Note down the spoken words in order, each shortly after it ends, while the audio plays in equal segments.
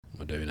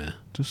am I doing here?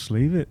 Just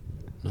leave it.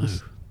 No.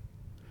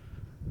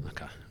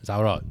 Okay. Is that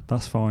all right?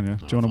 That's fine, yeah.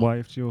 Oh, Do you want to fine.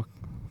 wave to your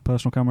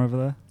personal camera over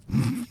there?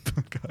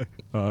 Okay.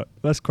 All right,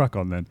 let's crack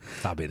on then.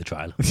 That'll be the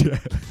trailer. Yeah.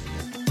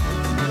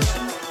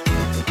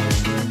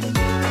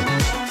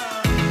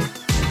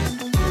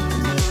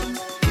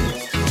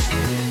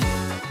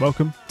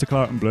 Welcome to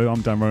Claret and Blue.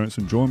 I'm Dan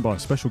Rowanson, joined by a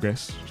special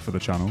guest for the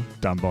channel,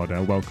 Dan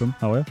Bardell. Welcome.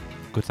 How are you?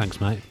 Good, thanks,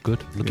 mate.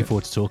 Good. Looking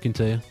forward to talking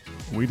to you.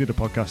 We did a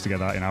podcast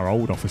together in our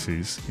old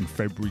offices in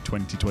February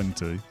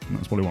 2020. And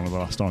that's probably one of the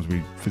last times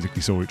we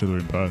physically saw each other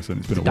in person.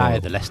 It's been The a day while.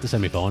 of the Leicester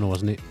semi-final,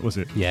 wasn't it? Was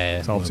it?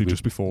 Yeah. So obviously well,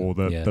 just before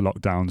the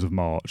lockdowns of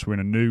March. We're in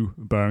a new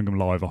Birmingham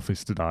live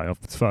office today.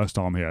 It's the first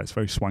time here. It's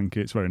very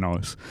swanky. It's very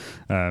nice.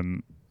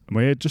 And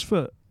we're here just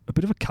for a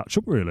bit of a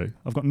catch-up, really.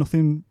 I've got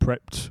nothing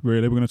prepped,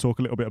 really. We're going to talk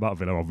a little bit about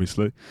Villa,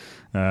 obviously,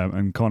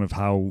 and kind of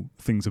how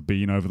things have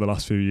been over the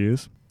last few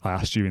years. I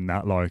asked you in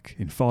that, like,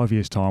 in 5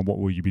 years' time, what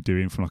will you be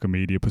doing from, like, a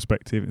media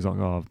perspective? It's like,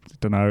 oh, I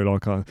don't know,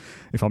 like,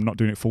 if I'm not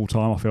doing it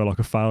full-time, I feel like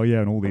a failure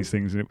and all these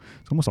things. And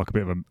it's almost like a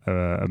bit of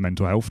a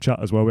mental health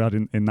chat as well we had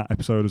in that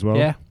episode as well.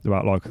 Yeah.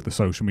 About, like, the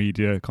social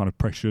media kind of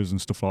pressures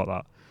and stuff like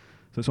that.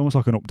 So it's almost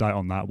like an update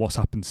on that, what's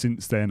happened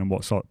since then and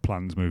what's, like,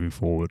 plans moving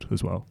forward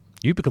as well.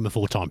 You've become a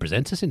full-time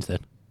presenter since then,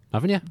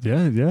 haven't you? Yeah,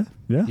 I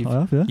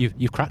have, yeah.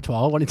 You've cracked what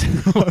I wanted to.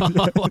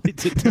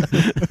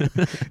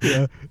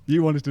 Yeah,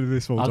 you wanted to do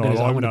this full time.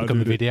 I want to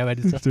become a video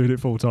editor. Doing it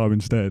full time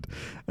instead.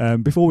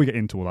 Before we get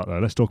into all that, though,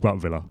 let's talk about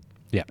Villa.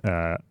 Yeah.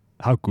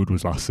 How good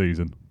was last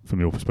season from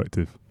your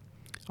perspective?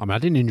 I mean, I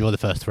didn't enjoy the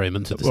first 3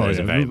 months of the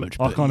season very much.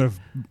 I kind of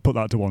put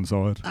that to one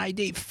side.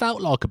 It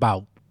felt like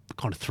about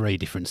kind of 4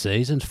 different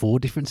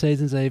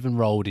seasons even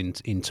rolled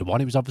into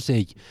one. It was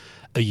obviously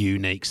a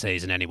unique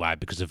season anyway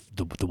because of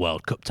the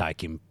World Cup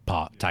taking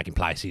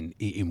place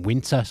in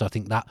winter. So I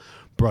think that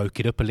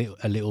broke it up a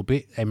little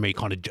bit. Emery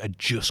kind of had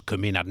just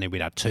come in, hadn't he?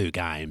 We'd had 2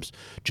 games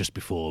just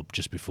before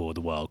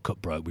the World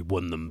Cup broke. We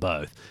won them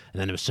both, and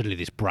then there was suddenly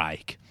this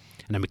break,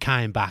 and then we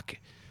came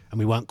back. And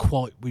we weren't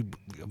quite. We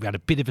had a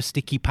bit of a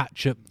sticky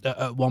patch up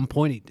at one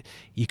point.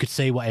 You could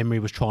see what Emery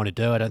was trying to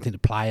do. I don't think the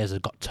players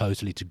had got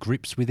totally to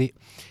grips with it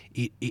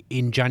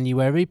in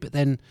January. But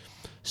then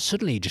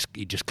suddenly it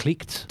just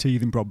clicked.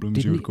 Teething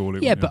problems, you would call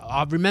it. Yeah, but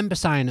I remember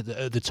saying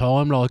at the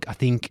time, like, I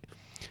think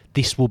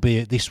this will be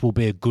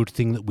a good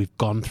thing that we've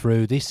gone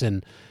through this,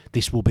 and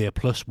this will be a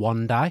plus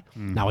one day.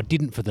 Now, I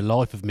didn't for the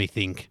life of me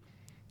think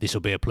this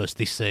will be a plus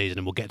this season,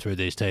 and we'll get through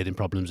these teething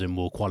problems and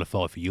we'll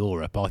qualify for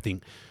Europe. I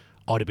think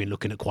I'd have been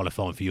looking at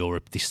qualifying for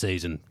Europe this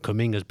season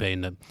coming as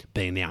being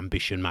the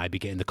ambition, maybe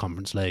getting the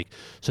Conference League.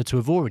 So to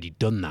have already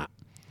done that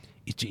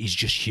is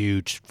just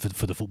huge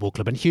for the football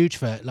club, and huge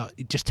for, like,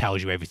 it just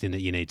tells you everything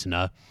that you need to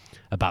know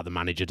about the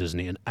manager, doesn't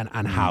it?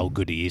 And how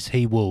good he is.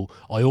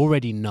 I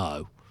already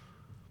know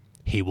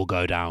he will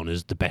go down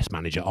as the best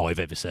manager I've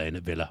ever seen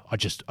at Villa. I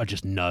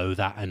just know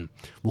that, and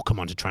we'll come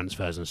on to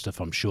transfers and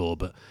stuff, I'm sure,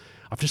 but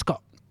I've just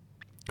got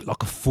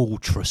like a full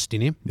trust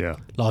in him. Yeah.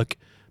 Like,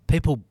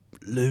 people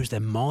lose their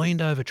mind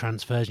over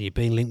transfers, and you're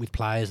being linked with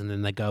players and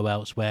then they go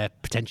elsewhere,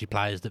 potentially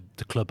players that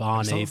the club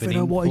aren't even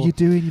in. What are you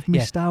doing? You've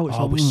missed out. It's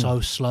we're so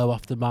slow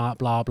off the mark,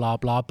 blah, blah,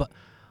 blah. But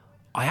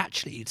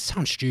it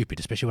sounds stupid,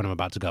 especially when I'm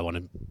about to go on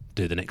and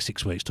do the next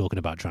 6 weeks talking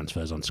about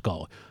transfers on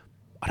Sky.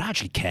 I don't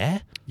actually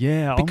care.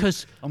 Yeah,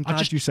 because I'm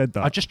glad you said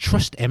that. I just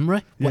trust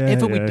Emery,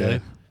 whatever we do. Yeah.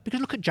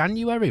 Because look at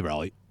January,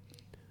 right?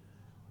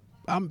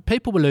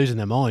 People were losing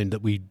their mind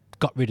that we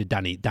got rid of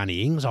Danny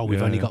Ings.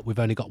 We've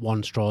only got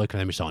one striker,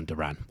 and then we signed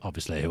Duran,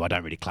 obviously, who I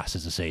don't really class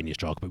as a senior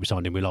striker, but we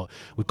signed him.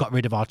 We've got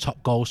rid of our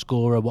top goal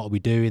scorer. What are we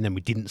doing? Then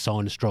we didn't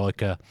sign a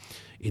striker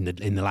in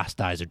the last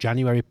days of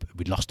January.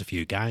 We'd lost a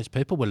few games.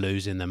 People were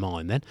losing their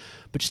mind then.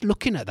 But just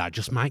looking at that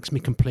just makes me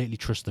completely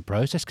trust the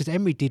process, because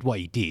Emery did what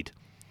he did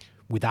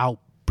without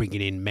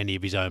bringing in many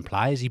of his own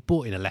players. He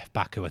brought in a left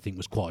back who I think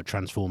was quite a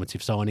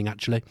transformative signing,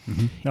 actually,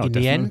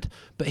 the end.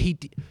 But he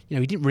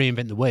didn't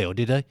reinvent the wheel,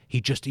 did he? He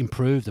just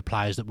improved the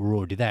players that were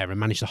already there and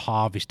managed to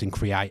harvest and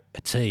create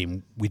a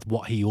team with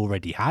what he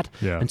already had.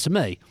 Yeah. And to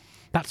me,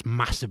 that's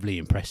massively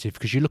impressive,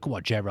 because you look at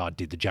what Gerrard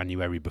did the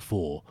January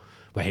before,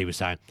 where he was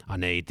saying, I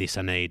need this,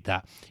 I need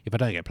that. If I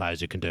don't get players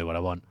who can do what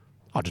I want,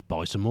 I'll just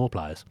buy some more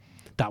players.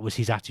 That was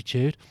his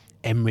attitude.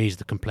 Emery's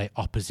the complete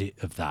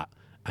opposite of that.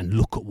 And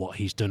look at what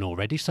he's done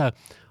already. So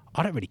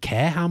I don't really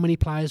care how many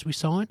players we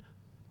sign,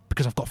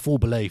 because I've got full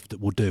belief that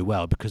we'll do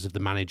well because of the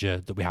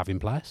manager that we have in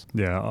place.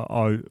 Yeah,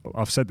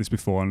 I've said this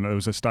before, and there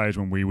was a stage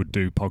when we would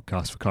do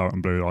podcasts for Claret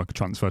and Blue, like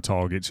transfer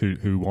targets,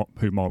 who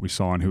might we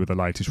sign, who are the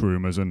latest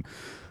rumours, and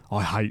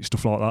I hate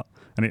stuff like that.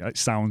 And it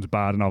sounds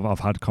bad, and I've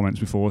had comments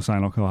before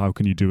saying, like, oh, how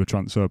can you do a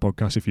transfer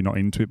podcast if you're not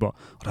into it? But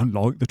I don't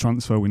like the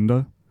transfer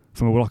window.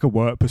 From a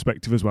work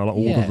perspective as well, like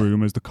all the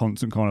rumours, the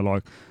constant kind of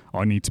like,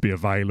 I need to be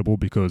available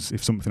because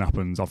if something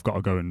happens, I've got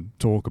to go and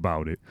talk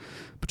about it.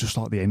 But just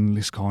like the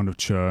endless kind of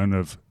churn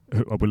of,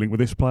 are we linked with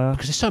this player?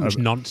 Because there's so much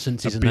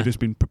nonsense, isn't there? there? A bid has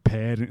been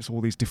prepared, and it's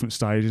all these different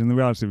stages, and the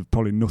reality of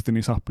probably nothing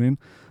is happening.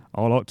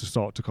 I like to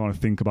start to kind of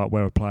think about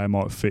where a player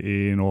might fit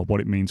in or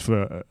what it means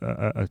for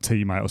a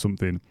teammate or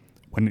something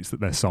when it's that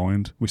they're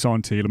signed. We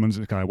signed Tielemans.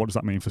 Okay, what does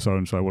that mean for so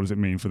and so? What does it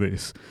mean for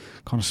this?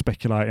 Kind of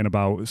speculating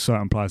about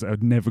certain players that are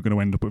never going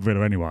to end up at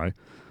Villa anyway.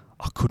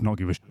 I could not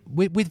give a.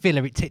 With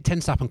Villa, it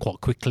tends to happen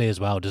quite quickly as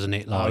well, doesn't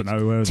it? Like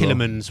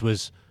Tielemans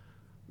was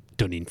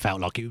done in, felt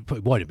like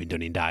it won't have been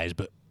done in days,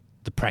 but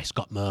the press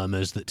got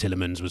murmurs that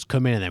Tielemans was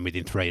coming, and then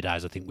within 3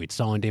 days, I think we'd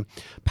signed him.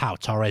 Pau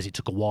Torres, it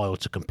took a while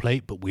to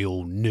complete, but we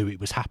all knew it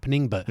was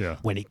happening. But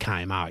when it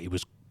came out, it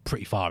was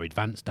pretty far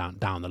advanced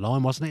down the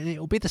line, wasn't it? And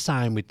it'll be the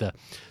same with the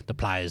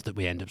players that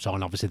we end up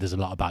signing. Obviously, there's a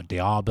lot about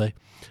Diaby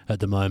at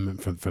the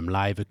moment from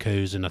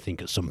Leverkusen. I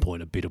think at some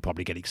point a bid will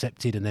probably get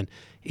accepted, and then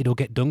it'll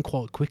get done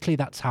quite quickly.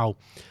 That's how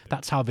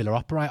Villa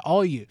operate.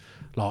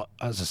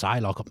 As I say,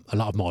 like a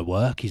lot of my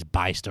work is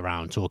based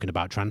around talking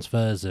about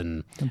transfers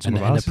and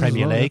the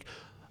Premier League,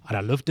 and I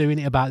love doing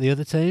it about the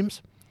other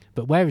teams.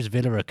 But whereas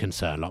Villa are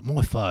concerned, like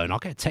my phone, I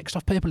get a text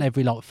off people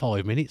every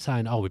 5 minutes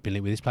saying, "Oh, we've been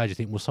linked with this player. Do you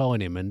think we'll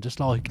sign him?" And just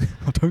like,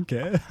 I don't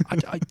care.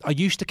 I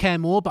used to care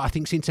more, but I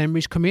think since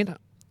Emery's come in,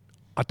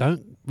 I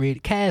don't really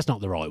care. Is not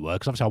the right word,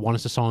 because obviously I want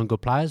us to sign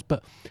good players,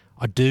 but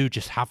I do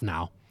just have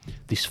now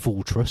this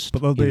full trust.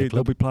 But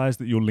there'll be players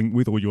that you'll link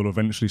with, or you'll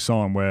eventually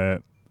sign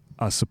where,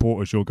 as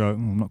supporters, you'll go,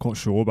 I'm not quite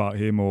sure about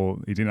him, or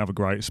he didn't have a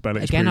great spell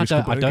at his previous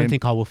club. I don't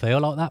think I will feel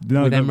like that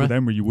with Emery. With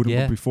Emery, you wouldn't.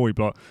 But before, you'd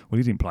be like, well,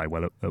 he didn't play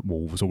well at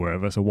Wolves or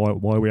wherever, so why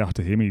are we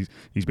after him?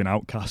 He's been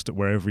outcast at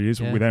wherever he is.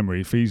 Yeah. With Emery,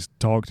 if he's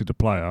targeted a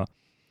player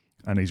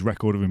and his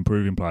record of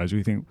improving players,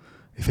 you think,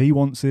 if he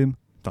wants him,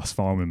 that's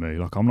fine with me.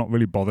 Like, I'm not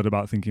really bothered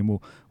about thinking,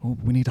 well,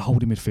 we need a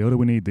holding midfielder,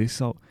 we need this.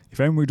 So if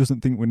Emery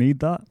doesn't think we need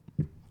that,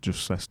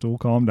 just let's all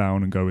calm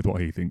down and go with what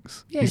he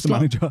thinks. Yeah, he's the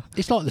manager.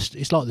 It's like the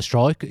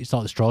striker. It's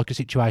like the striker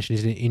situation.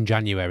 Isn't it? In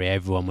January,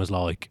 everyone was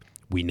like,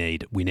 "We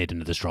need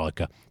another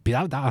striker."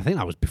 But I think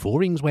that was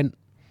before Ings went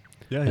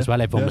as well.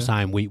 Everyone was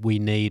saying we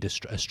need a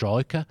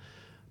striker.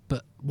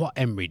 But what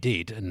Emery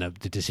did and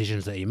the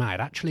decisions that he made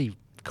actually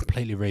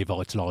completely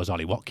revitalised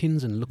Ollie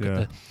Watkins. And look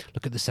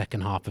at the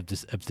second half of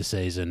the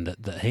season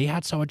that he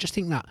had. So I just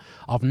think that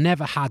I've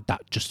never had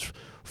that just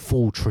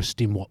full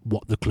trust in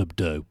what the club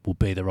do will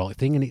be the right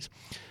thing, and it's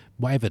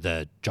whatever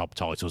the job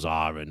titles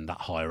are and that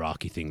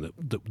hierarchy thing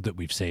that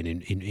we've seen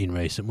in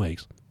recent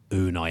weeks.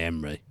 Unai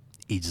Emery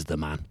is the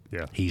man.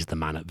 Yeah. He's the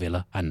man at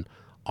Villa, and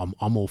I'm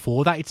all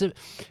for that. It's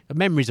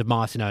memories of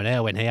Martin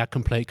O'Neill when he had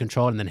complete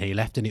control and then he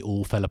left and it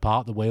all fell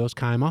apart. The wheels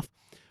came off.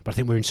 But I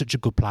think we're in such a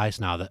good place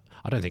now that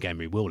I don't think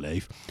Emery will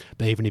leave.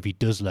 But even if he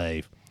does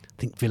leave,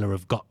 I think Villa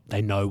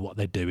they know what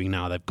they're doing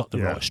now. They've got the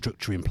right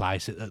structure in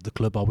place at the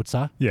club, I would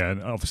say. Yeah,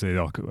 and obviously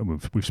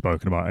we've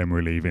spoken about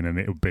Emery leaving, and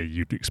it would be,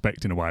 you'd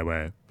expect in a way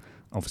where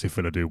obviously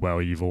Villa do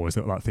well, you've always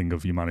got that thing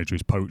of your manager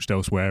is poached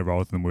elsewhere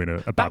rather than we're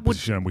in a bad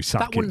position and we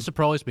sack him. That wouldn't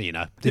surprise me,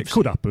 It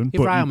could happen. If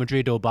Real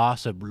Madrid or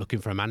Barca were looking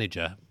for a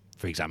manager,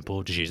 for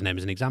example, just using them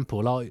as an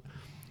example, like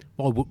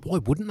why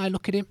wouldn't they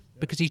look at him?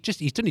 Because he's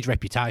done his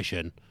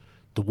reputation,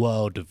 the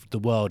world of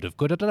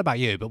good. I don't know about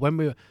you, but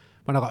when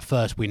I got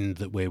first wind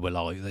that we were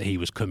like that he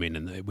was coming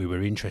and that we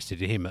were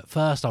interested in him, at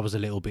first I was a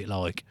little bit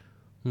like,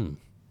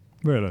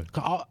 Really?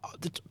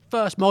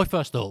 My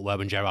first thought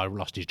when Gerrard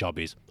lost his job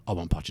is, I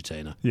want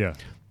Pochettino. Yeah.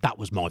 That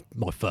was my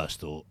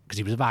first thought, because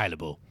he was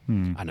available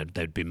and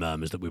there'd been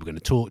murmurs that we were going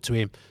to talk to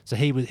him. So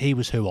he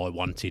was who I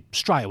wanted.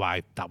 Straight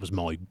away, that was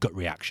my gut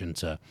reaction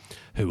to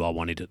who I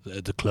wanted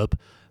at the club.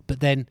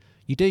 But then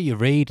you do your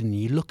read and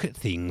you look at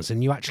things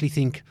and you actually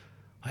think,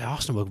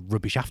 Arsenal were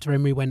rubbish after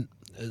Emery went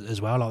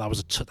as well. Like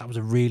that was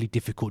a really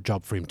difficult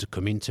job for him to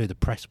come into. The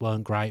press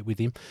weren't great with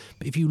him.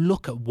 But if you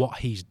look at what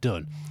he's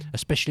done,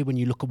 especially when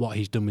you look at what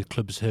he's done with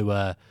clubs who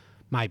are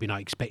maybe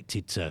not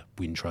expected to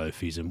win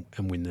trophies and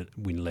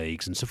win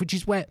leagues and stuff, which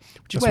is where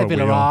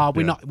Villa are.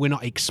 We're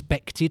not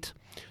expected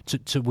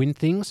to win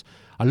things.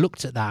 I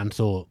looked at that and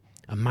thought,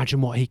 imagine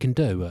what he can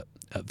do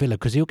at Villa,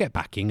 because he'll get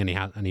backing and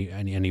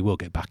he will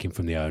get backing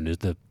from the owners.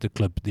 The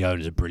club, the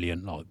owners are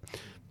brilliant. Like,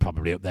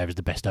 probably up there as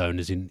the best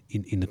owners in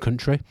the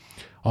country,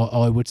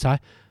 I would say.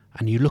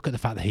 And you look at the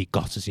fact that he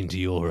got us into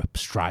Europe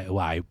straight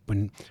away.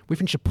 When we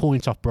finished a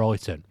point off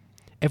Brighton,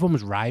 everyone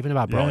was raving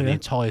about Brighton the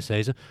entire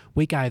season.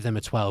 We gave them a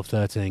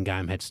 12-13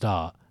 game head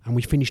start, and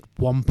we finished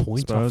 1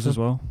 point Spurs off them. As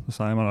well, the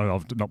same.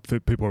 Not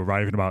people were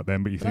raving about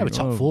them, but you think they were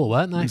top four,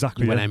 weren't they?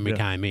 Exactly. When Emery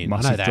came in,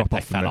 Massive I know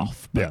they fell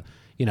off, but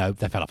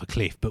they fell off a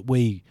cliff. But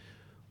we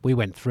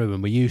went through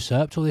and we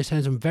usurped all these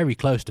teams and very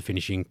close to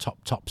finishing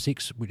top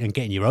six and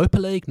getting Europa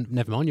League,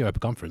 never mind Europa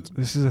Conference.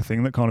 This is a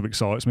thing that kind of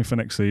excites me for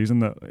next season,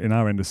 that in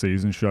our end of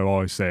season show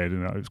I said,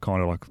 it's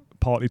kind of like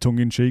partly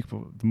tongue-in-cheek, but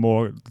the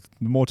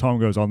more time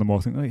goes on, the more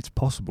I think, it's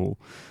possible.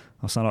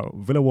 I sound like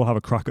Villa will have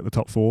a crack at the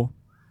top four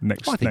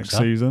next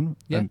season.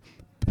 Yeah. And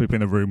people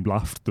in the room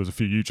laughed. There was a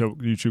few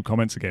YouTube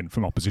comments again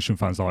from opposition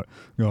fans like,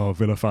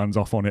 Villa fans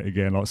off on it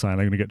again, like saying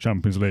they're going to get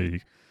Champions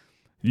League.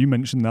 You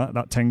mentioned that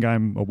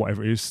 10-game or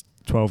whatever it is,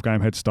 12-game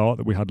head start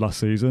that we had last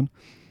season.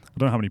 I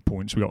don't know how many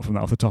points we got from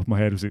that off the top of my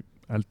head. Was it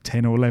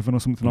 10 or 11 or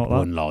something like that?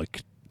 Won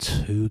like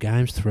 2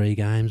 games, 3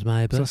 games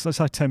maybe. So let's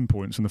say 10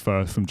 points from the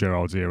first from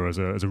Gerrard's era as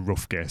a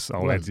rough guess.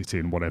 I'll edit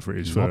in whatever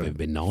it is for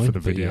the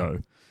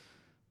video.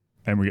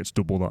 Emery gets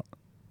double that.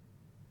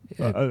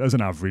 as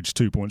an average,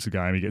 2 points a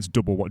game. He gets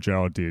double what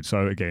Gerrard did.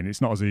 So again,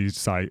 it's not as easy to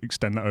say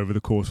extend that over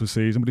the course of the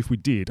season. But if we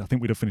did, I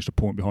think we'd have finished a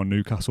point behind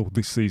Newcastle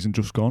this season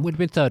just gone. We'd have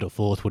been third or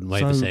fourth, wouldn't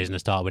we, if the season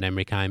had started when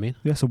Emery came in?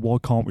 Yeah, so why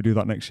can't we do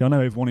that next year? I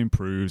know everyone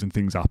improves and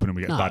things happen and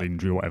we get bad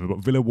injury or whatever, but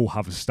Villa will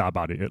have a stab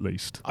at it at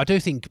least. I do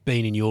think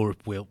being in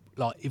Europe will,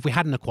 like, if we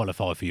hadn't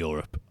qualified for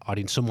Europe, I'd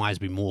in some ways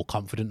be more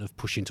confident of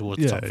pushing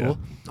towards the top four.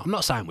 I'm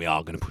not saying we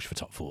are going to push for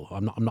top four.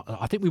 I'm not.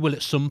 I think we will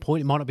at some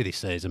point. It might not be this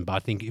season, but I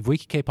think if we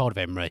could keep hold of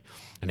Emery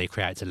and he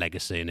creates a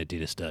legacy and a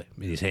dynasty,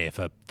 he's here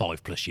for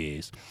 5+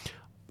 years.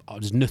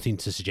 There's nothing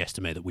to suggest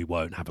to me that we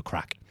won't have a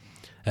crack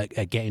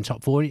at getting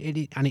top four,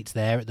 and it's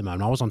there at the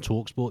moment. I was on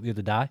TalkSport the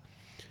other day.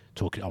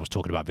 I was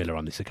talking about Villa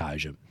on this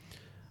occasion,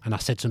 and I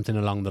said something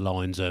along the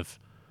lines of,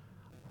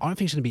 I don't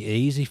think it's going to be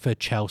easy for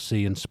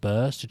Chelsea and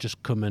Spurs to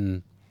just come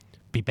and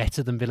be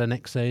better than Villa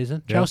next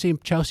season. Yeah.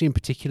 Chelsea in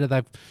particular,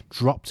 they've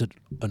dropped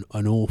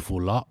an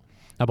awful lot.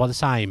 Now, by the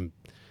same,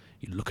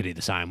 you look at it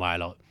the same way,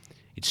 like,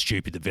 it's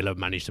stupid that Villa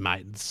managed to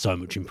make so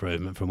much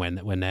improvement from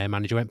when their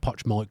manager went.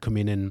 Poch might come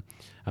in and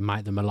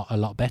make them a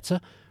lot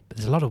better, but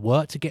there's a lot of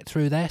work to get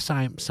through there.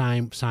 Same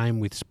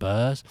with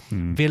Spurs.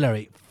 Villa,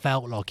 it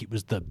felt like it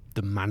was the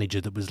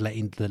manager that was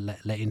letting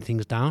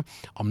things down.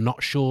 I'm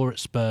not sure at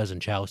Spurs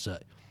and Chelsea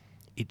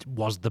it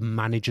was the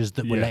managers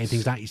that were letting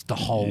things down. It's the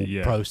whole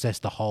process,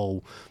 the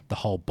whole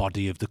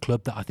body of the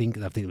club that I think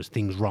there was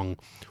things wrong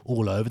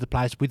all over the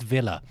place. With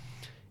Villa,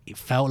 it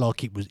felt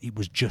like it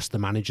was just the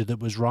manager that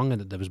was wrong,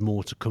 and that there was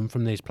more to come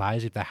from these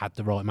players if they had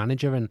the right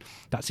manager, and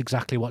that's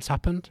exactly what's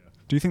happened.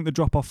 Do you think the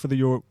drop off for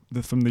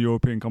from the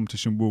European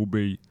competition will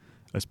be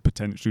as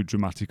potentially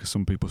dramatic as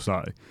some people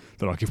say?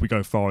 That, like, if we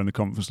go far in the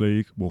Conference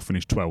League, we'll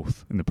finish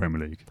 12th in the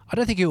Premier League. I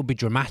don't think it will be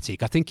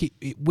dramatic. I think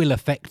it will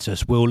affect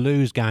us. We'll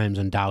lose games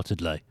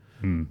undoubtedly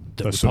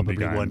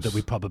that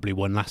we probably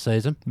won last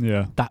season.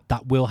 Yeah,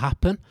 that will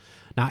happen.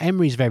 Now,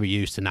 Emery's very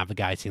used to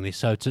navigating this,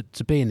 so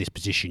to be in this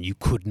position, you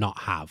could not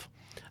have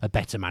a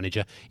better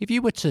manager. If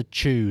you were to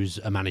choose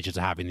a manager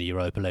to have in the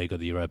Europa League or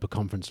the Europa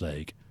Conference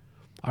League,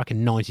 I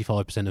reckon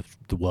 95% of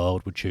the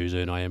world would choose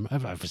Unai Emery.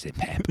 Obviously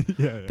Pep.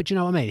 Yeah. But you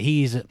know what I mean?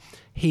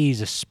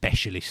 He's a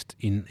specialist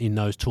in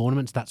those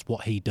tournaments. That's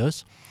what he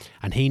does.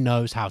 And he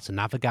knows how to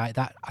navigate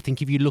that. I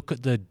think if you look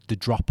at the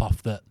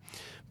drop-off that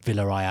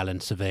Villarreal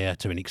and Sevilla,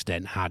 to an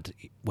extent, had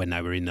when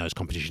they were in those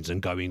competitions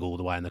and going all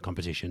the way in the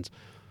competitions,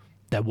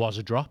 there was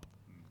a drop.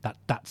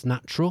 That's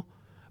natural.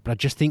 But I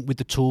just think with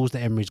the tools that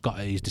Emery's got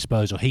at his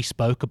disposal, he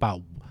spoke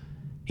about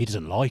he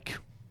doesn't like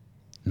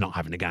not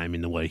having a game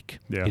in the week.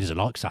 Yeah. He doesn't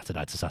like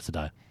Saturday to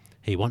Saturday.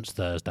 He wants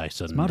Thursday,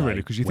 Sunday. It's mad, really,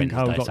 because you think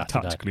how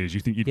tactically is.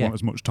 You think you'd want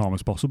as much time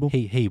as possible.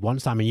 He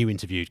wants that. I mean, you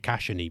interviewed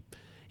Cash, and he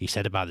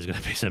said about there's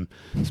going to be some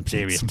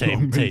serious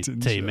team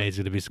meetings.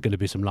 There's going to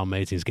be some long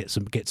meetings. Get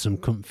some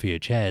comfier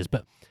chairs.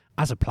 But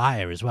as a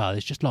player as well,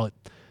 it's just like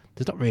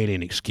there's not really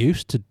an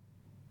excuse to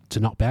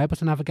not be able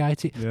to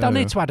navigate it. They'll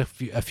need to add a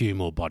few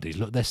more bodies.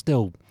 Look, they're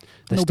still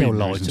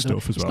light.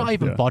 It's not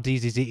even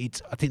bodies, is it?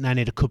 I think they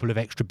need a couple of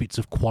extra bits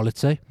of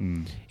quality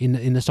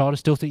in the side. I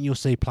still think you'll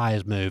see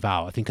players move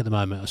out. I think at the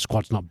moment a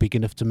squad's not big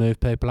enough to move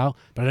people out,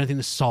 but I don't think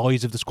the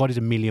size of the squad is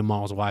a million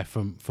miles away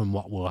from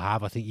what we'll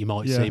have. I think you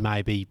might see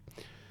maybe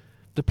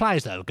the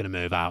players that are going to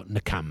move out,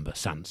 Nakamba,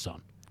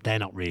 Sanson. They're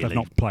not really. They've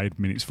not played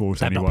minutes for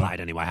us anyway. They've not played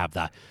anyway, have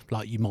they?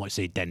 Like, you might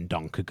see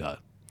Dendoncker go,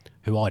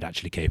 who I'd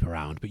actually keep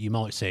around, but you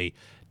might see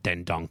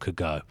Dendoncker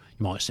go.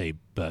 You might see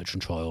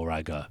Bertrand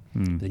Traoré go.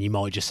 Then you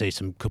might just see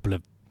some couple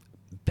of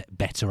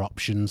better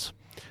options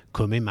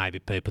come in. Maybe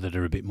people that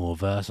are a bit more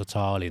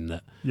versatile in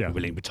that. We're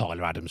linked with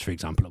Tyler Adams, for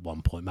example, at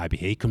one point. Maybe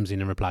he comes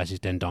in and replaces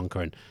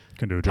Dendoncker and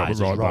can do a job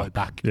at right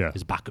back.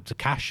 As backup to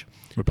Cash.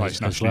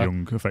 Replacing Ashley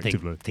Young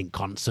effectively. I think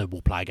Konsa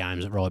will play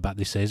games at right back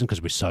this season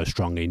because we're so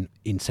strong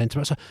in centre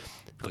back. So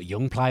we've got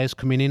young players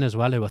coming in as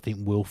well who I think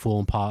will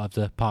form part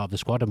of the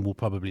squad, and will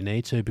probably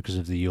need to because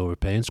of the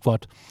European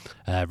squad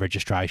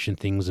registration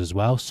things as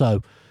well.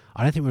 So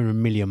I don't think we're a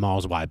million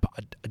miles away,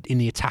 but in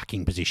the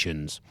attacking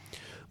positions,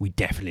 we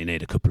definitely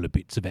need a couple of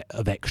bits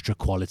of extra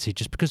quality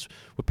just because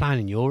we're playing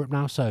in Europe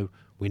now, so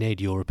we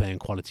need European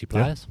quality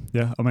players.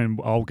 Yeah, I mean,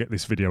 I'll get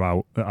this video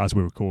out as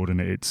we're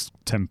recording it. It's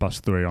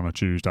 3:10 on a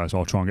Tuesday, so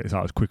I'll try and get this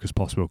out as quick as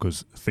possible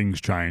because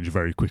things change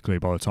very quickly.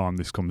 By the time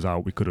this comes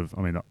out, we could have,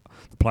 I mean,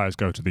 the players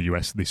go to the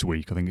US this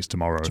week. I think it's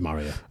tomorrow.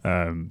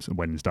 So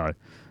Wednesday.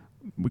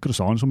 We could have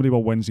signed somebody by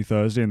Wednesday,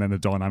 Thursday, and then the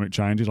dynamic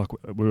changes. Like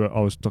I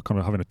was kind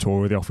of having a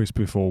tour of the office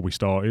before we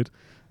started,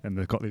 and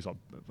they've got these, like,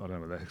 I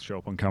don't know if they show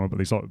up on camera, but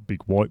these like big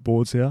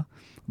whiteboards here.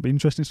 It'd be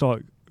interesting to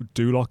like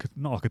do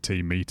not like a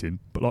team meeting,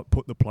 but like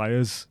put the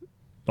players,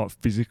 like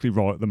physically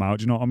write them out.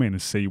 Do you know what I mean?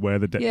 And see where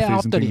the depth is.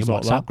 I've and done it things in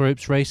like WhatsApp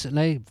groups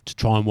recently to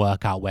try and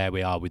work out where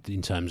we are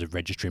in terms of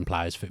registering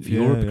players for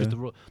Europe, because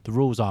the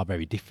rules are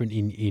very different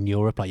in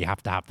Europe. Like, you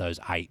have to have those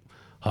 8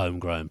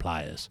 homegrown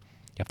players.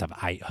 You have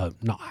to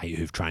have not 8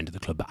 who've trained at the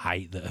club, but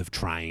 8 that have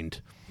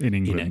trained in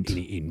England,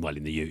 in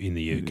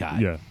the UK.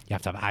 Yeah. You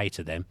have to have 8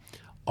 of them.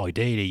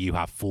 Ideally, you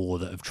have 4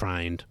 that have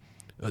trained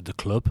at the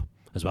club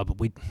as well, but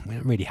we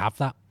don't really have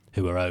that.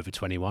 Who are over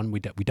 21,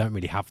 we don't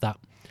really have that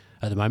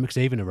at the moment, because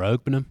even a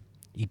Rogbinham,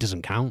 he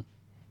doesn't count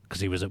because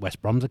he was at West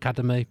Brom's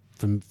academy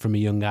from a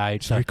young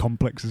age. It's very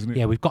complex, isn't it?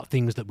 Yeah, we've got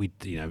things that we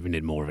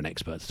need more of an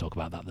expert to talk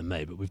about that than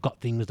me, but we've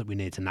got things that we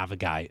need to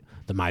navigate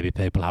that maybe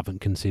people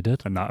haven't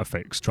considered. And that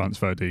affects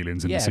transfer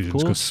dealings and Yeah,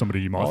 decisions, because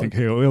somebody you might think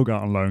he'll go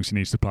out on loan, so he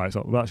needs to play. It's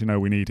like, well, actually, no,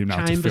 we need him now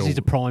Chambers to fill. is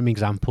a prime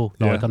example.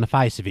 Like, on the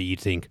face of it, you'd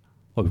think,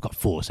 well, we've got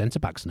 4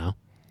 centre-backs now.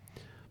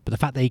 But the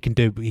fact that he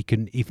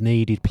can, if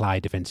needed,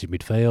 play defensive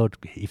midfield.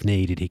 If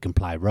needed, he can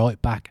play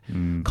right back.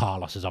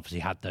 Carlos has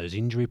obviously had those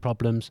injury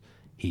problems.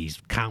 He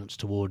counts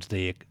towards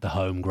the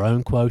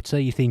homegrown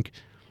quota. You think,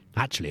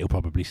 actually, he'll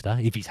probably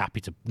stay if he's happy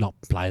to not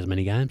play as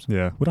many games.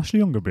 Yeah. Would Ashley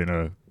Young have been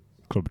a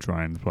club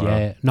trained player?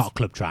 Yeah, not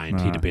club trained.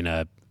 No.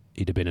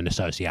 He'd have been an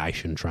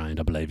association trained,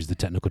 I believe is the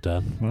technical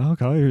term. Well,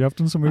 okay, you have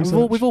done some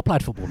research. We've all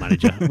played Football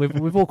Manager.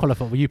 we've all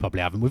qualified. Well, you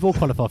probably haven't. We've all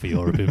qualified for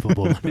European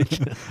Football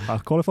Manager. I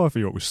qualified for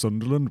Europe with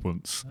Sunderland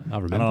once. I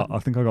remember. And I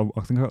think I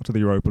got to the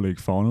Europa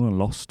League final and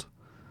lost.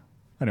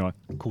 Anyway,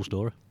 Cool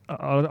story.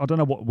 I don't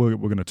know what we're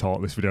going to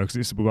talk this video,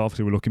 because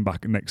obviously we're looking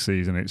back at next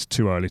season. It's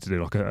too early to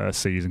do like a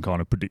season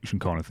kind of prediction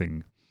kind of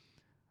thing.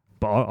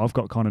 But I've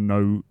got kind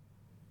of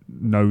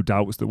no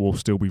doubts that we'll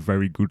still be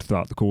very good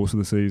throughout the course of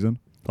the season.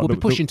 We'll be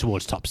pushing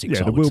towards top 6.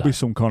 Yeah, there will be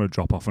some kind of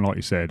drop off, and like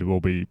you said, we'll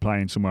be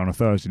playing somewhere on a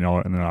Thursday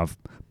night and then have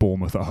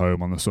Bournemouth at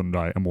home on the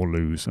Sunday, and we'll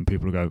lose, and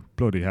people will go,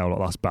 bloody hell, like,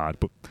 that's bad.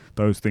 But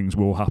those things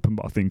will happen.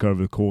 But I think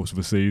over the course of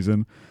a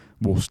season,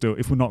 we'll still,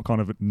 if we're not kind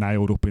of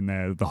nailed up in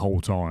there the whole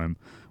time,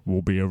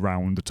 we'll be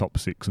around the top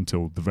 6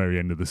 until the very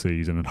end of the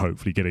season and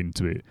hopefully get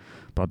into it.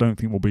 But I don't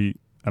think we'll be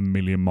a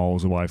million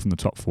miles away from the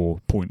top 4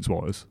 points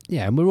wise.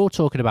 Yeah, and we're all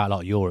talking about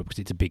like Europe because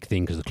it's a big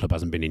thing because the club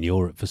hasn't been in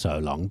Europe for so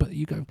long. But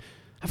you go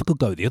have a good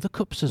go at the other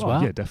cups as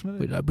well. Yeah,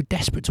 definitely. We're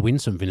desperate to win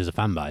something as a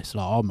fan base.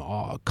 Like,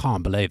 I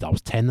can't believe that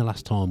was 10 the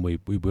last time we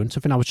won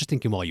something. I was just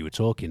thinking while you were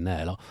talking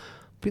there. Like,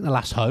 I think the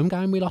last home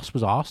game we lost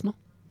was Arsenal.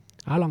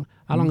 How long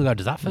ago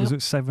does that feel? Was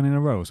it 7 in a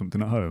row or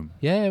something at home?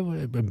 Yeah,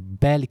 we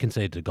barely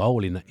conceded a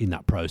goal in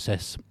that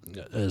process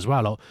as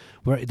well.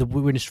 Like,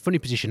 we're in a funny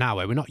position now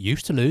where we're not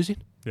used to losing.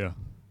 Yeah.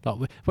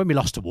 Like, when we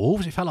lost to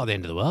Wolves, it felt like the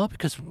end of the world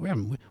because we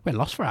hadn't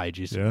lost for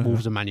ages. Yeah.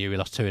 Wolves and Man U, we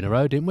lost 2 in a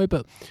row, didn't we?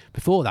 But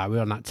before that, we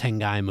were on that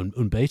 10-game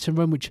unbeaten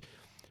run, which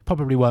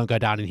probably won't go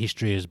down in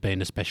history as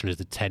being as special as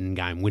the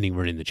 10-game winning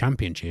run in the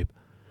Championship.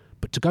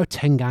 But to go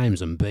 10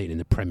 games unbeaten in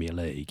the Premier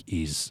League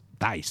is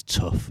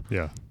tough.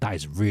 Yeah. That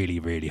is really,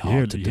 really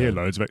hard to do. You hear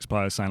loads of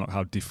ex-players saying like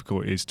how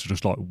difficult it is to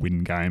just like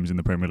win games in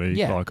the Premier League.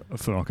 Yeah. Like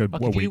for like a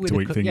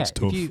week-to-week thing, it's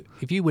tough.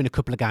 If you win a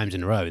couple of games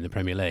in a row in the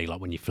Premier League,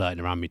 like when you're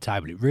flirting around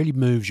mid-table, it really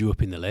moves you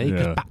up in the league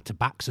because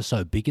back-to-backs are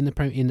so big in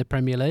the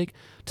Premier League.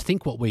 To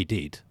think what we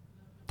did,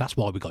 that's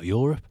why we got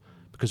Europe.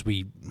 Because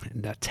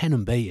that 10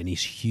 unbeaten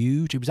is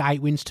huge. It was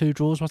 8 wins, 2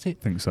 draws, was it?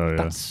 I think so,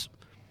 yeah.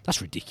 That's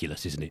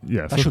ridiculous, isn't it?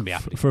 Yeah, that shouldn't be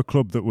happening. For a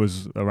club that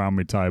was around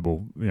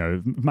mid-table, you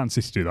know, if Man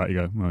City do that, you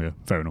go, oh yeah,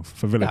 fair enough.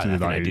 For Villa to do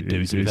that, I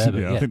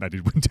think they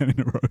did win 10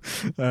 in a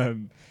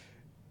row.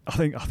 I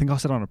think I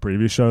said on a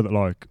previous show that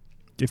like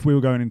if we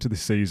were going into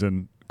this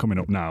season coming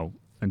up now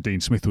and Dean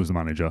Smith was the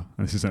manager,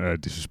 and this isn't a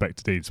disrespect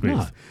to Dean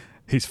Smith,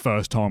 his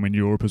first time in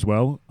Europe as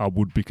well, I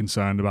would be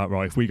concerned about,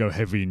 right, if we go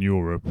heavy in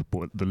Europe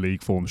but the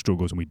league form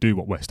struggles and we do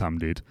what West Ham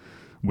did,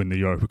 win the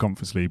Europa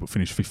Conference League but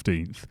finish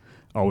 15th,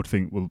 I would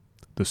think, well,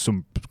 there's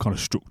some kind of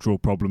structural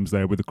problems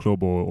there with the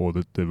club, or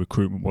the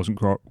recruitment wasn't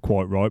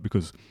quite right,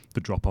 because the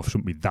drop-off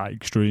shouldn't be that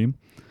extreme.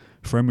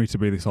 For Emery to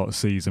be this like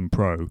season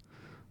pro,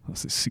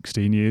 that's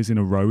 16 years in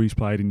a row he's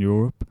played in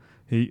Europe.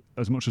 He,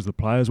 as much as the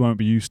players won't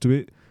be used to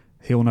it,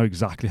 he'll know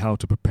exactly how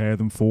to prepare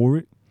them for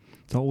it.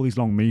 So all these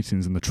long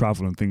meetings and the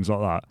travel and things like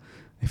that,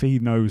 if he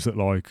knows that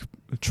like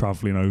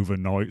travelling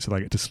overnight so they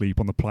get to sleep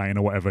on the plane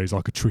or whatever is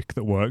like a trick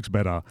that works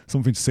better,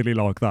 something silly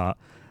like that,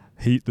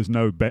 there's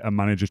no better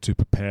manager to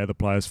prepare the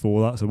players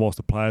for that. So whilst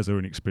the players are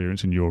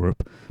inexperienced in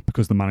Europe,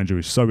 because the manager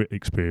is so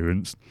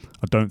experienced,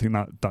 I don't think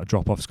that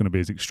drop-off is going to be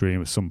as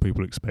extreme as some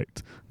people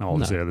expect. Now,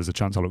 obviously, there's a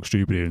chance I look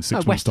stupid here in 6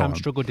 months' West time. Ham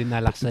struggled in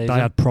their last season. They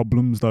had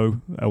problems, though,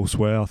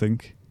 elsewhere, I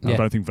think. Yeah. I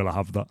don't think Villa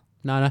have that.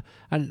 No.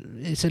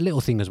 And it's a little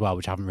thing as well,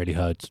 which I haven't really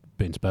heard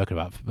being spoken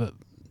about. But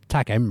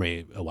take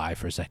Emery away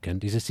for a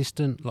second. His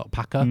assistant, like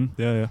Paco,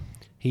 Yeah.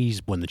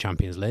 He's won the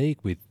Champions League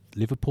with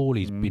Liverpool.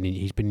 He's been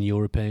in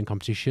European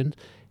competition.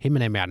 Him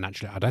and Emery hadn't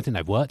actually, I don't think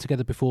they've worked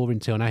together before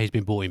until now. He's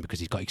been brought in because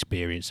he's got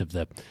experience of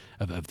the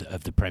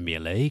Premier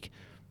League.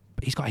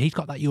 But he's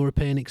got that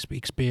European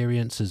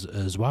experience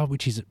as well,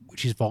 which is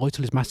vital.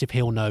 It's massive.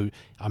 He'll know.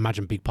 I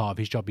imagine a big part of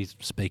his job is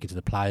speaking to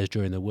the players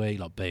during the week,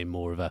 like being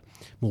more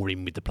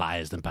in with the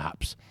players than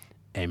perhaps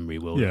Emery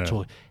will. Yeah.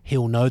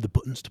 He'll know the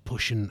buttons to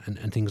push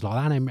and things like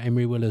that. And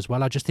Emery will as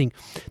well. I just think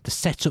the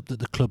setup that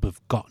the club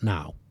have got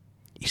now,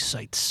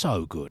 it's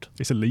so good.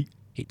 It's elite.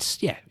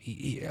 It's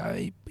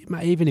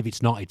even if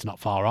it's not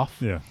far off.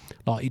 Yeah.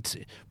 Like it's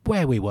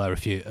where we were a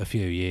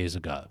few years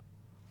ago.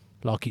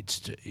 Like it's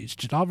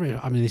just. I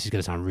mean, this is going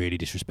to sound really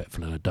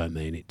disrespectful, and I don't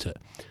mean it to.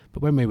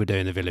 But when we were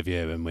doing the Villa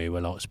View and we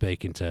were like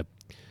speaking to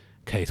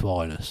Keith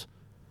Winers,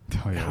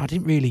 Oh, yeah.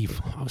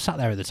 I was sat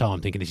there at the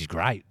time thinking this is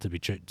great to be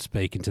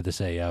speaking to the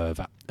CEO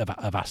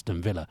of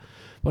Aston Villa.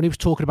 When he was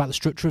talking about the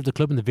structure of the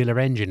club and the Villa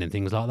engine and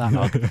things like that,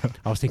 like,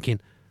 I was thinking,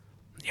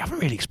 you haven't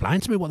really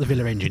explained to me what the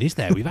Villa engine is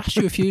there. We've asked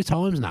you a few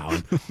times now,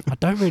 and I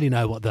don't really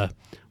know what the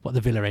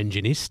Villa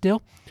engine is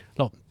still.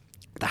 Like,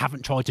 they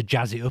haven't tried to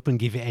jazz it up and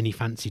give it any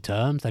fancy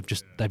terms.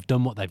 They've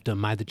done what they've done,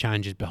 made the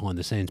changes behind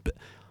the scenes, but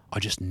I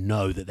just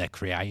know that they're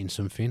creating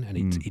something, and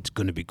it's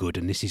going to be good.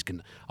 And this is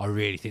going. I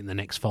really think the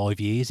next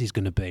 5 years is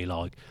going to be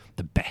like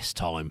the best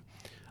time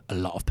a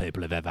lot of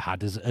people have ever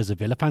had as a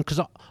Villa fan. Because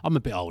I'm a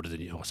bit older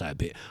than you. I say a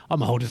bit.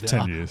 I'm older than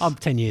 10 years. I'm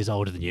 10 years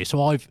older than you,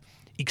 so I've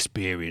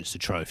experienced a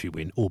trophy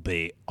win,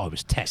 albeit I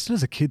was tested. Still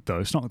as a kid, though,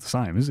 it's not the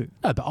same, is it?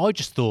 No, but I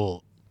just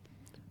thought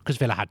because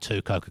Villa had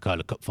 2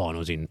 Coca-Cola Cup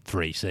finals in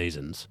 3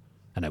 seasons,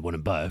 and they won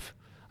them both.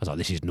 I was like,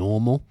 this is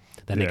normal.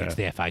 Then they get to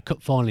the FA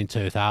Cup final in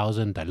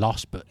 2000. They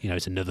lost, but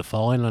it's another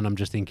final, and I'm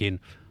just thinking,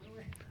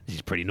 this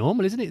is pretty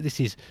normal, isn't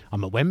it?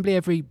 I'm at Wembley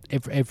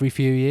every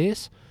few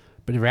years,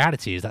 but the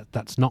reality is that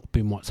that's not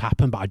been what's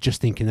happened. But I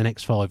just think in the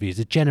next 5 years,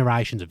 the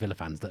generations of Villa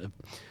fans that have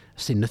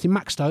seen nothing.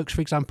 Max Stokes,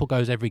 for example,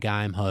 goes every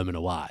game home and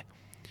away.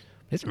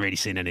 He hasn't really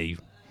seen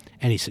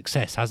any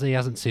success, has he? He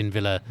hasn't seen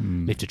Villa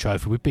lift a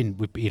trophy.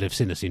 He'll have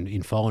seen us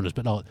in finals,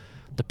 but like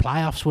the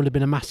playoffs will have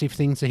been a massive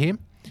thing to him.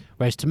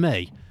 Whereas to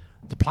me,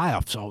 the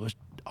playoffs,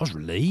 I was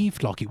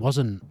relieved. Like I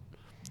wasn't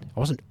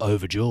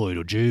overjoyed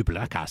or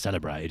jubilant. I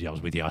celebrated. I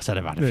was with you. I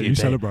celebrated a few. You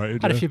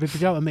celebrated. Had a few bit,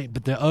 you know what I mean?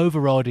 But the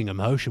overriding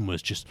emotion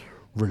was just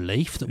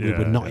relief that we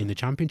were not in the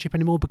Championship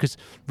anymore, because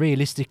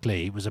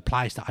realistically it was a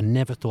place that I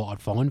never thought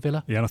I'd find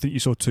Villa. Yeah, and I think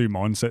you saw 2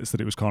 mindsets that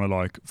it was kind of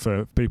like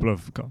for people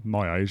of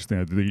my age,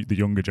 the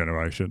younger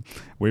generation,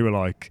 we were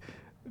like,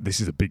 this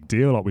is a big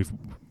deal. Like we've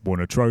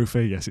won a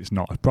trophy. Yes, it's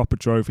not a proper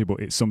trophy,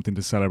 but it's something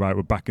to celebrate.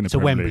 We're back in the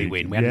Premier League. It's a Wembley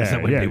win. We haven't had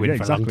a Wembley win for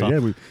exactly. a long time.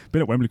 Yeah, we've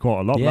been at Wembley quite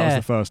a lot. But that was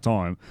the first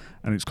time,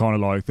 and it's kind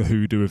of like the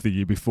hoodoo of the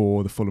year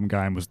before. The Fulham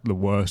game was the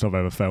worst I've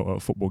ever felt at a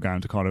football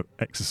game. To kind of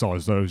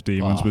exercise those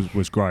demons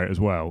was great as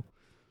well.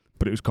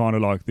 But it was kind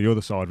of like the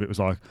other side of it was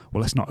like,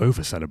 well, let's not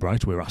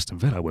over-celebrate. We're Aston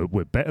Villa.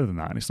 We're better than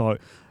that. And it's like,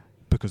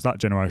 because that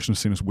generation has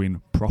seen us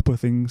win proper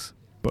things.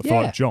 But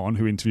for like John,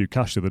 who interviewed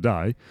Cash the other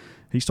day,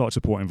 he started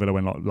supporting Villa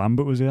when like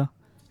Lambert was here.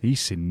 He's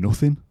seen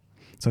nothing.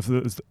 So for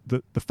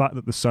the fact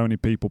that there's so many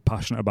people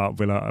passionate about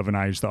Villa of an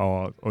age that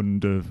are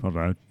under, I don't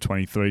know,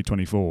 23,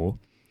 24,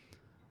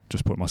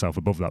 just put myself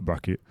above that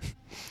bracket.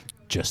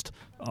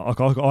 I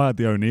had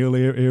the O'Neill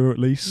era at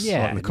least.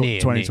 Yeah, like the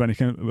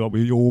 2020, like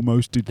we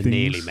almost did the things.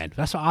 nearly men.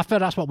 I feel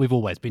that's what we've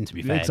always been, to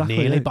be fair. Exactly,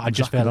 nearly, yeah, but I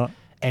just exactly feel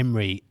that.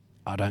 Emery,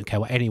 I don't care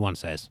what anyone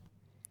says.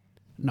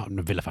 Not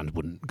the Villa fans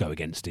wouldn't go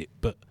against it,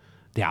 but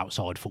the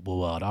outside football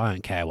world, I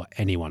don't care what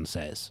anyone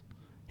says.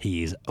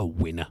 He is a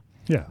winner.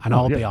 Yeah, and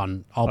I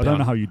don't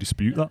know how you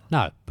dispute that.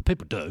 No, but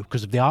people do,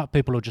 because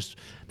people will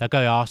they'll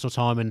go Arsenal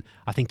time, and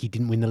I think he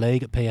didn't win the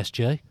league at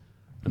PSG.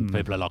 And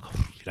people are like,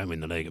 you don't win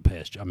the league at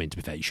PSG. I mean, to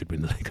be fair, you should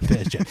win the league at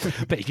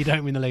PSG. But if you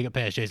don't win the league at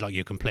PSG, it's like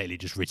you're completely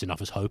just written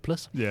off as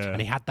hopeless. Yeah.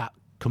 And he had that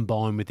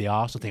combined with the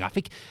Arsenal thing. I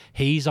think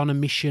he's on a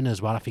mission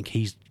as well. I think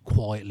he's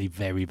quietly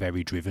very,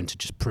 very driven to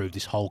just prove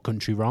this whole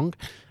country wrong.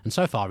 And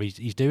so far,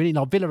 he's doing it.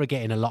 Now, Villa are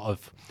getting a lot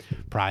of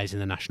praise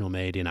in the national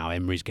media now.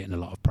 Emery's getting a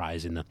lot of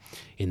praise in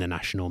the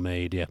national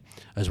media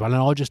as well.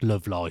 And I just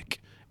love, like,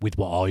 with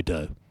what I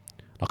do,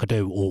 like I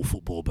do all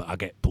football, but I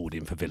get pulled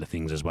in for Villa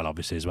things as well,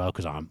 obviously, as well,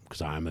 because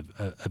I am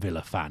a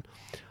Villa fan.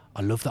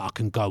 I love that I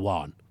can go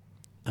on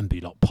and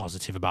be like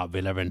positive about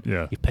Villa, and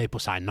if people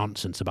say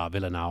nonsense about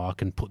Villa now, I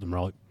can put them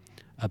right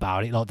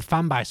about it. Like the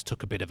fan base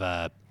took a bit of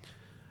a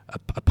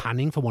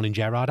panning for wanting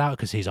Gerrard out,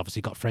 because he's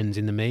obviously got friends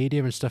in the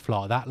media and stuff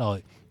like that.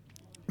 Like,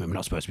 I mean, we're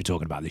not supposed to be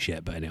talking about this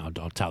yet, but anyway,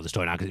 I'll tell the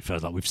story now because it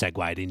feels like we've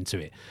segued into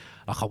it.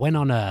 Like I went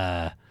on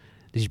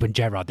this is when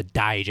the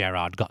day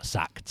Gerrard got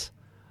sacked.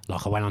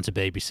 Like I went on to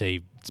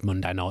BBC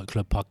Monday Night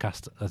Club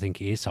podcast, I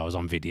think it is. So I was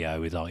on video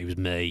with it was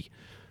me,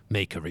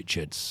 Mika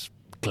Richards,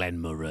 Glenn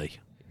Murray,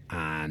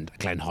 and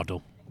Glenn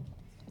Hoddle.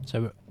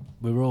 So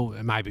we were all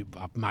I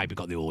maybe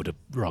got the order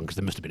wrong, because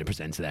there must have been a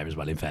presenter there as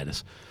well, in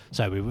fairness.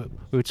 So we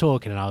were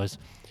talking, and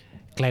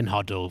Glenn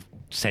Hoddle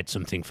said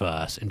something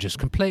first and just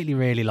completely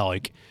really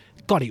like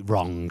got it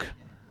wrong.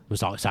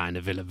 Was like saying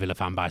the Villa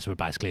fan base were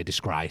basically a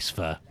disgrace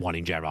for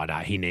wanting Gerrard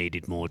out. He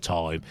needed more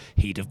time.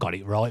 He'd have got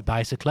it right,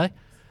 basically.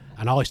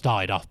 And I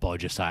started off by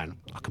just saying,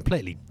 I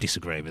completely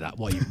disagree with that.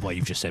 What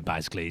you've just said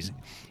basically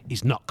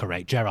is not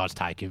correct. Gerrard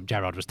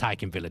was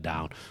taking Villa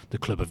down. The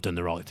club have done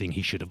the right thing.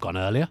 He should have gone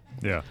earlier.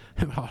 Yeah.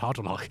 I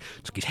don't know,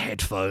 took his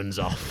headphones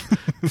off,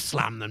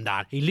 slammed them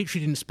down. He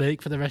literally didn't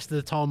speak for the rest of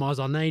the time I was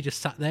on there. He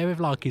just sat there with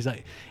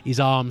his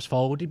arms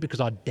folded,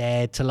 because I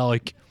dared to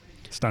not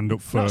stand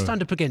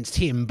up against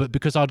him, but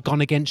because I'd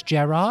gone against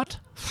Gerrard.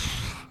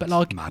 But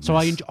Madness. So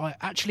I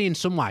actually in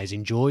some ways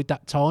enjoyed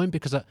that time,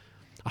 because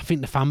I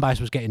think the fan base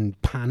was getting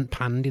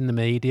panned in the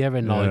media,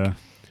 and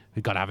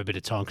we've got to have a bit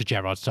of time because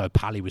Gerrard's so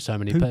pally with so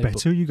many people. Who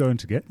better are you going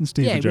to get than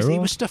Steven Gerrard? It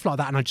was stuff like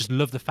that, and I just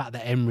love the fact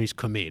that Emery's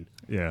come in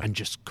and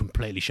just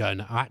completely shown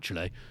that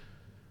actually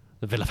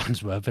the Villa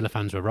fans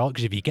were right,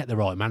 because if you get the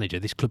right manager,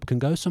 this club can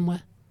go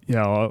somewhere.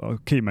 Yeah, I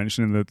keep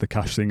mentioning the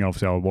Cash thing.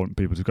 Obviously, I want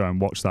people to go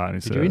and watch that.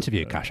 And Did you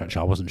interview Cash?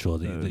 Actually, I wasn't sure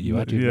that you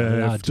had.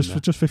 Yeah,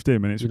 just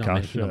 15 minutes with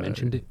Cash. You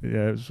mentioned it.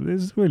 Yeah, it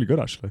was really good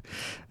actually.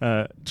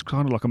 It's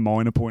kind of like a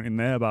minor point in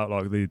there about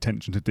like the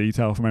attention to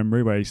detail from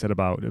Emery, where he said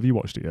about. Have you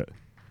watched it yet?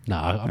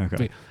 No.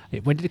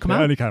 When did it come out?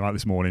 It only came out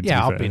this morning.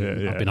 Yeah, I've been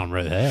en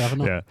route here,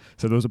 haven't I? Yeah.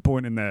 So there was a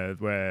point in there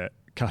where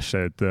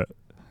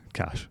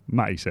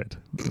Matty said,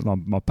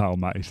 my pal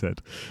Matty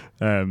said,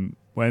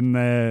 when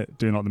they're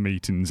doing like the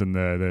meetings and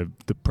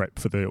the prep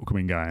for the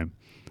upcoming game,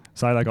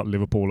 say they got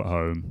Liverpool at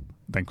home,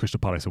 then Crystal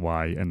Palace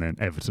away, and then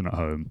Everton at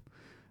home.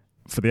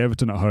 For the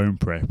Everton at home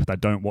prep, they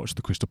don't watch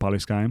the Crystal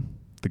Palace game,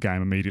 the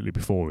game immediately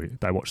before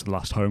it. They watch the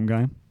last home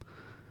game.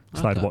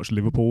 So they'd watch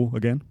Liverpool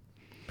again.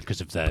 Because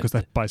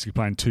they're basically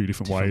playing two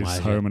different ways,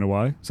 home and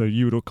away. So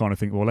you would kind of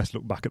think, well, let's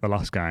look back at the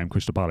last game,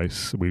 Crystal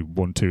Palace. We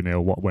won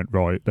 2-0. What went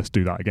right? Let's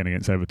do that again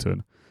against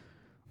Everton.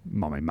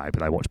 I mean, maybe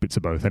they watch bits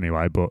of both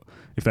anyway, but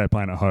if they're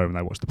playing at home,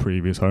 they watch the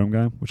previous home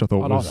game, which I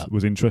thought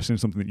was interesting,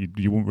 something that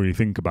you wouldn't really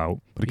think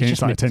about. But again, it's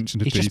that attention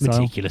to detail. It's just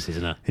meticulous,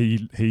 isn't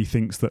it? He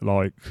thinks that,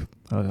 like,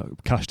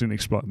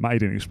 Matty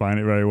didn't explain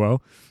it very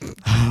well.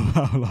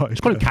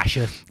 It's called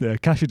Casher. Yeah,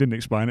 Casher didn't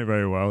explain it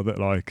very well, that,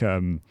 like,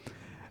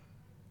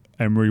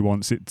 Emery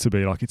wants it to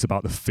be like it's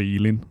about the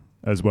feeling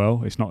as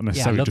well. It's not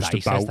necessarily just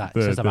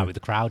about with the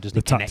crowd, doesn't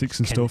the tactics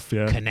and stuff.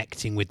 Yeah,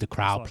 connecting with the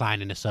crowd,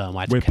 playing in a certain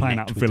way. We're playing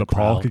at Villa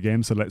Park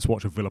again, so let's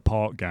watch a Villa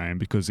Park game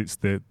because it's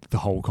the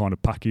whole kind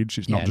of package.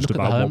 It's not just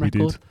about what we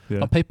did.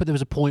 Yeah. Like there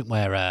was a point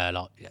where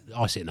like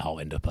I sit in the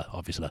Holt end upper,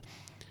 obviously.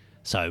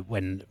 So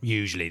when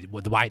usually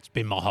the way it's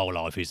been my whole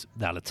life is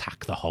they'll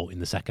attack the Holt in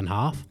the second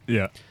half.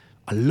 Yeah,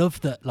 I love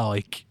that.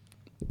 Like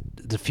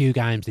the few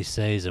games this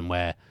season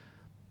where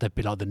they'd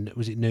be like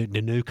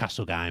the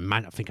Newcastle game.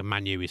 I think of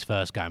Man U, his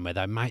first game, where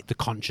they make the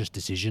conscious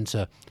decision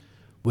to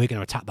we're going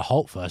to attack the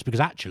Holt first, because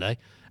actually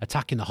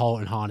attacking the Holt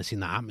and harnessing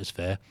that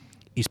atmosphere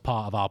is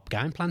part of our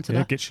game plan today.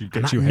 Yeah, gets you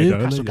head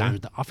Newcastle early. Game,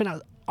 I think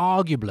that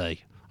arguably,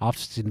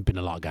 I've been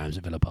a lot of games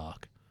at Villa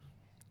Park.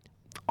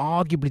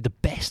 Arguably the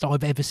best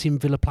I've ever seen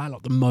Villa play,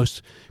 like the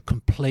most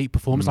complete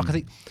performance. Like I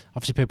think,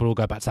 obviously, people will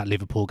go back to that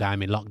Liverpool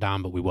game in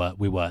lockdown, but we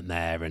weren't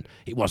there, and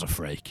it was a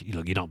freak.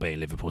 You're not beating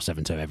Liverpool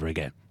 7-2 ever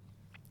again.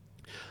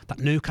 That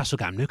Newcastle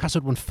game,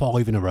 Newcastle had won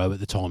 5 in a row at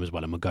the time as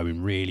well and were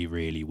going really,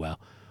 really well.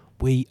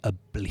 We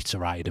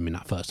obliterated them in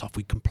that first half.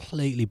 We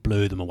completely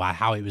blew them away.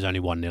 How it was only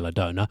 1-0, I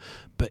don't know.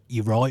 But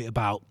you're right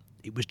about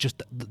it was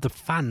just the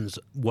fans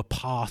were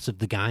part of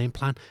the game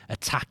plan,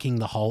 attacking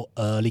the Holt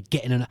early,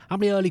 getting in. How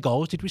many early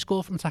goals did we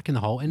score from attacking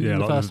the Holt in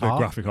the first half? Yeah,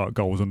 graphic like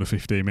goals under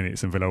 15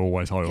 minutes and Villa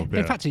always high up.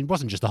 In fact, it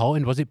wasn't just the Holt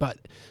end, was it? But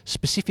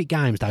specific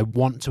games, they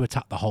want to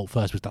attack the Holt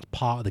first because that's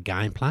part of the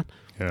game plan.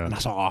 Yeah. And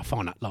that's what I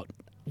find that, like,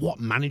 what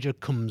manager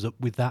comes up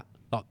with that?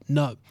 Like,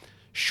 no,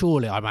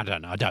 surely, I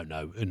don't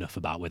know enough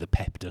about whether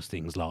Pep does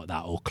things like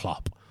that or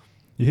Klopp.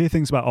 You hear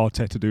things about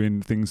Arteta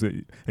doing things that,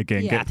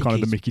 again, get kind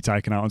of the mickey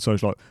taken out on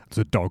social. Like, there's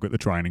a dog at the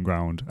training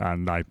ground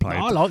and they played...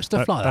 I like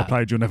stuff like that. They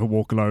played You'll Never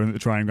Walk Alone at the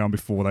training ground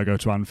before they go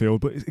to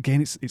Anfield. But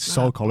again, it's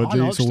psychology.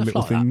 It's all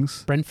little things.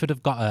 That. Brentford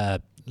have got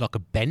a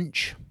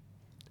bench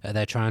at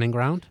their training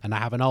ground, and they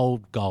have an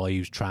old guy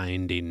who's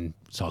trained in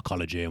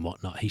psychology and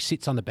whatnot. He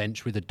sits on the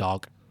bench with a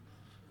dog,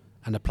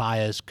 and the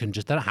players can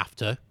just... They don't have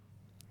to.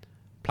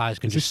 Players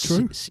can just...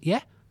 True?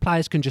 Yeah.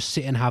 Players can just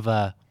sit and have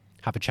a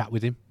chat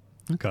with him.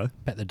 Okay.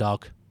 Pet the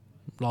dog.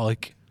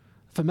 Like,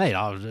 for me,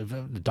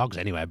 the dogs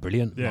anyway are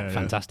brilliant. Yeah, like,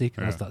 fantastic.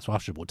 Yeah. That's why I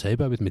should have brought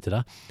Tebow with me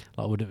today.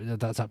 Like,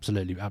 that's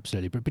absolutely.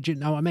 But you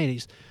know what I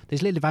mean?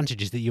 There's little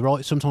advantages that you're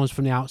right. Sometimes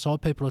from the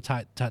outside, people will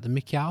take the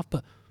mickey out.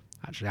 But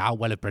actually, how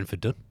well have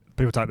Brentford done?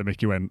 People take the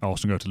mickey when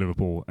Arsenal go to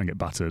Liverpool and get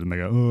battered, and they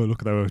go, "Oh,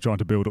 look, they were trying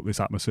to build up this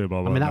atmosphere."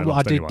 Blah, blah, I mean,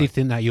 I did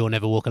think that You'll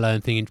Never Walk Alone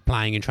thing in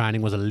playing and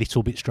training was a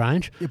little bit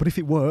strange. Yeah, but if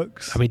it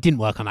works, I mean, it didn't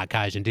work on that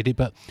occasion, did it?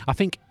 But I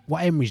think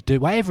whatever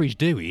he's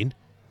doing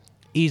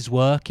is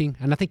working,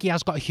 and I think he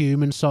has got a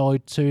human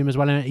side to him as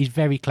well, and he's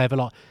very clever.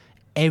 Like,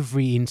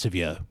 every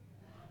interview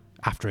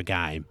after a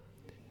game,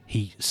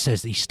 he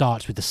says that he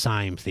starts with the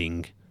same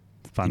thing.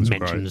 He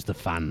mentions the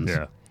fans.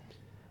 Yeah.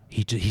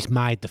 He's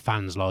made the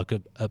fans like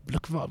a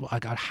look.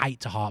 I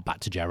hate to hark back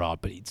to Gerrard,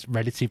 but it's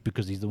relative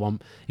because he's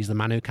the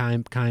man who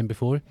came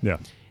before him. Yeah.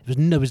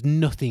 There was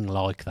nothing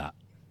like that.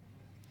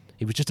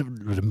 It was just a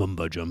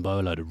mumbo jumbo,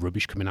 a load of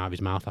rubbish coming out of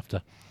his mouth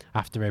after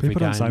every People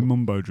game. Don't say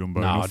mumbo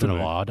jumbo. No, I don't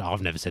know why.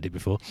 I've never said it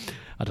before.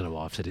 I don't know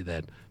why I've said it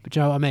then. But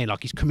you know what I mean?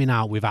 Like, he's coming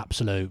out with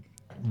absolute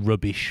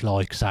rubbish.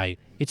 Like, say,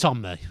 it's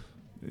on me.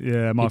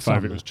 Yeah, my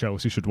favourite was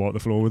Chelsea should wipe the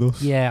floor with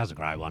us. Yeah, that's a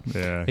great one.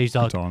 Yeah, he's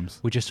like,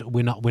 times.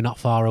 we're not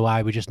far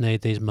away. We just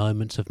need these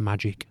moments of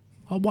magic.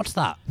 Oh, what's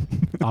that?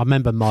 I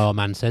remember my old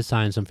man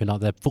saying something like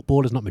that.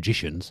 Footballers not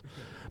magicians,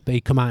 but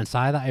he'd come out and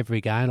say that every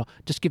game. Like,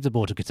 just give the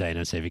ball to Coutinho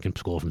and see if he can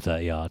score from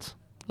 30 yards.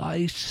 Like,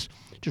 it's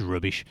just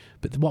rubbish.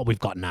 But what we've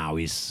got now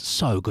is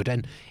so good,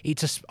 and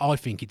I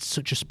think it's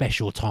such a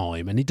special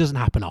time, and it doesn't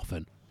happen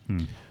often.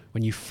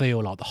 When you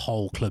feel like the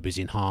whole club is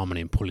in harmony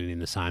and pulling in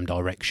the same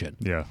direction.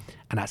 Yeah.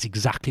 And that's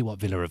exactly what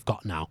Villa have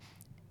got now.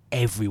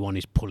 Everyone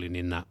is pulling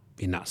in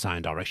in that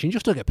same direction. You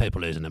just don't get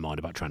people losing their mind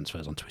about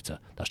transfers on Twitter.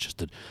 That's just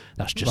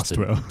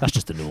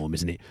the norm,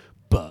 isn't it?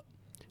 But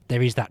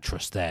there is that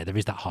trust there. There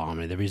is that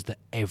harmony. There is that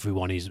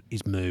everyone is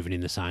moving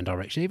in the same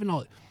direction.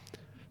 Even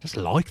just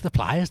like the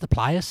players. The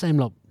players seem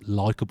like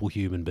likeable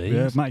human beings.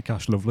 Yeah, Matty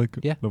Cash, lovely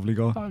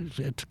guy.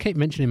 To keep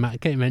mentioning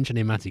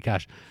Matty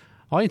Cash.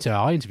 I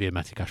interviewed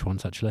Matty Cash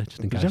once actually,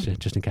 just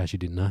in case you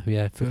didn't know.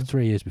 Yeah, for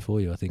 3 years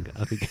before you, I think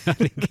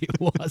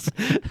it was.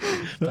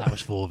 that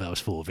was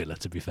for Villa,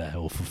 to be fair,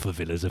 or for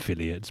Villa's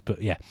affiliates.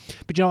 But yeah,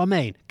 but you know what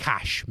I mean?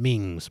 Cash,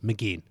 Mings,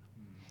 McGinn.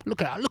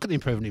 Look at the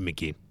improvement in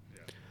McGinn.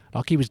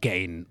 Like, he was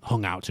getting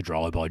hung out to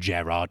dry by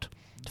Gerrard.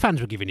 Fans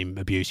were giving him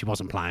abuse. He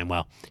wasn't playing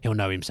well. He'll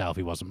know himself.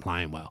 He wasn't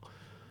playing well.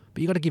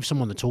 But you got to give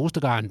someone the tools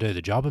to go out and do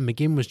the job. And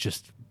McGinn was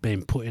just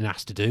being put in,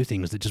 asked to do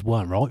things that just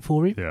weren't right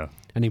for him. Yeah.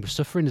 And he was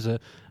suffering as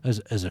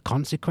a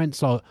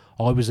consequence. Like,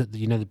 I was at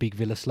the big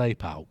Villa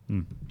sleep out.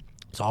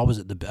 So I was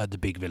at the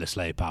big Villa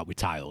sleep out with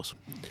Tails,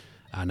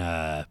 and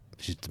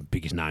this is the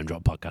biggest name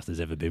drop podcast there's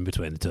ever been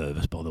between the two of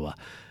us, by the way.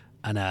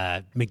 And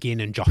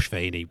McGinn and Josh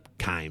Feeney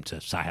came to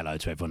say hello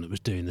to everyone that was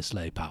doing the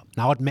sleep out.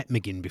 Now, I'd met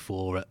McGinn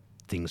before at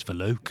things for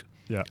Luke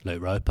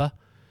Roper,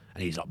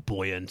 and he's like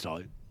buoyant,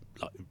 like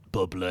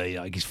bubbly,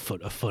 like he's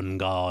a fun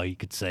guy. You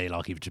could see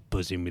like he was just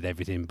buzzing with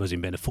everything, buzzing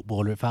being a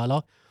footballer, it felt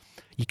like.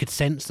 You could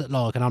sense that,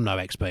 like, and I'm no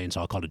expert in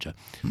psychology.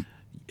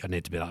 I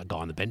need to be like a guy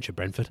on the bench at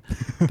Brentford.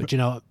 But, you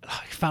know,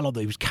 it felt like that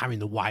he was carrying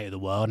the weight of the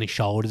world on his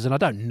shoulders. And I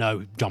don't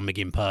know John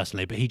McGinn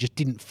personally, but he just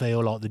didn't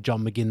feel like the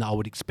John McGinn that I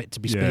would expect to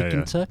be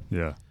speaking to.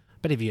 Yeah.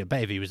 I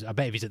bet if he's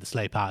at the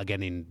sleep out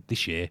again in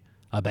this year,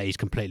 I bet he's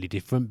completely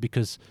different,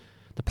 because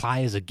the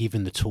players are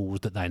given the tools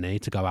that they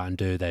need to go out and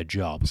do their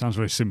job. It sounds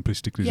very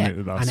simplistic, isn't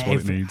it? That's what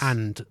it needs.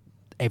 And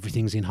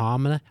everything's in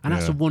harmony, and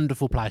that's a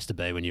wonderful place to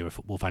be when you're a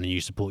football fan and you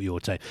support your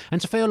team,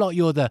 and to feel like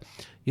you're the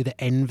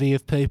envy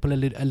of people a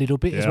little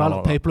bit as well.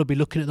 Like people will be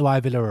looking at the way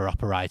Villa are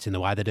operating, the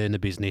way they're doing the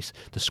business,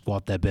 the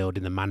squad they're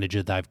building, the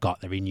manager they've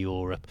got, they're in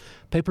Europe.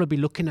 People will be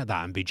looking at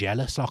that and be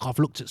jealous. Like, I've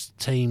looked at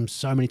teams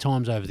so many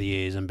times over the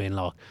years and been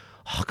like,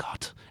 oh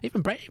God,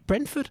 even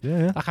Brentford.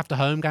 Yeah. Like, after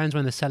home games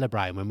when they're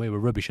celebrating, when we were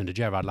rubbish under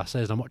Gerrard last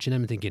season, I'm watching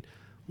them and thinking,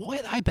 why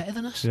are they better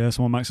than us? Yeah,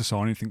 someone makes a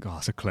signing, you think, oh,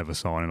 that's a clever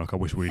signing. Like, I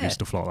wish we did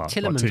stuff like that.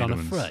 Tillerman's like on a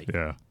free.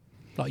 Yeah.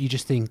 Like, you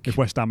just think, if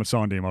West Ham had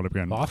signed him, I'd have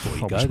been. Well, I thought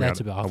he'd go there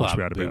to be. I thought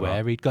that'd be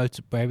where he'd go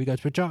to. Where he goes,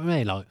 but do you know what I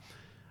mean? Like,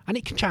 and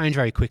it can change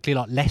very quickly.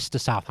 Like, Leicester,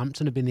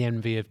 Southampton have been the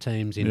envy of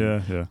teams in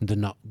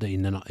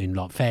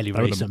like fairly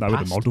recent past. They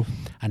were the model,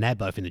 and they're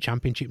both in the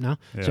Championship now.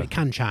 Yeah. So it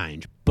can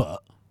change,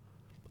 but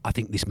I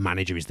think this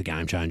manager is the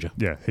game changer.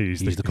 Yeah,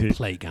 he's the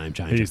complete game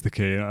changer. He's the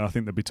key. I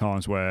think there'll be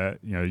times where,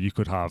 you know, you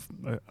could have,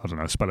 I don't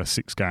know, a spell of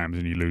 6 games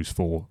and you lose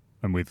 4,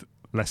 and with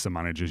lesser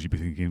managers, you'd be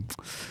thinking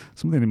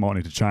something he might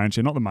need to change.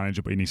 Not the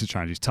manager, but he needs to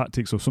change his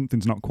tactics, or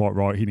something's not quite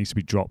right. He needs to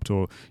be dropped,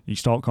 or you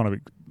start kind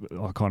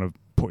of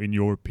putting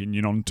your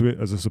opinion onto it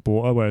as a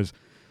supporter. Whereas,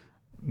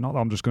 not that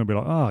I'm just going to be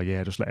like, oh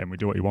yeah, just let Emery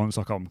do what he wants.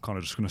 Like, I'm kind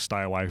of just going to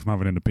stay away from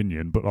having an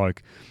opinion. But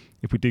like,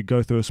 if we did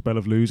go through a spell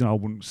of losing, I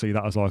wouldn't see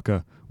that as like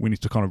we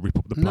need to kind of rip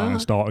up the plan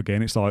and start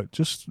again. It's like,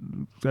 just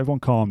everyone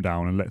calm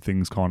down and let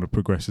things kind of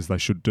progress as they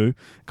should do. It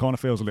kind of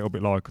feels a little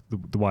bit like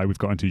the way we've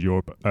got into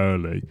Europe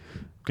early,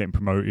 getting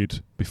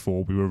promoted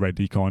before we were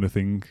ready, kind of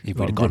thing. If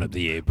we'd gone up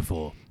the year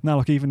before. No,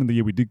 like, even in the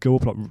year we did go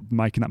up, like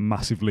making that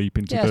massive leap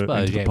into the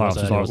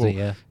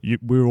playoffs.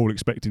 We were all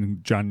expecting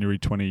January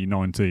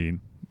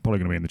 2019 probably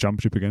going to be in the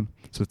Championship again.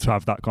 So to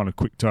have that kind of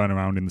quick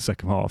turnaround in the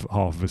second half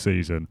of the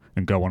season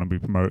and go on and be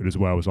promoted as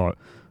well was like,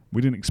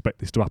 we didn't expect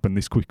this to happen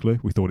this quickly.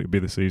 We thought it'd be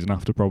the season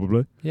after,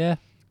 probably. Yeah.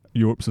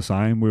 Europe's the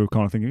same. We were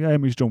kind of thinking, yeah,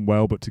 Emery's done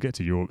well, but to get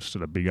to Europe's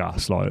still a big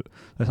ass. Like,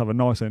 let's have a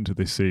nice end to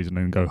this season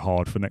and go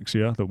hard for next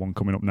year, the one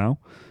coming up now.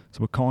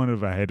 So we're kind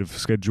of ahead of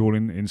schedule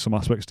in some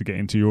aspects to get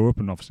into Europe.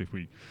 And obviously, if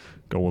we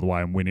go all the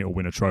way and win it or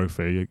win a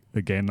trophy,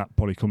 again, that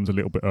probably comes a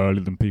little bit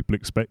earlier than people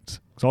expect.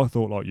 So I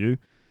thought, like you,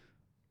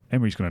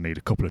 Emery's going to need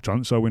a couple of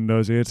transfer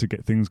windows here to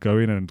get things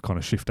going and kind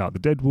of shift out the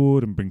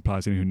deadwood and bring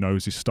players in who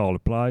knows his style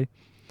of play.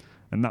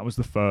 And that was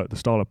the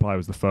style of play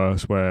was the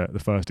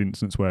first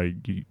instance where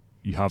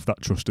you have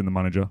that trust in the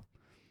manager,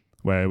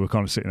 where we're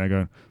kind of sitting there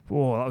going,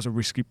 oh, that was a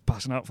risky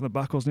passing out from the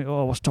back, wasn't it?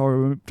 Oh, what's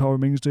Tyrone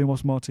Mings doing?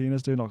 What's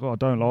Martinez doing? Like, oh, I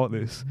don't like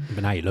this.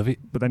 But now you love it.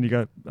 But then you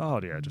go, oh,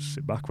 yeah, just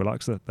sit back,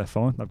 relax. They're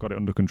fine. They've got it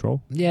under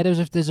control. Yeah,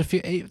 there's a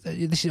few.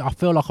 I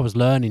feel like I was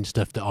learning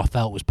stuff that I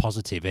felt was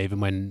positive,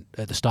 even when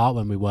at the start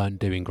when we weren't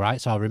doing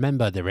great. So I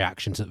remember the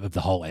reactions of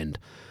the whole end.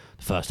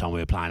 First time we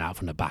were playing out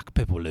from the back,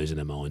 people were losing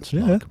their minds.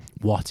 Yeah. Like,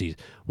 what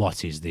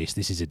is this?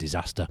 This is a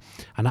disaster.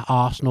 And that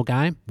Arsenal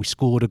game, we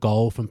scored a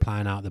goal from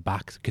playing out the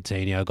back. The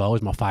Coutinho goal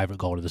was my favourite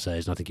goal of the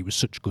season. I think it was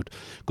such good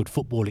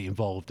football. It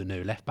involved a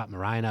new left back,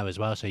 Moreno, as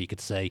well. So you could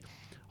see,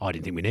 I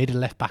didn't think we needed a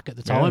left back at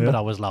the time, but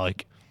I was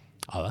like,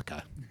 oh, okay,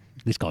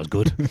 this guy's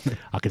good.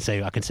 I can see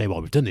why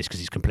we've done this,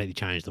 because he's completely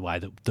changed the way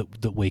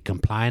that we can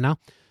play now.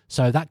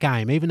 So that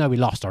game, even though we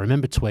lost, I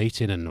remember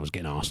tweeting, and I was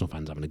getting Arsenal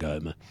fans having a go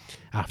at me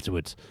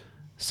afterwards,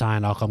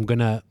 saying, like, I'm going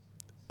to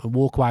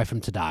walk away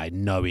from today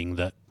knowing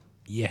that,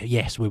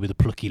 yes, we were the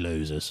plucky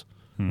losers,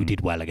 We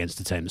did well against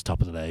the team that's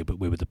top of the league, but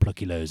we were the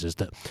plucky losers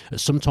that at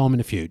some time in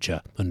the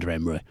future, under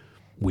Emery,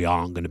 we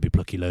aren't going to be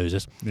plucky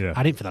losers. Yeah.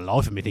 I didn't for the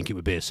life of me think it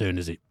would be as soon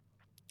as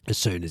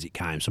it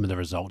came. Some of the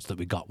results that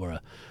we got were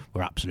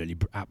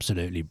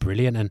absolutely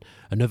brilliant. And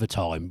another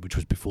time, which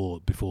was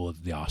before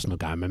the Arsenal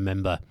game, I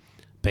remember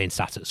being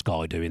sat at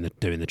Sky doing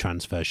the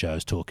transfer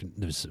shows, talking.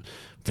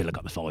 Villa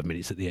got the 5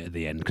 minutes at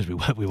the end because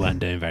we weren't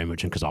doing very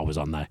much, and because I was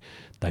on there,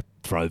 they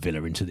throw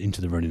Villa into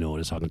the running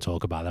order so I can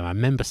talk about them. I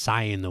remember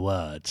saying the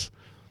words,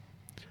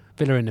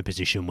 Villa are in a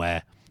position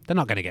where they're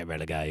not going to get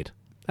relegated.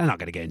 They're not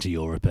going to get into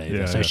Europe either.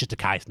 Yeah, so yeah. it's just a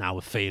case now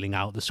of feeling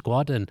out the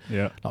squad. And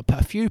Yeah. like,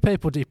 a few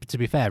people, to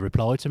be fair,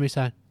 replied to me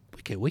saying,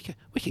 we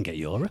can get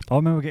Europe. I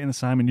remember getting the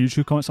same in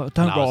YouTube comments like,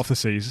 don't And I go was- off the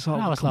season. It's like,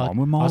 And I was come like, on,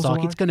 we're miles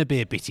away. it's going to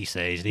be a bitty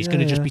season. He's going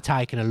to just be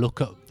taking a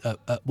look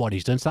at what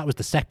he's done. So that was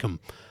the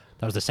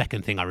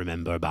second thing I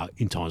remember about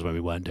in times when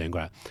we weren't doing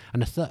great.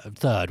 And the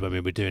third, when we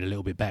were doing a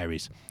little bit better,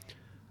 is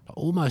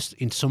almost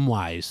in some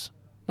ways,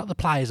 not the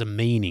players are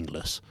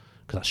meaningless,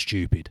 because that's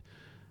stupid,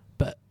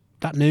 but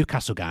that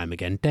Newcastle game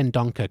again, Den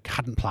Donker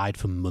hadn't played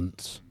for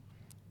months.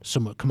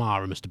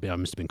 Kamara must have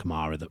been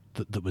Kamara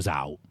that was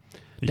out.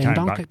 He Den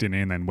came Donker- back, didn't he,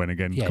 and then went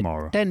again,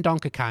 Kamara. Den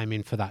Donker came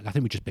in for that. I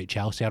think we just beat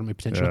Chelsea, hadn't we,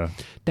 potentially? Yeah.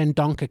 Den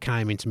Donker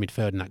came into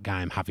midfield in that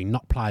game, having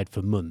not played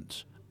for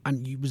months,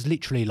 and he was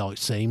literally like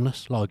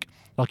seamless, like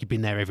he'd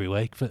been there every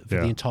week for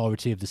the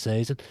entirety of the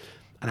season.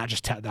 And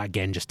that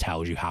again just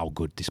tells you how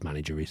good this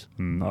manager is.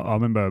 I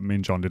remember me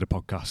and John did a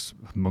podcast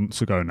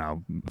months ago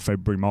now,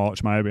 February,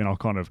 March maybe, and I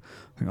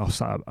think I was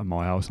sat at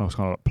my house and I was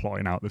kind of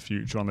plotting out the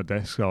future on the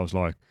desk. I was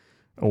like,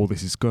 all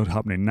this is good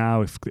happening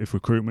now. If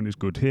recruitment is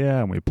good here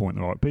and we appoint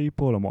the right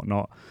people and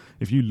whatnot,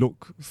 if you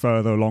look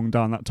further along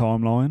down that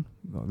timeline,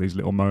 like these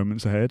little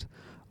moments ahead,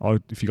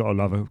 if you got to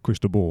have a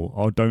crystal ball,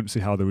 I don't see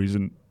how there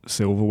isn't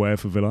silverware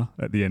for Villa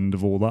at the end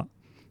of all that.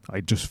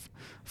 I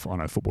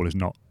know football is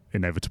not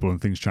inevitable and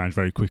things change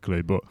very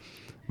quickly, but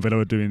Villa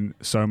are doing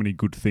so many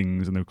good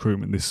things, and the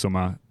recruitment this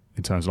summer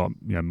in terms of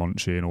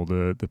Monchi and all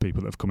the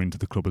people that have come into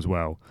the club as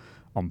well,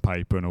 on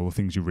paper and all the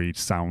things you read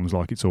sounds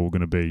like it's all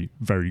going to be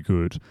very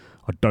good.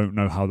 I don't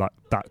know how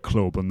that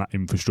club and that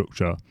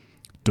infrastructure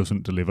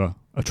doesn't deliver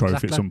a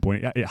trophy at some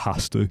point. It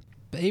has to.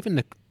 But even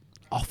the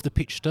off the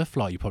pitch stuff,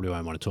 like you probably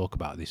won't want to talk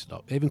about this,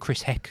 like even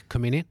Chris Heck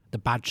coming in, the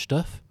badge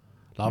stuff,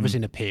 like obviously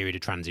in a period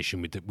of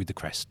transition with the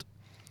crest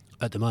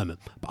at the moment.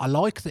 But I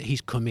like that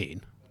he's come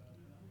in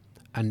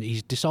and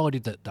he's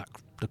decided that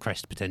the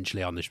crest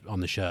potentially on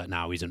the shirt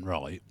now isn't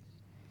right.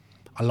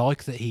 I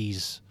like that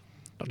he's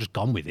not just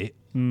gone with it.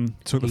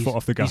 Took the foot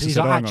off the gas. He's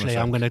like, actually,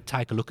 I'm going to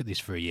take a look at this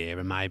for a year,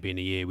 and maybe in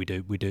a year we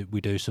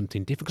do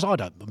something different. Because I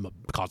don't,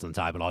 cards on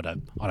the table, I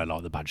don't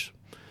like the badge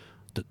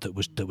that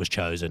was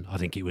chosen. I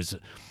think it was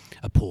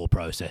a poor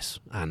process,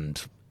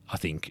 and I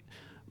think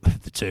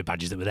the two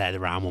badges that were there, the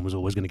round one was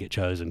always going to get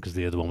chosen because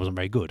the other one wasn't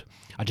very good.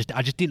 I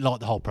just didn't like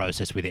the whole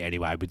process with it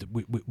anyway,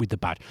 with the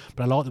badge.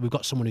 But I like that we've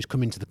got someone who's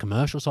come into the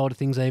commercial side of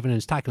things even and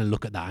has taken a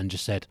look at that and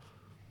just said,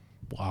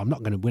 well, I'm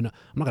not going to win. I'm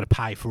not going to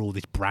pay for all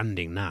this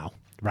branding now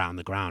round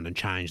the ground and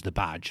change the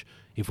badge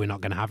if we're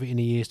not going to have it in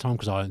a year's time,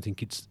 because I don't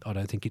think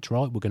it's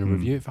right. We're going to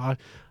review it. I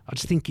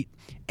just think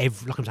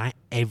like I'm saying,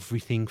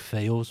 everything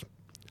feels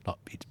like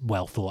it's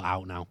well thought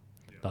out now.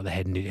 Like they're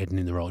heading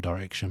in the right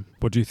direction.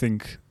 What do you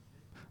think?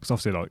 Because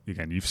obviously, like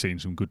again, you've seen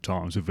some good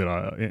times with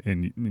Villa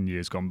in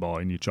years gone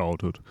by in your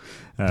childhood.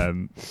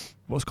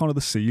 What's kind of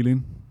the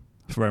ceiling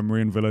for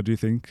Emery and Villa, do you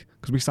think?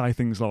 Because we say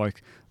things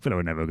like Villa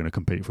are never going to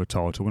compete for a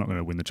title. We're not going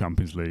to win the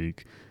Champions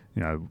League.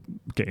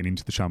 Getting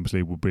into the Champions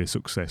League will be a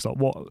success. Like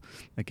what?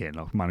 Again,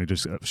 like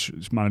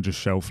managers'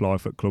 shelf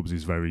life at clubs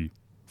is very,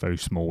 very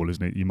small,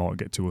 isn't it? You might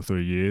get 2 or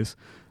 3 years.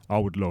 I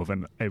would love,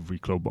 and every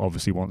club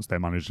obviously wants their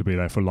manager to be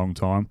there for a long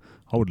time.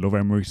 I would love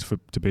Emery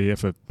to be here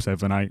for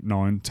 7, 8,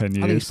 9, 10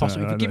 years. I think it's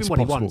possible. If you give him what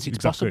he wants, it's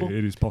possible.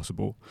 It is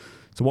possible.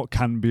 So what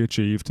can be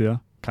achieved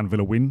here? Can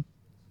Villa win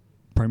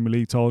Premier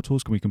League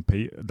titles? Can we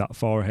compete that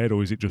far ahead,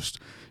 or is it just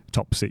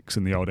top 6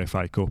 in the old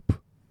FA Cup? Do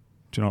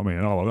you know what I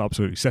mean? I'll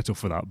absolutely settle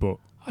for that, but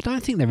I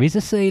don't think there is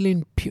a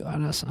ceiling. People are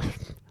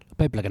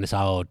going to say,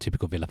 "Oh,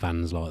 typical Villa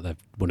fans, like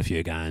they've won a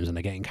few games and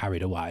they're getting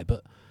carried away."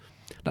 But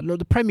look,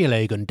 the Premier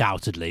League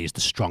undoubtedly is the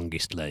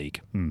strongest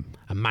league, and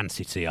Man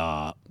City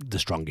are the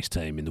strongest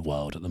team in the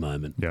world at the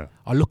moment. Yeah,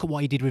 I look at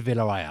what he did with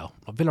Villarreal.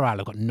 Villarreal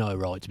have got no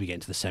right to be getting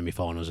to the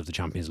semi-finals of the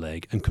Champions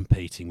League and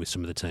competing with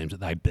some of the teams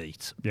that they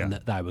beat and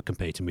that they were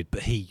competing with.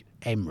 But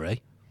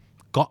Emery,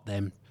 got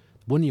them,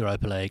 won the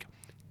Europa League,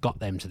 got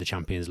them to the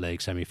Champions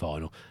League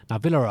semi-final. Now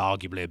Villa are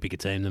arguably a bigger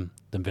team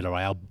than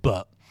Villarreal,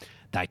 but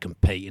they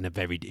compete in a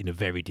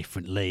very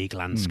different league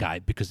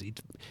landscape because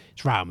it's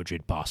Real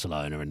Madrid,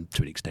 Barcelona, and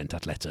to an extent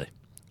Atleti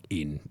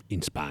in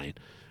Spain.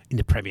 In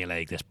the Premier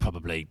League, there's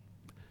probably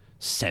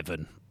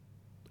 7,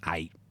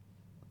 8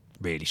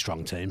 really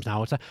strong teams now, I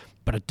would say.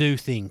 But I do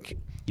think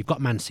you've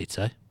got Man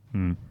City,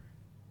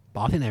 but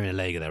I think they're in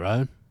a league of their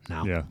own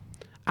now. Yeah.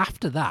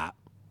 After that,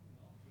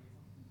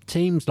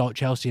 teams like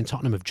Chelsea and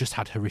Tottenham have just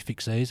had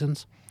horrific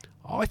seasons.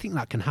 I think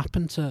that can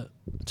happen to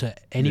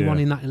anyone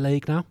in that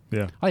league now.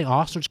 Yeah. I think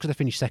Arsenal, just because they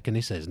finished second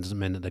this season, doesn't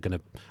mean that they're going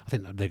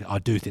to. I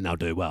do think they'll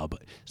do well, but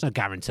there's no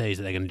guarantees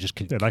that they're going to just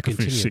continue. Yeah, they could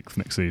finish sixth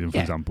next season, for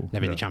example.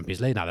 They're in the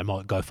Champions League now. They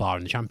might go far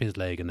in the Champions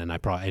League, and then they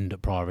probably end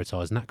up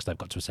prioritising that because they've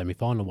got to a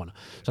semi-final one.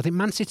 So I think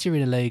Man City are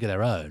in a league of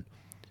their own.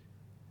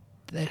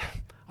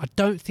 I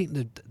don't think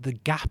the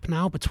gap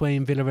now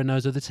between Villa and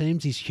those other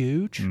teams is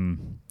huge.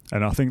 And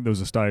I think there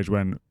was a stage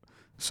when.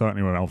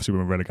 Certainly, obviously we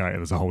were relegated,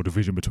 there's a whole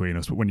division between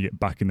us. But when you get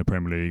back in the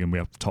Premier League and we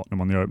have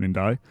Tottenham on the opening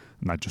day,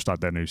 and they just had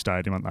their new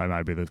stadium, haven't they,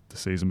 maybe the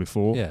season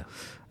before. Yeah.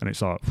 And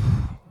it's like,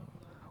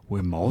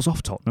 we're miles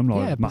off Tottenham.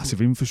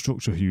 Massive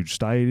infrastructure, huge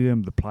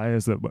stadium, the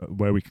players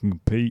where we can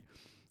compete.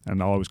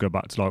 And I always go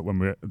back to when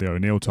we were at the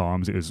O'Neill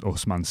times, it was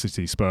us, Man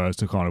City, Spurs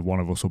to kind of one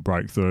of us will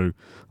break through.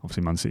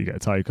 Obviously, Man City get a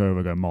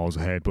takeover, go miles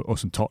ahead. But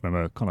us and Tottenham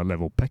are kind of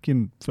level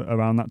pecking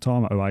around that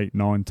time at 08,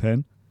 9,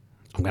 10.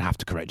 I'm going to have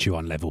to correct you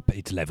on level.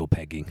 It's level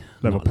pegging.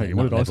 Level pegging.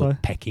 What did I say?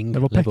 Pecking.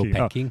 Level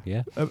pecking.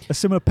 Yeah. A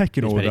similar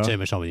pecking order. Spending too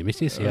much time with your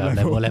missus. Yeah.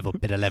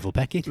 Bit of level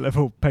pecking.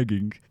 Level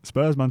pegging.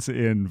 Spurs, Man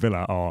City, and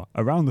Villa are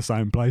around the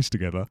same place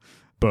together,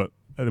 but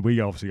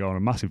we obviously go on a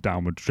massive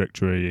downward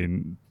trajectory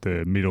in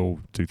the middle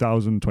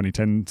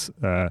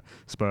 2010s.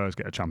 Spurs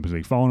get a Champions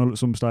League final at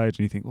some stage,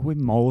 and you think, well, we're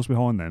miles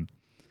behind them.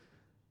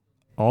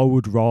 I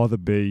would rather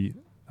be.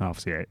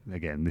 Obviously,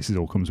 again, this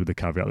all comes with the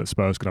caveat that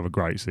Spurs could have a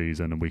great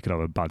season and we could have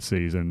a bad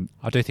season.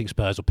 I do think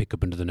Spurs will pick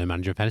up under the new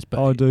manager, in fairness,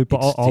 but I do, but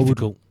I would.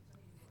 And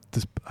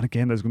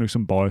again, there's going to be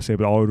some bias here,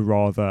 but I would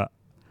rather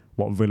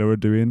what Villa are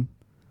doing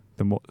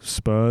than what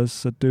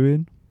Spurs are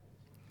doing.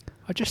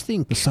 I just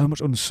think there's so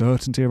much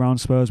uncertainty around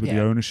Spurs with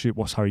the ownership.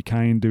 What's Harry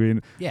Kane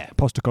doing? Yeah,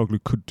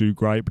 Postecoglou could do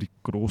great, but he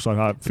could also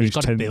finish 10th. He's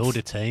got to build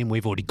a team.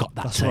 We've already got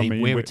that team. I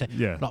mean.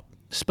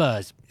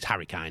 Spurs, it's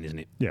Harry Kane, isn't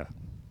it? Yeah,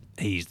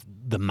 he's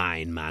the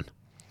main man.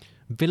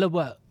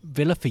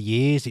 Villa for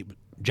years,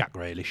 Jack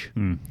Grealish.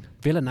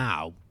 Villa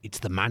now, it's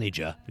the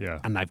manager,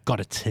 and they've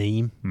got a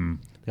team.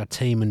 They've got a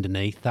team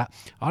underneath that.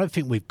 I don't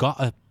think we've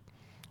got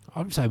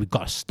I would say we've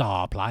got a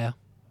star player.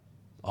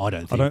 I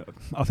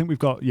think we've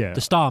got,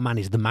 the star man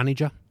is the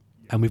manager,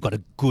 and we've got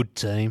a good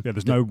team. Yeah,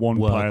 there's no one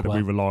player that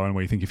we rely on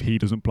where you think if he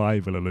doesn't play,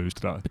 Villa lose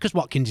today. Because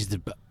Watkins is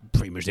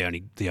pretty much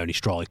the only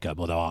striker,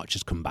 although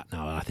Archer's come back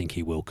now, and I think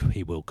he will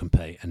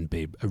compete and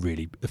be a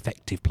really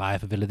effective player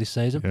for Villa this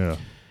season. Yeah.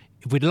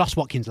 If we'd lost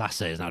Watkins last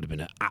season, that would have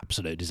been an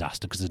absolute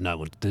disaster because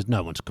there's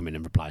no one to come in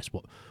and replace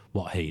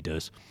what he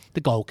does.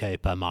 The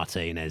goalkeeper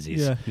Martinez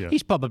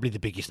he's probably the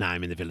biggest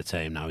name in the Villa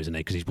team now, isn't he?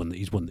 Because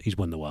he's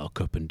won the World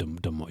Cup and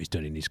done what he's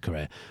done in his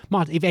career.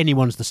 If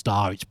anyone's the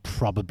star, it's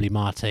probably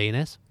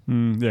Martinez.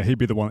 He'd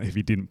be the one. If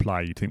he didn't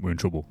play, you'd think we're in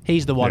trouble.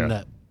 He's the one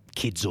that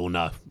kids all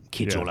know,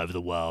 all over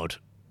the world.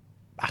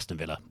 Aston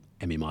Villa,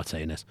 Emi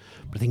Martinez.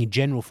 But I think in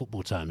general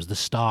football terms, the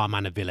star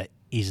man of Villa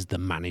is the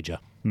manager.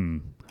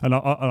 And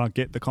I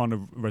get the kind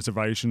of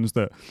reservations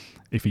that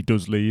if he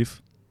does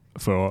leave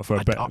for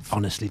a better... I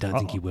honestly don't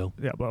think he will.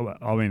 Yeah,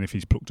 but I mean, if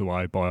he's plucked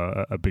away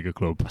by a bigger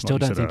club... I still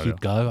don't think he'd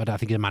go. I don't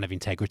think he's a man of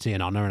integrity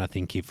and honour, and I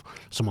think if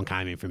someone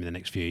came in for him in the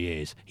next few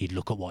years, he'd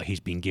look at what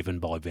he's been given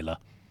by Villa.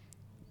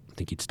 I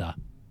think he'd start.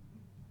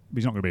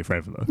 He's not going to be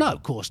forever, though. No,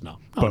 of course not.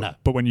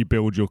 But when you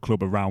build your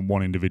club around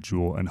one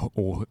individual and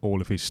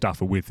all of his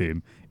staff are with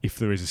him, if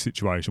there is a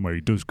situation where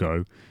he does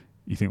go...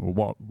 You think,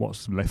 well,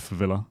 what's left for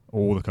Villa?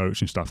 All the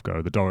coaching staff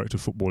go. The director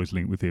of football is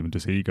linked with him.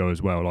 Does he go as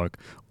well? Like,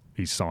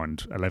 he's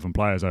signed 11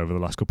 players over the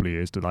last couple of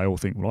years. Do they all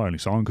think, well, I only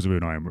signed because of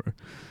Unai Emery?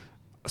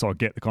 So I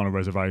get the kind of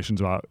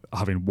reservations about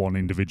having one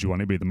individual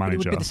and it'd be the manager.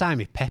 It would be the same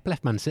if Pep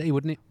left Man City,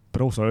 wouldn't it?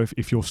 But also,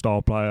 if your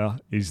star player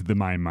is the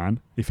main man,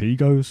 if he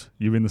goes,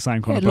 you're in the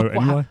same kind of boat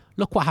anyway.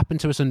 Look what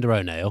happened to us under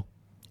O'Neill.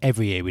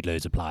 Every year we'd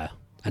lose a player.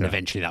 And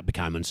eventually that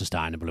became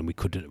unsustainable and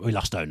we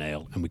lost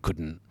O'Neill and we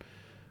couldn't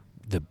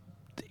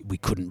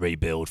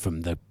rebuild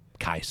from the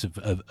case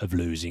of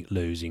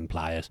losing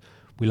players.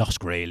 We lost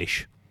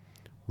Grealish,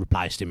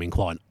 replaced him in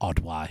quite an odd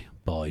way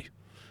by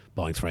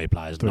buying three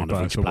players, none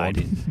of which played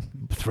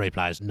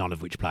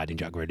in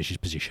Jack Grealish's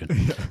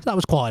position. So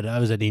that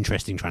was an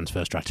interesting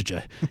transfer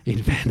strategy.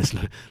 In fairness,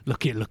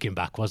 looking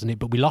back, wasn't it?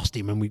 But we lost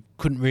him and we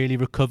couldn't really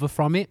recover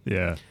from it.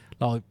 Yeah,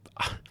 like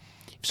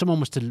if someone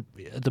was to,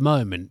 at the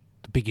moment,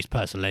 the biggest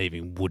person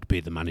leaving would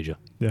be the manager.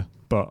 Yeah.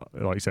 But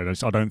like you said,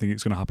 I don't think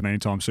it's going to happen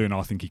anytime soon.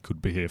 I think he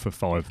could be here for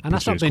 5 and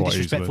that's not being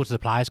disrespectful to the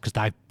players because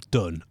they've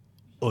done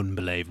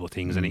unbelievable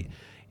things, and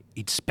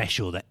it's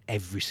special that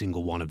every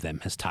single one of them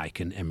has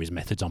taken Emery's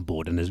methods on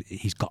board, and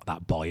he's got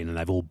that buy-in, and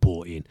they've all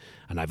bought in,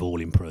 and they've all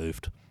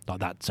improved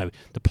like that. So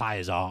the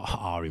players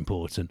are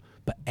important,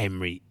 but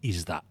Emery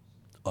is that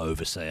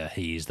overseer.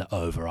 He is the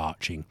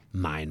overarching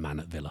main man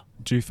at Villa.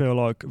 Do you feel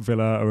like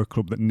Villa are a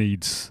club that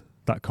needs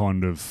that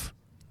kind of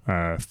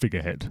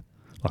figurehead?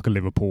 Like a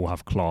Liverpool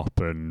have Klopp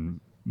and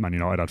Man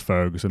United had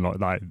Ferguson,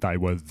 like they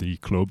were the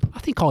club. I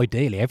think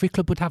ideally every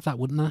club would have that,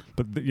 wouldn't they?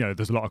 But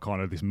there's a lot of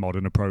kind of this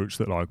modern approach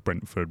that like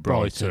Brentford,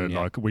 Brighton,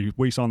 like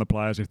we sign the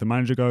players. If the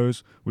manager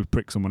goes, we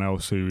pick someone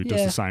else who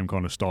does the same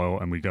kind of style,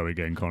 and we go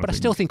again. But I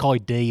still think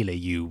ideally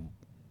you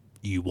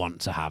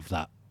want to have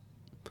that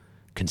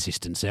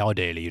consistency.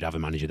 Ideally, you'd have a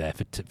manager there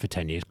for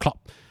 10 years.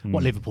 Klopp,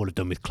 what Liverpool have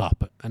done with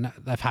Klopp, and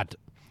they've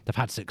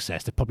had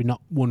success. They've probably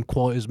not won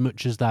quite as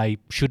much as they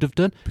should have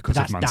done. Because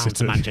that's of Man down City.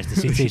 to Manchester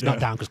City. It's Yeah. not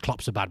down because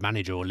Klopp's a bad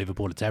manager or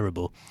Liverpool are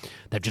terrible.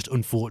 They're just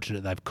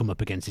unfortunate they've come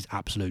up against this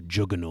absolute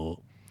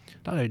juggernaut.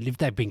 I don't know, if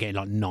they've been getting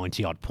like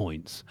 90 odd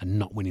points and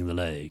not winning the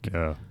league,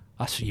 Yeah.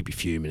 you'd be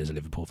fuming as a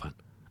Liverpool fan.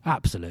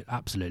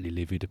 Absolutely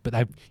livid. But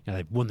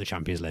they've won the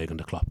Champions League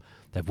under Klopp.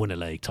 They've won a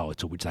league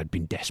title, which they'd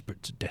been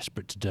desperate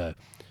to do.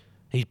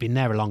 He's been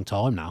there a long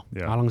time now.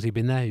 Yeah. How long has he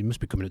been there? He must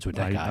be coming up to a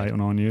decade. 8 or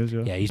 9 years,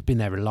 yeah. Yeah, he's been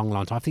there a long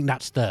time. I think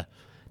that's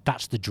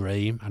the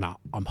dream, and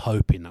I'm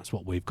hoping that's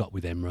what we've got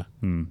with Emery.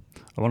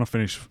 I want to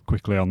finish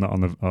quickly on that.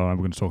 We're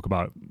going to talk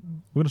about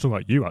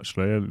you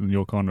actually and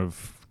your kind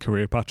of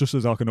career path, just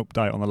as like an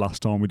update on the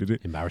last time we did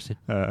it. Embarrassing.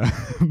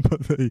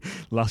 But the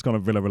last kind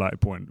of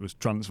Villa-related point was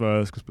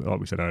transfers, because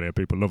like we said earlier,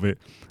 people love it.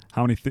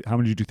 How many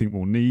do you think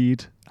we'll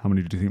need? How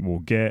many do you think we'll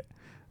get?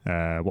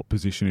 What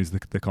position is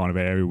the kind of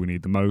area we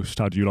need the most?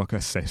 How do you like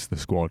assess the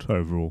squad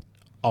overall?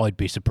 I'd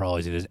be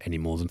surprised if there's any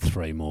more than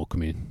 3 more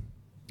coming.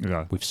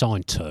 Okay. We've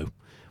signed 2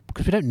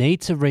 because we don't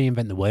need to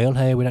reinvent the wheel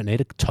here. We don't need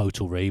a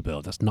total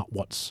rebuild. That's not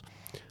what's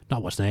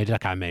needed.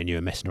 Okay, me and you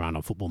are messing around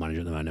on Football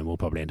Manager at the moment, and we'll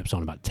probably end up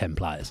signing about 10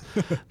 players.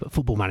 But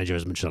Football Manager,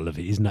 as much as I love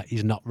it,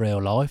 is not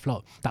real life.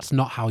 Like, that's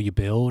not how you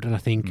build. And I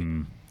think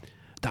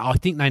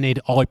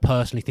I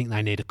personally think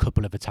they need a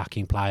couple of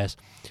attacking players.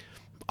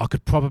 I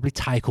could probably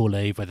take or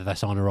leave whether they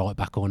sign a right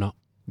back or not.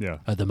 Yeah.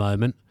 At the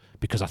moment,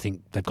 because I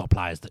think they've got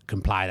players that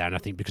can play there, and I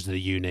think because of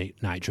the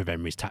unique nature of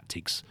Emery's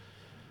tactics,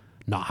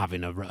 not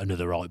having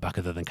another right back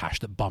other than Cash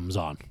that bombs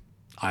on,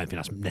 I don't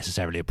think that's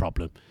necessarily a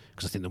problem,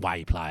 because I think the way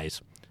he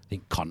plays, I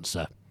think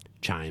Konsa,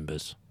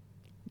 Chambers,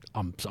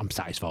 I'm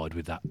satisfied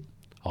with that.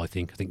 I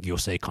think you'll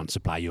see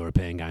Konsa play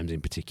European games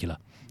in particular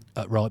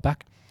at right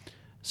back.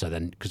 So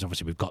then, because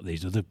obviously we've got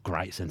these other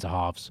great centre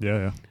halves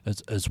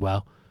as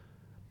well.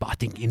 But I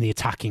think in the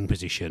attacking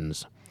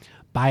positions,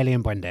 Bailey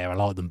and Bardell, I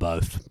like them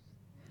both.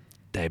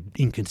 They're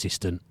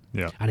inconsistent.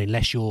 Yeah. And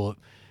unless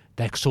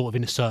they're sort of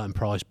in a certain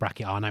price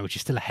bracket, aren't they, which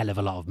is still a hell of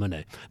a lot of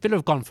money. Villa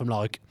have gone from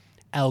like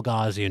El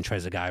Ghazi and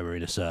Trezeguet were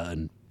in a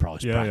certain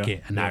price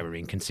bracket, and now we're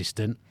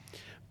inconsistent.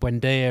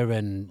 Buendia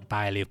and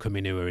Bailey have come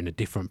in who are in a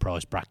different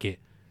price bracket.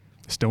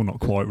 Still not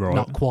quite right.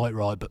 Not quite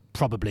right, but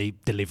probably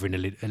delivering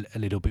a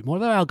little bit more.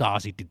 Though El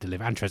Ghazi did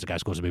deliver, and Trezeguet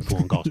scores some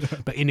important goals.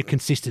 But in a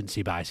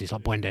consistency basis,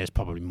 like Buendia is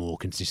probably more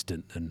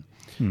consistent.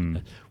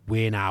 And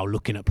we're now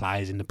looking at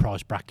players in the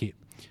price bracket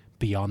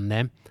beyond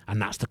them, and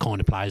that's the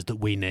kind of players that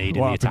we need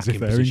in the attacking if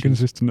they're position.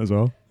 inconsistent as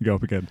well? You go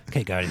up again.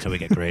 Keep going until we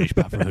get Grealish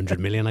back for 100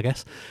 million, I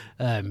guess.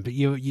 But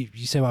you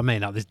see what I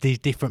mean? Like, there's these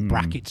different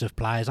brackets of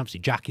players.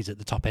 Obviously, Jack is at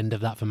the top end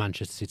of that for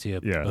Manchester City,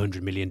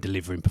 100 million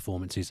delivering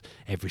performances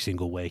every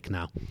single week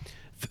now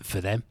for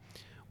them.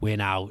 We're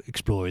now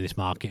exploring this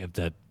market of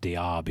the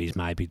Diabys,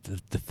 maybe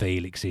the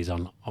Felixes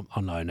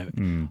on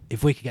loan.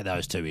 If we could get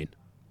those 2 in,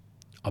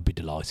 I'd be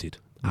delighted.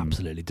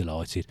 Absolutely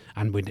delighted.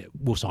 And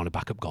we'll sign a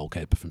backup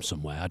goalkeeper from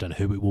somewhere. I don't know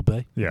who it will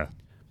be. Yeah.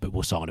 But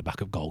we'll sign a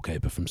backup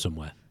goalkeeper from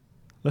somewhere.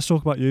 Let's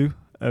talk about you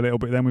a little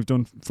bit then. We've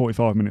done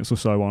 45 minutes or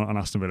so on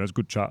Aston Villa. It's a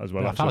good chat as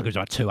well. I felt like it was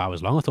about 2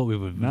 hours long. I thought we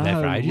were there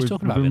for ages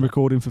talking about it. We've been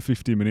recording for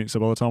 50 minutes, so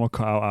by the time I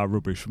cut out our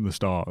rubbish from the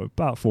start,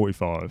 about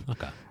 45.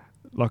 Okay.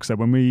 Like I said,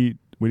 when we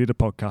did a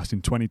podcast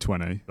in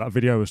 2020, that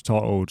video was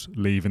titled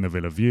Leaving the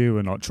Villa View,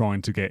 and like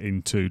trying to get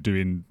into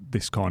doing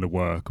this kind of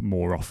work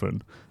more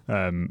often.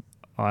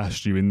 I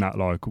asked you in that,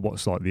 like,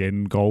 what's like the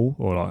end goal,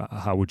 or like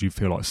how would you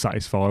feel like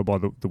satisfied by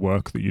the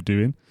work that you're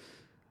doing?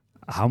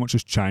 How much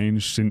has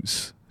changed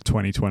since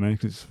 2020?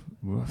 Because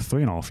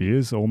 3.5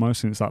 years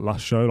almost since that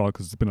last show. Like,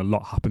 there's been a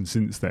lot happened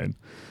since then.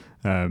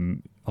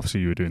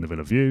 Obviously, you were doing the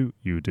Villa View,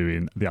 you were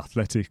doing the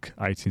Athletic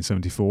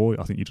 1874.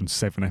 I think you've done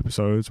 7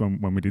 episodes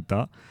when we did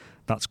that.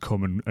 That's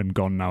come and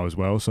gone now as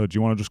well. So, do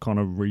you want to just kind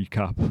of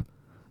recap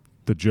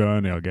the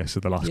journey, I guess,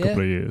 of the last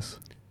couple of years?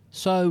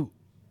 So,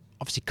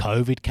 obviously,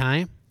 COVID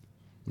came,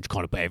 which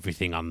kind of put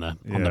everything on the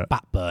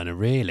back burner,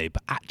 really.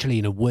 But actually,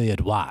 in a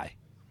weird way,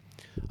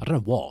 I don't know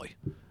why,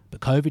 but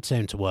COVID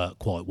seemed to work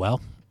quite well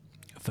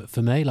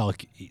for me.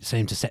 Like, it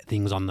seemed to set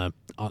things on the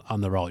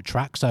right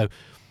track. So,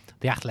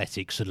 the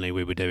Athletic, suddenly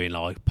we were doing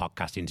like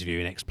podcast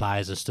interviewing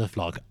ex-players and stuff,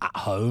 like at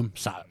home,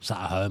 sat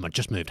at home. I'd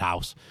just moved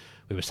house.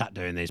 We were sat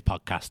doing these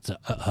podcasts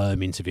at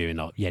home, interviewing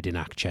like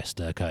Jedinak,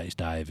 Chester, Curtis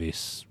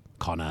Davis,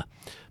 Connor,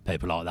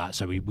 people like that.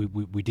 So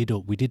we did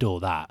all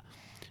that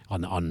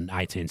on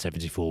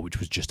 1874, which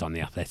was just on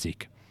the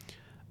Athletic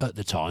at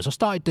the time. So I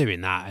started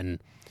doing that,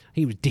 and I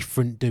think it was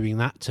different doing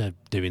that to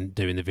doing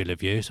the Villa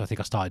View. So I think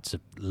I started to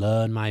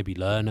learn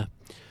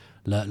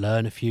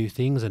a few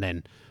things, and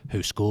then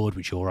Who Scored,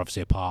 which you're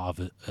obviously a part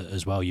of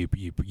as well. You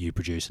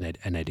produce and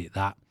edit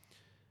that.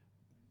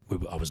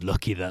 I was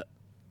lucky that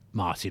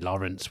Marty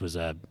Lawrence was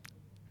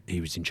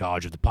in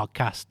charge of the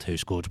podcast, Who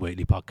Scored's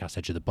weekly podcast,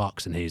 Edge of the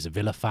Box, and he's a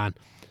Villa fan,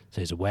 so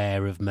he's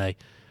aware of me.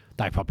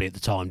 They probably at the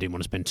time didn't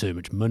want to spend too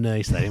much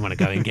money, so they didn't want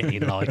to go and get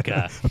in like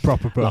a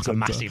proper presenter, like a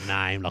massive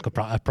name, like a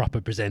proper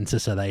presenter.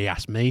 So they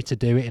asked me to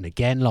do it, and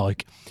again,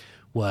 like,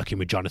 working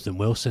with Jonathan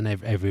Wilson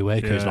every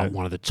week, who's like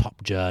one of the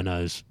top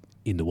journos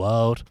in the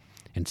world,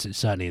 and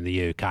certainly in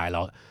the UK.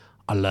 Like,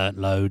 I learnt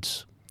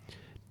loads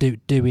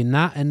doing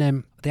that, and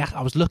then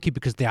I was lucky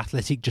because The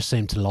Athletic just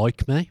seemed to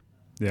like me.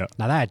 Yeah.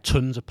 Now, they had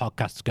tons of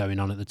podcasts going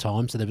on at the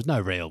time, so there was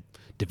no real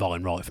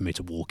divine right for me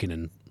to walk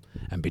in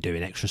and be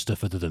doing extra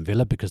stuff other than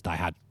Villa, because they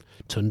had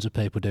tons of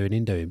people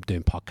doing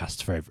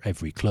podcasts for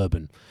every club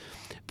and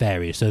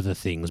various other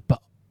things.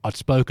 But I'd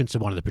spoken to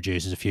one of the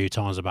producers a few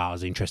times about I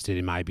was interested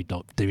in maybe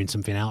not doing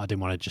something else. I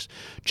didn't want to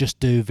just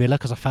do Villa,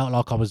 because I felt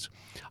like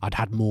I'd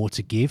had more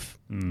to give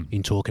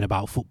in talking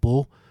about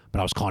football, but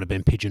I was kind of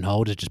being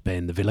pigeonholed as just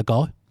being the Villa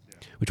guy,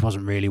 which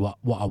wasn't really what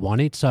I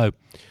wanted. So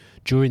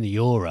during the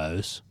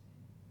Euros,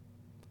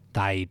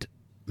 they'd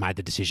made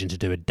the decision to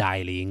do a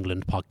daily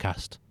England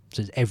podcast.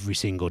 So it's every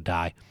single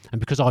day. And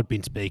because I'd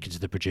been speaking to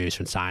the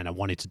producer and saying I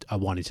wanted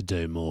to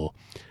do more,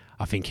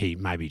 I think he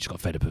maybe just got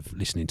fed up of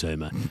listening to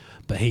me.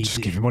 But he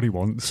just give him what he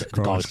wants.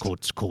 The guy's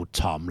called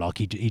Tom. Like,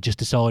 he just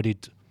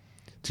decided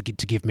to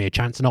give me a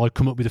chance, and I'd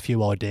come up with a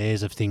few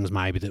ideas of things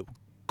maybe that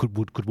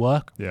could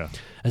work. Yeah.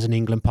 As an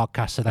England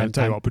podcast. So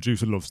tell you what,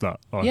 producer loves that.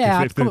 Like,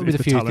 I've come up with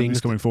a few things.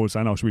 Is coming forward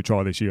saying, "Oh, should we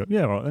try this year?"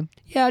 Yeah, right then.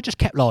 Yeah, I just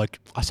kept I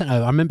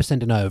remember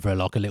sending over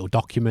like a little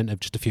document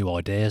of just a few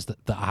ideas that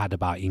I had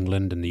about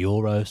England and the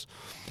Euros.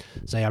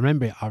 So I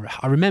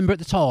remember at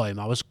the time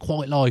I was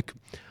quite like,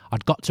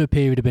 I'd got to a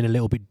period of being a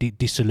little bit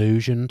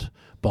disillusioned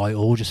by it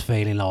all, just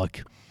feeling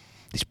like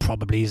this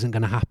probably isn't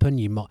going to happen.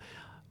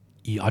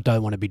 I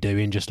don't want to be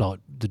doing just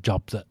like the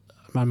job that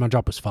my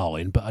job was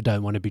fine, but I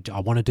want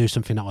to do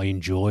something that I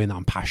enjoy and that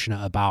I'm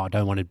passionate about. I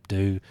don't want to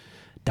do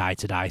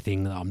day-to-day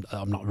thing that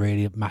I'm not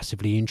really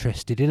massively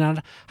interested in. And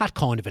I had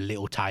kind of a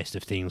little taste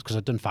of things because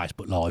I'd done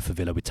Facebook Live for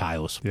Villa with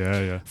Tales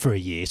for a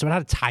year, so I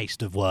had a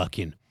taste of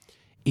working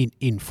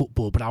in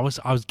football. But I was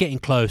getting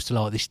close to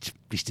like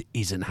this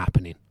isn't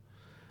happening.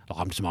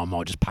 Like, I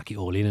might just pack it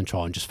all in and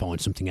try and just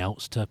find something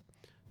else to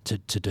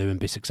do and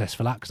be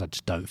successful at, because I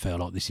just don't feel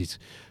like this is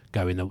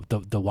going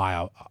the way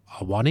I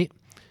want it.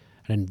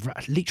 And then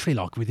literally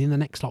like within the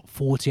next like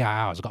 48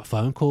 hours, I got a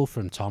phone call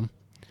from Tom,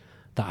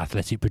 that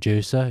Athletic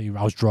producer.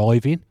 I was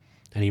driving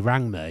and he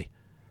rang me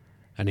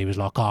and he was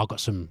like, "Oh, I've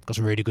got some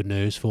really good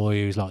news for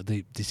you." He's like,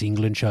 "This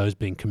England show's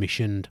been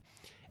commissioned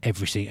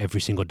every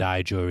single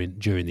day during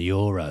the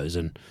Euros,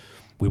 and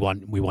we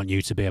want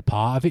you to be a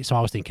part of it." So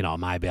I was thinking,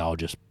 maybe I'll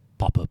just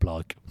pop up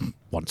like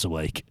once a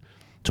week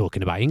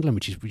talking about England,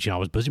 which I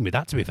was buzzing with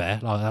that, to be fair.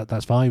 Like,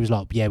 that's fine. He was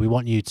like, "Yeah, we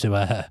want you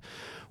to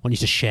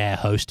share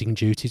hosting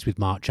duties with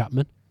Mark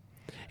Chapman."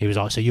 He was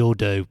like, "So you'll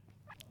do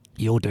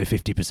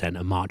 50%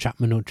 and Mark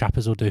Chapman or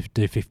Trappers will do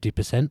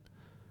 50%.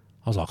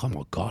 I was like, "Oh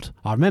my God."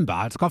 I remember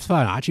I took off the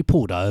phone, I actually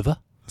pulled over.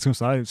 I was going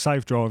to say,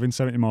 safe driving,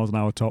 70 miles an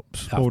hour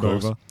tops, pulled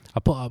over. I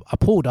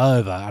pulled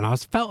over and I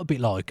felt a bit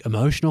like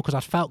emotional, because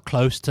I felt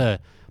close to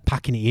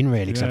packing it in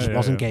really, because I just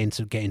wasn't getting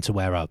to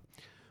where I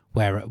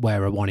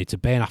wanted to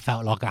be, and I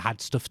felt like I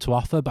had stuff to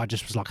offer, but I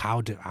just was like,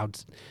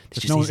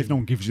 if no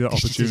one gives you that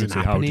opportunity,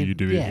 how do you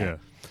do it? Yeah.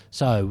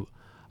 So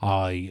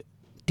I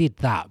did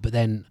that, but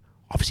then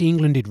obviously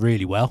England did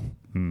really well,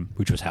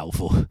 which was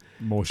helpful.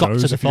 More shows. Got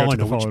to the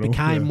final, which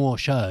became more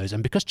shows,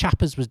 and because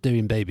Chappers was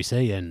doing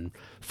BBC and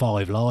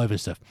 5 Live and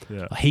stuff,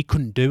 he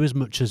couldn't do as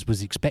much as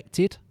was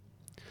expected.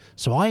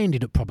 So I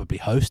ended up probably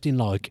hosting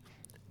like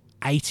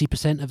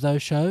 80% of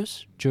those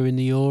shows during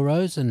the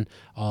Euros, and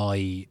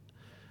I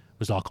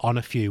was like on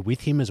a few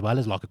with him as well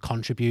as like a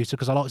contributor,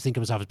 because I like to think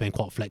of myself as being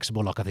quite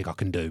flexible. Like, I think I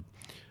can do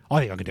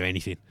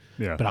anything,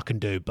 but I can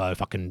do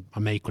both.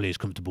 I'm equally as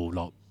comfortable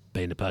like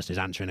being the person who's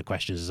answering the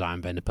questions as I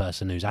am being the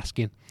person who's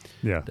asking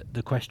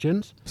the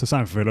questions. It's the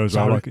same for Villa as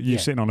well. Like, you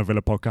sitting on a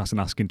Villa podcast and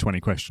asking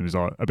 20 questions is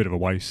like a bit of a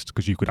waste,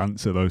 because you could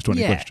answer those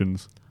 20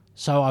 questions.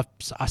 So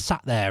I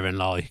sat there and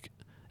like,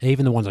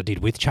 even the ones I did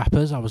with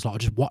Chappers, I was like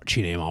just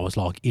watching him. I was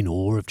like in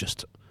awe of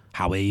just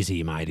how easy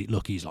he made it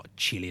look. He's like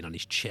chilling on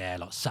his chair,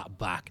 like sat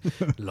back,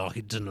 like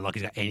it doesn't look like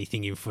he's got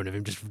anything in front of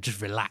him, just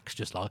relaxed,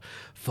 just like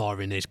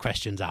firing these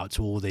questions out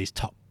to all these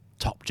top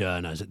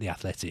journos at The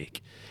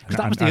Athletic.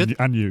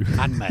 And you.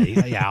 And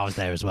me. Yeah, I was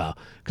there as well.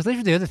 Because this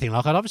was the other thing.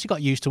 Like, I'd obviously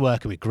got used to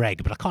working with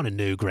Greg, but I kind of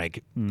knew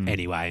Greg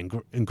anyway,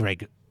 and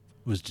Greg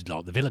was just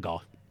like the Villa guy,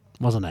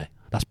 wasn't he?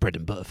 That's bread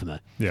and butter for me.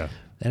 Yeah.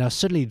 Then I was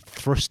suddenly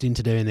thrust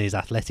into doing these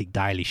Athletic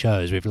daily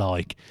shows with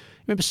like,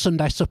 remember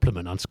Sunday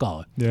Supplement on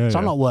Sky? So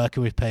I'm not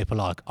working with people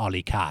like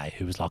Ollie Kay,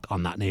 who was like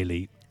on that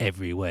nearly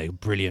every week,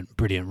 brilliant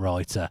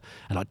writer,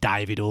 and like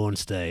David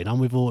Ornstein. I'm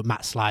with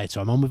Matt Slater.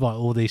 I'm on with like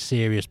all these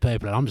serious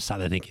people, and I'm just sat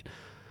there thinking,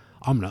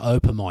 I'm going to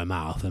open my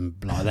mouth and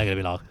like they're going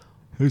to be like,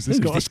 Who's this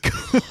guy?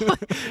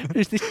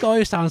 Who's this guy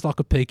who sounds like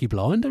a Peaky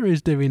Blinder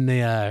who's doing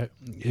the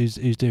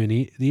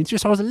interview?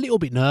 So I was a little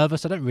bit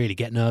nervous. I don't really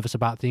get nervous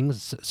about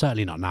things.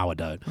 Certainly not now. I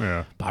don't.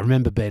 Yeah. But I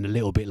remember being a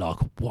little bit like,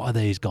 what are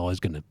these guys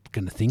gonna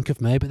think of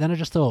me? But then I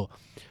just thought,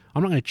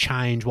 I'm not going to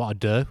change what I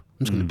do.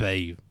 I'm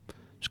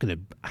just going to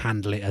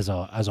handle it as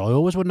I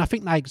always would. And I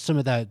think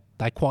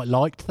they quite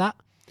liked that,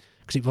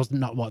 because it wasn't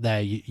not what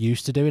they're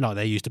used to doing. Like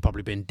they used to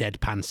probably being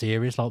deadpan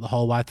serious like the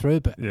whole way through,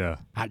 but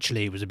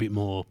actually it was a bit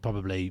more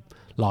probably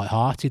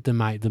light-hearted than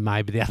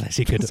maybe the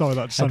Athletic had, Sorry,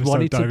 that had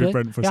wanted to be.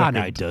 Brent for a I second.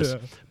 know it does, Yeah.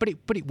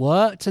 but it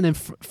worked, and then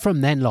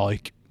from then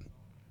like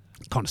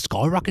kind of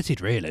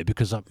skyrocketed really,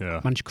 because I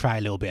managed to create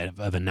a little bit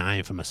of a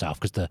name for myself,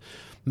 because the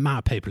amount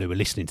of people who were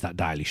listening to that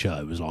daily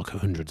show was like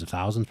hundreds of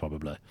thousands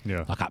probably,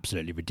 like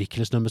absolutely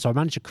ridiculous numbers. So I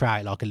managed to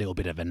create like a little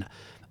bit of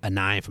a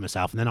name for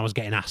myself, and then I was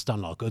getting asked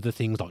on like other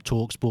things like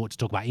Talk Sport to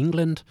talk about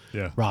England,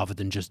 rather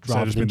than just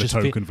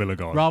token Villa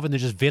guy, rather than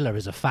just Villa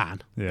as a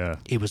fan.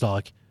 It was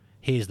like,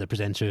 here's the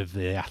presenter of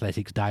the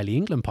Athletics Daily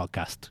England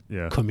podcast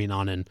coming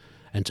on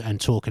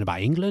and talking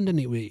about England, and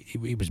it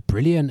was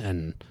brilliant.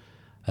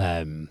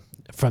 And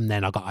from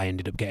then I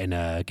ended up getting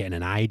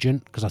an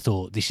agent, because I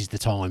thought this is the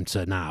time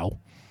to now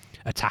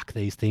attack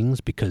these things,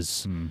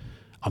 because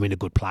I'm in a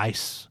good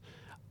place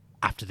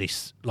after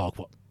this. Like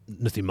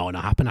nothing might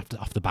not happen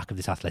off the back of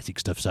this athletic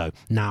stuff. So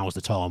now's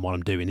the time, while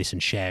I'm doing this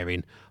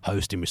and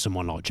hosting with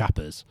someone like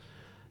Chappers,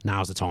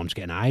 now's the time to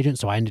get an agent.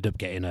 So I ended up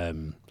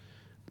getting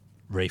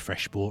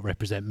Refresh Sport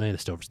represent me. They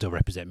still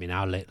represent me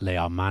now.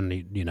 Leon Mann,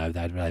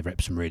 they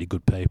rep some really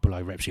good people.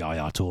 I rep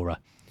Yaya Toure.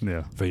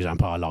 Yeah. For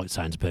example, I like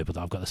saying to people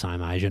that I've got the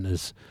same agent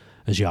as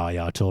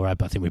Yaya Toure,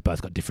 but I think we've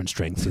both got different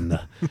strengths in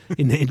the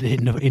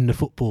in the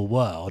football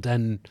world.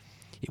 And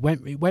it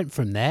went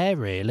from there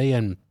really.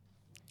 And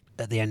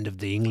at the end of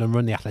the England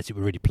run, the Athletic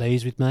were really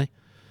pleased with me,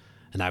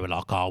 and they were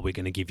like, "Oh, we're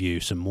going to give you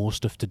some more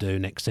stuff to do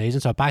next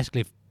season." So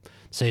basically,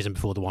 season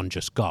before the one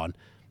just gone,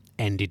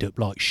 ended up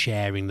like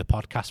sharing the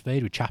podcast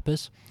feed with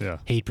Chappers. Yeah.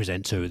 He'd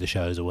present 2 of the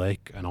shows a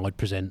week, and I'd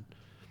present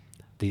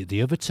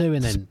the other 2,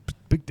 and then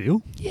big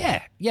deal.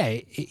 Yeah,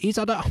 it is.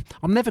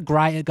 I'm never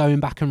great at going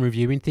back and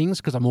reviewing things,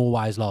 because I'm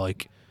always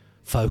like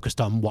focused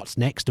on what's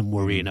next and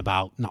worrying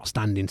about not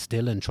standing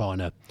still and trying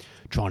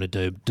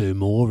to do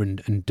more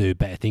and do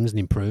better things and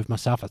improve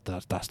myself.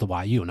 That's the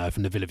way,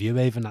 from the Villa View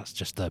even. That's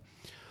just the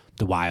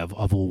way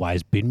I've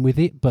always been with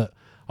it. But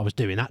I was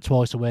doing that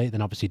twice a week,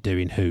 then obviously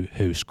doing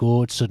who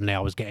scored. Suddenly I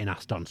was getting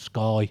asked on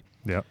Sky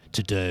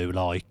to do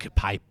like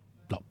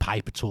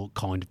paper talk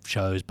kind of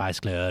shows,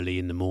 basically early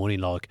in the morning,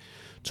 like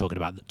talking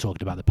about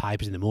the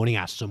papers in the morning.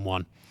 Asked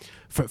someone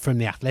from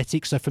the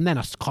Athletic. So from then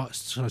I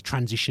sort of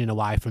transitioning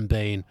away from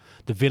being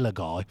the Villa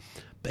guy,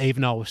 but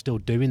even though I was still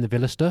doing the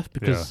Villa stuff,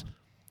 because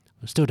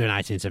I was still doing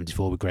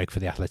 1874 with Greg for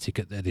the Athletic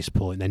at this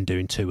point, and then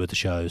doing 2 other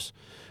shows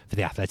for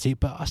the Athletic.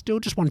 But I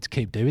still just wanted to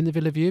keep doing the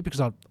Villa View, because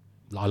I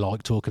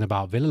like talking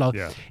about Villa.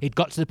 It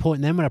got to the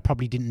point then where I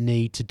probably didn't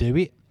need to do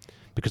it,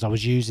 because I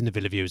was using the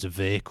Villa View as a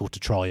vehicle to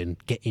try and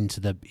get into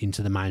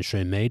the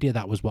mainstream media.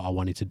 That was what I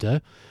wanted to do,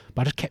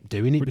 but I just kept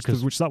doing it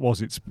because that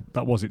was its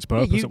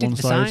purpose at one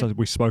stage.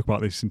 We spoke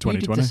about this in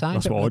 2020.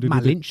 That's what I did.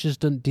 Matt Lynch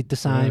did the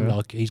same. Yeah.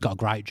 Like he's got a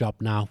great job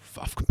now.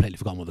 I've completely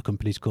forgotten what the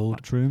company's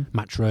called.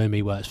 Matchroom.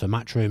 He works for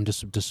Matchroom.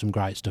 Does some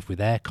great stuff with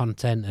their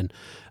content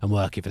and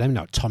working for them.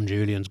 Tom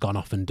Julian's gone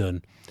off and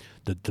done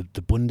the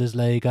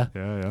Bundesliga.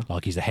 Yeah.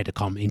 Like he's the head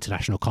of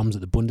international comms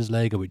at the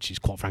Bundesliga, which is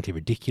quite frankly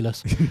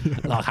ridiculous.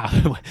 Like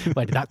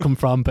where did that come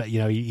from? But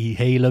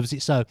he loves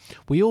it. So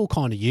we all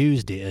kind of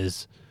used it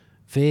as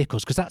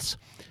vehicles, because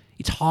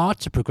it's hard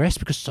to progress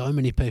because so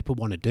many people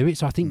want to do it.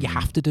 So I think you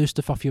have to do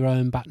stuff off your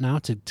own back now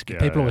to get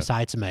people always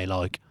say to me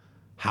like,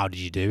 how did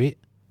you do it?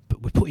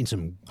 But we're putting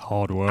some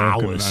hard work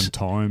hours and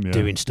time,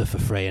 doing stuff for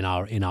free in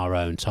our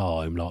own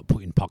time, like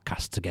putting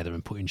podcasts together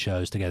and putting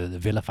shows together that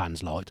Villa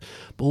fans liked.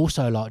 But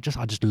also like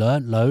I just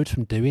learnt loads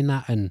from doing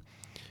that. And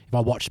if I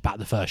watched back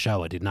the first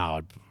show I did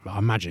now, I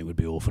imagine it would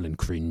be awful and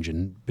cringe,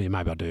 and maybe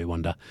I'll do it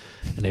one day,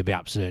 and it'd be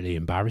absolutely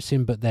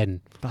embarrassing. But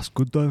then that's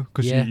good though,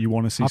 because you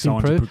want to see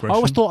signs of progression. I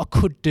always thought I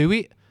could do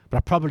it, but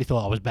I probably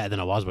thought I was better than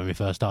I was when we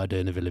first started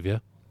doing the Villa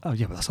View. Oh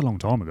yeah, but that's a long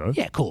time ago.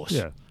 Yeah, of course.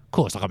 Yeah. Of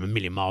course, like I'm a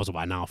million miles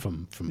away now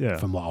from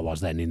what I was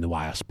then in the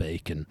way I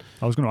speak. And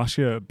I was going to ask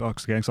you,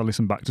 because I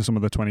listened back to some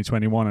of the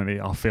 2021,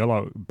 and I feel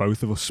like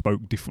both of us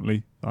spoke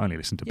differently. I only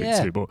listened to bits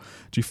too, but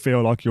do you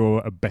feel like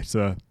you're a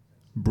better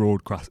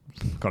broadcast?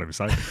 Can't even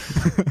say.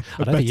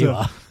 I don't think you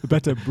are. A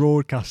better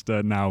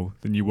broadcaster now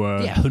than you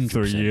were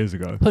 3 years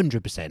ago.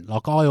 100%.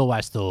 Like I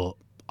always thought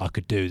I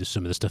could do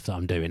some of the stuff that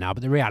I'm doing now,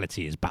 but the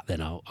reality is back then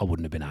I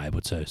wouldn't have been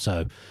able to.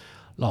 So,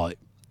 like,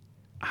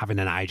 having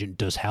an agent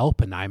does help,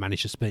 and they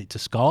managed to speak to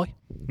Sky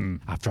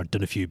after I'd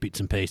done a few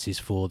bits and pieces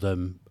for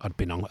them. I'd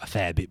been on a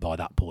fair bit by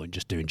that point,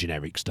 just doing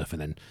generic stuff,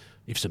 and then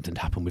if something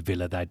happened with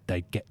Villa,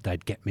 they'd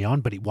get me on.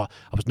 But I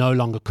was no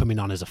longer coming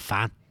on as a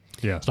fan.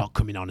 Yeah. It's not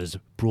coming on as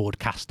a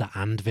broadcaster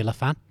and Villa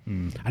fan.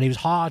 And it was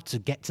hard to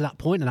get to that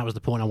point, and that was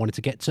the point I wanted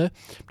to get to.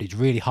 But it's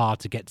really hard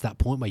to get to that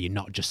point where you're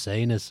not just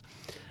seen as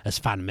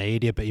fan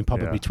media. But in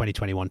probably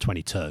 2021,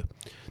 22,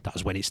 that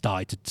was when it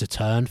started to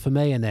turn for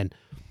me. And then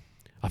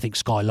I think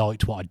Sky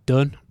liked what I'd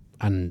done,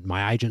 and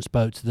my agent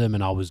spoke to them,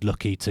 and I was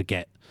lucky to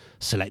get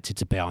selected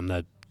to be on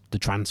the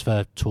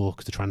transfer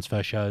talk, the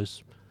transfer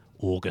shows,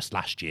 August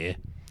last year,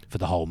 for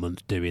the whole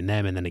month doing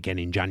them, and then again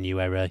in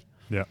January.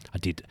 Yeah, I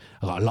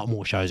got a lot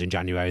more shows in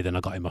January than I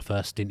got in my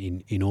first stint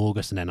in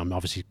August, and then I'm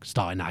obviously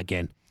starting that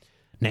again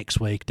next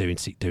week doing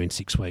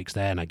 6 weeks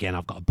there, and again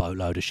I've got a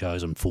boatload of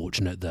shows. I'm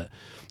fortunate that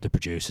the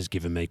producer's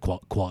given me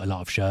quite a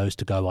lot of shows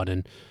to go on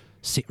and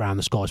sit around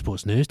the Sky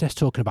Sports News desk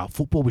talking about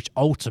football, which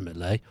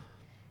ultimately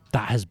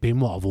that has been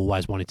what I've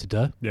always wanted to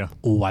do. Yeah.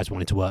 Always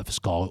wanted to work for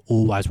Sky,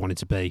 always wanted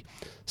to be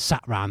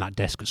sat around that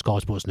desk at Sky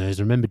Sports News.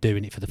 I remember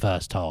doing it for the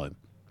first time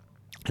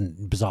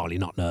and bizarrely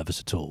not nervous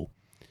at all.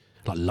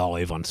 Like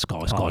live on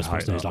Sky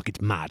Sports News, like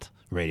it's mad,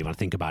 really, when I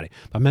think about it.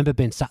 But I remember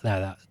being sat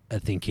there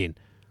thinking,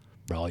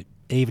 right,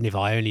 even if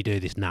I only do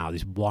this now,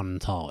 this one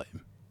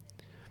time,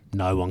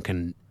 no one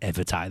can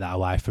ever take that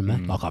away from me.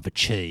 Like I've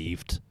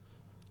achieved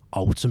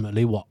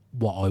ultimately what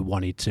I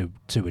wanted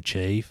to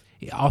achieve.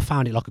 I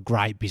found it like a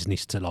great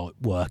business to like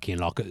work in.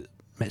 Like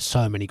met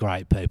so many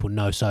great people,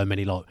 know so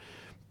many like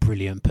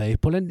brilliant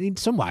people, and in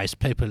some ways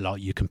people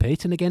like you're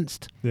competing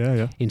against.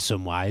 Yeah. In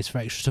some ways for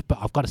extra stuff. But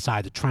I've got to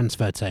say the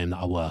transfer team that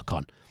I work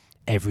on,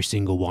 every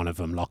single one of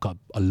them, like I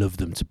love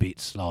them to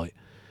bits. Like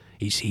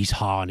he's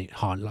like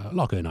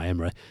Unai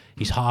Emery.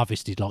 He's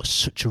harvested like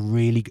such a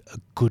really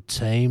good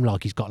team.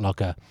 Like he's got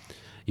like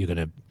you're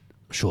gonna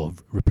sure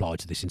reply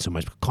to this in some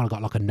ways, but kind of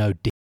got like a no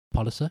dick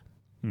policy.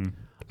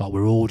 Like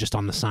we're all just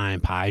on the same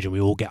page, and we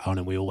all get on,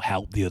 and we all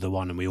help the other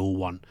one, and we all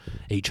want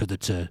each other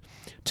to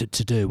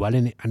do well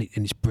in it, and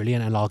it's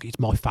brilliant. And like it's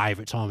my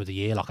favourite time of the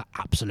year. Like I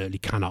absolutely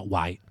cannot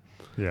wait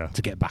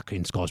to get back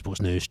in Sky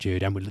Sports News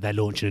studio. And they're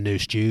launching a new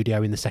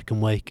studio in the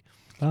second week.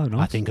 Oh,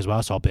 nice. I think as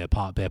well. So I'll be a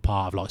part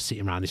of like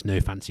sitting around this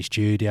new fancy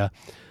studio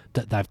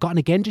that they've got. And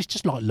again,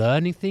 just like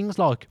learning things.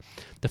 Like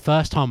the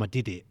first time I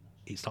did it,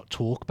 it's like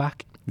talk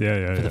back.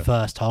 Yeah. For the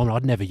first time,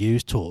 I'd never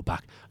used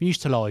talkback. I'm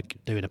used to like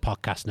doing a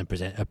podcast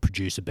and a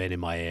producer being in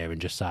my ear and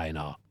just saying,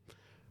 "Oh,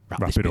 wrap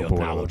this bit up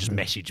now," or just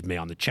message me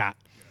on the chat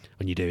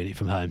when you're doing it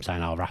from home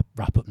saying, "I'll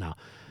wrap up now."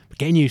 But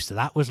getting used to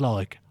that was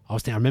like I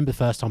remember the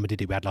first time I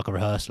did it, we had like a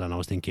rehearsal, and I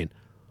was thinking,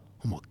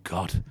 "Oh my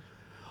god,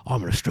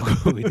 I'm gonna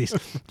struggle with this."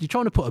 You're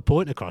trying to put a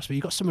point across, but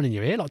you've got someone in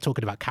your ear like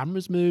talking about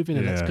cameras moving,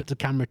 and let's cut to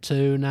camera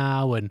 2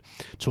 now, and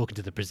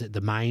talking to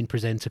the main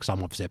presenter because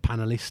I'm obviously a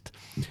panelist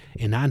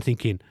in that, and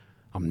thinking,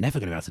 I'm never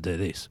going to be able to do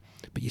this.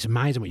 But it's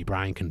amazing what your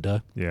brain can do.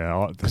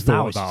 Yeah, because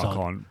now I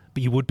can't.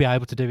 But you would be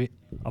able to do it.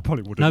 I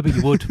probably wouldn't. No, but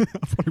you would.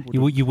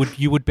 You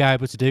you would be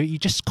able to do it. You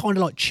just kind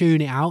of like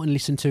tune it out and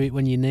listen to it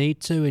when you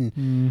need to,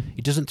 and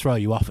it doesn't throw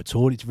you off at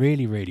all. It's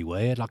really, really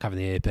weird, like having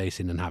the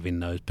earpiece in and having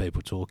those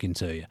people talking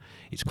to you.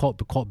 It's quite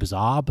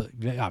bizarre, but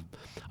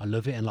I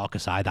love it. And like I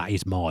say, that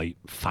is my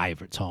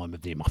favourite time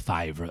of the year, my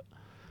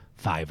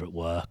favourite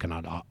work, and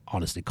I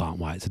honestly can't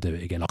wait to do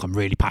it again. Like I'm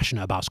really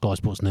passionate about Sky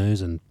Sports News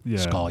and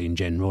Sky in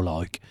general,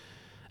 like,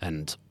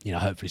 and you know,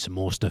 hopefully some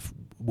more stuff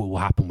will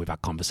happen. We've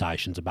had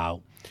conversations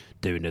about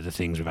doing other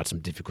things. We've had some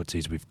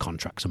difficulties with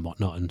contracts and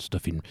whatnot and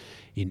stuff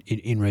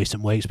in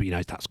recent weeks, but you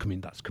know that's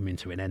coming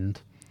to an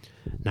end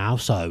now.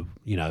 So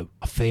you know,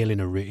 I feel in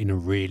a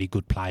really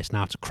good place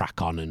now to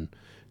crack on and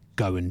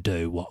go and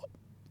do what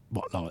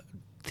like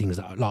things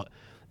that like.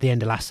 The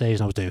end of last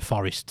season, I was doing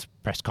Forest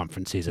press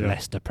conferences and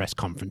Leicester press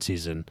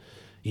conferences and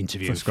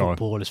interviewing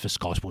footballers for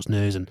Sky Sports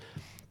News, and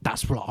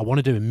that's what I want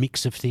to do, a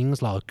mix of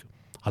things. Like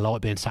I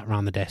like being sat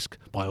around the desk,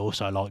 but I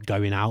also like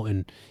going out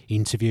and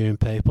interviewing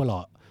people.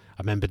 Like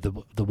I remember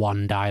the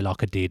one day,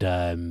 like I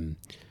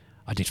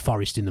did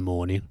Forest in the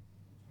morning,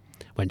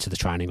 went to the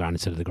training ground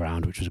instead of the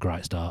ground, which was a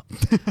great start.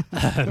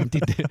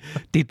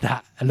 Did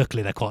that. And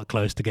luckily, they're quite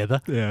close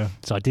together. Yeah.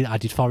 So I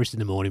did Forest in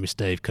the morning with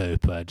Steve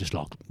Cooper. Just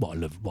like what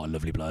a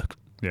lovely bloke.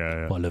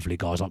 Yeah. What a lovely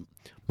guy. It's like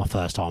my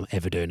first time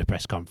ever doing a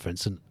press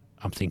conference, and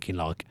I'm thinking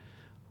like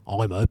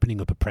I'm opening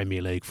up a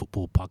Premier League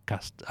football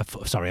podcast.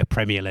 A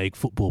Premier League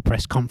football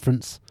press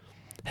conference.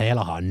 Hell,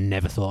 like I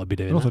never thought I'd be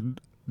doing that.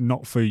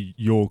 Not for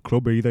your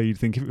club either. You'd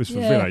think if it was for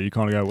Villa, you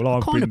kind of go, well,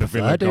 I've been the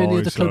Villa guy. Doing the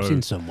other clubs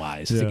in some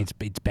ways. I think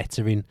it's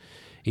better in.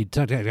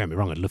 Don't get me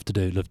wrong. I'd love to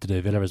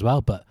do Villa as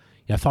well, but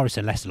you know, Forest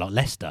and Leicester, like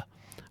Leicester.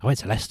 I went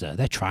to Leicester.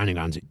 Their training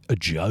ground's a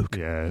joke.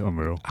 Yeah,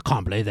 unreal. I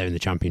can't believe they're in the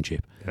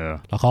Championship. Yeah,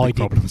 like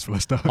problems for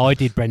Leicester. I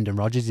did Brendan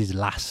Rodgers'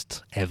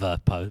 last ever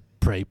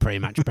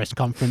pre-match press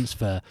conference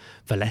for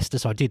Leicester,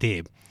 so I did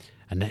him.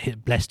 And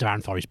Leicester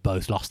and Forest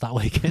both lost that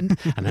weekend.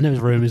 And then there was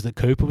rumours that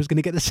Cooper was going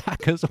to get the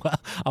sack as well.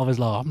 I was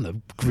like, I'm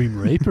the Grim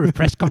Reaper of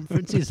press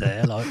conferences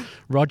there. Like,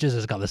 Rodgers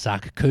has got the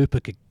sack.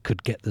 Cooper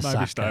could get the sack.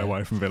 Maybe stay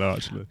away from Villa,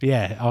 actually.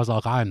 Yeah, I was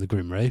like, I am the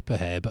Grim Reaper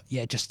here. But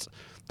yeah,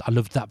 I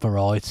loved that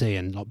variety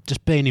and like,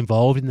 just being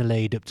involved in the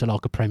lead up to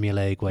like a Premier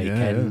League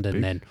weekend.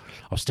 And then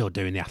I was still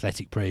doing the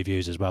athletic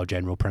previews as well,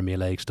 general Premier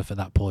League stuff at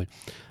that point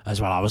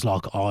as well. I was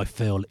like, I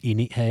feel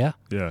in it here.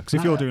 Yeah, because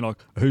if you're doing like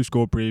a Who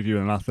Scored preview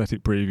and an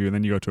athletic preview, and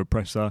then you go to a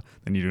presser,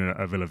 then you're doing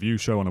a Villa View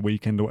show on a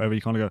weekend or whatever,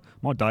 you kind of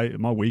go,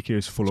 my week here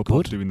is full up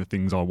of doing the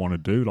things I want to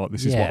do. Like,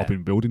 this is what I've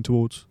been building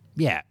towards.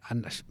 Yeah,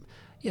 and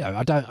you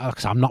know,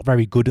 I'm not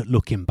very good at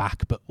looking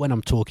back, but when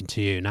I'm talking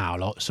to you now,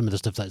 like some of the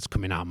stuff that's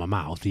coming out of my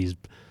mouth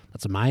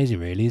that's amazing,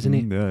 really, isn't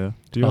it? Yeah.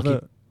 Do you like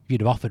if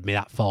you'd have offered me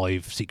that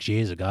 5-6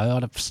 years ago,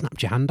 I'd have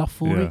snapped your hand off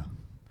for it.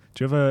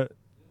 Do you ever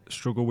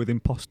struggle with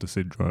imposter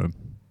syndrome?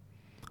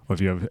 Or have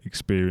you ever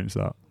experienced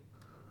that?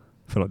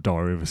 I feel like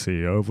Diary of a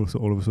CEO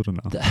all of a sudden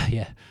now.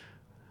 Yeah.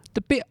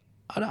 the bit,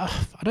 I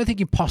don't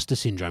think imposter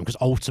syndrome, because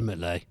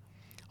ultimately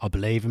I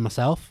believe in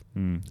myself.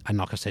 And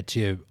like I said to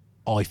you,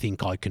 I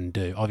think I can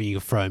do. I think you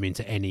can throw me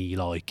into any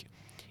like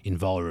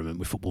environment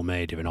with football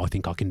media, and I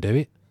think I can do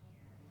it.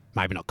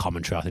 Maybe not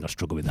commentary. I think I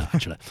struggle with that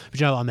actually. But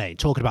you know what I mean?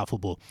 Talking about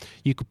football,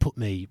 you could put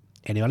me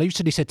anywhere. Like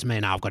you said to me,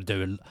 now I've got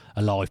to do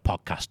a live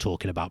podcast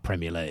talking about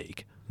Premier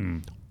League.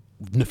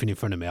 Nothing in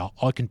front of me.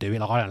 I can do it.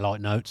 Like I don't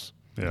like notes.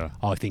 Yeah.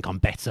 I think I'm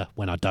better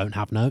when I don't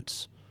have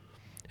notes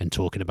and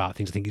talking about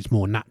things. I think it's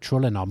more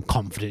natural, and I'm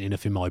confident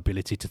enough in my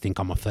ability to think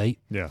on my feet.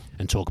 Yeah.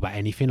 And talk about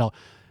anything. Like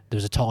there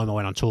was a time I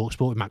went on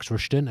TalkSport with Max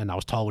Rushton, and I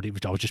was told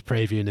I was just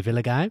previewing the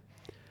Villa game.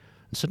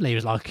 And suddenly it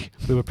was like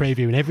we were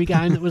previewing every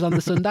game that was on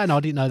the Sunday, and I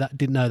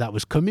didn't know that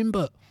was coming,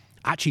 but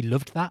I actually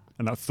loved that.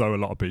 And that'd throw a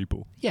lot of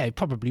people. Yeah, it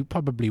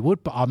probably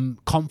would, but I'm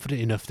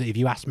confident enough that if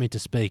you ask me to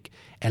speak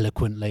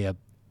eloquently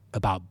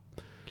about,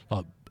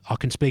 like, I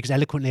can speak as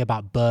eloquently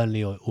about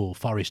Burnley or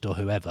Forest or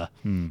whoever,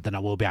 then I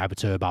will be able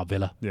to about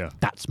Villa. Yeah.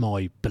 That's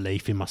my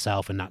belief in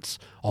myself, and I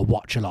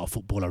watch a lot of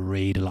football, I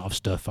read a lot of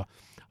stuff.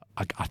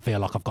 I feel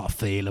like I've got a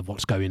feel of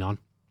what's going on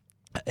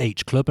at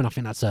each club, and I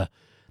think that's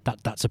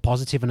a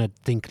positive. And I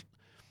think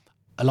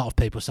a lot of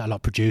people say, a lot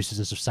of producers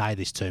and stuff say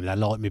this to me. They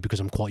like me because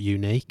I'm quite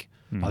unique.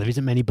 Like, there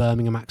isn't many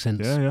Birmingham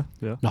accents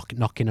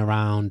knocking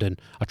around, and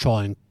I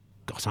try and.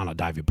 I sound like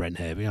David Brent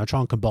here, but I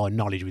try and combine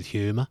knowledge with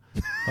humour.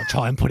 Like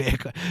try and put it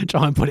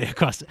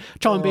across.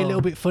 Try and be a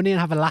little bit funny and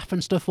have a laugh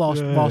and stuff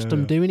whilst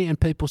I'm doing it, and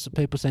people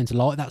seem to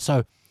like that.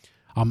 So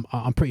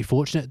I'm pretty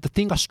fortunate. The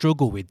thing I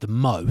struggle with the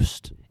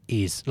most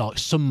is like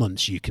some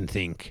months you can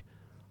think,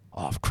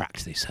 oh, I've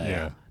cracked this here.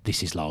 Yeah.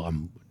 This is like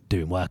I'm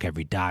doing work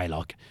every day,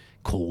 like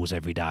calls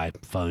every day,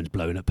 phones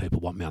blowing up, people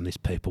want me on this,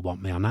 people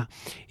want me on that.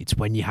 It's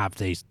when you have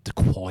the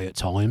quiet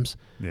times,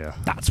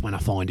 that's when I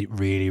find it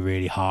really,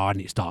 really hard,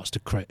 and it starts to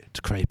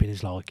creep in.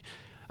 It's like,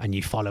 and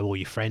you follow all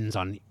your friends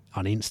on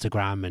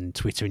Instagram and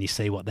Twitter, and you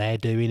see what they're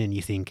doing, and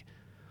you think,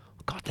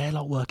 oh, God, they're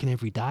like working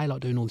every day,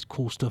 like doing all this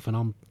cool stuff, and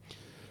I'm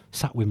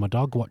sat with my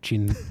dog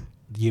watching the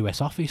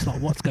US Office.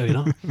 Like, what's going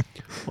on?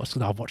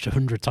 I've watched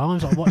 100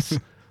 times. Like, what's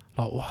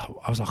like,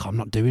 I was like, I'm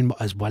not doing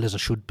as well as I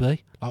should be.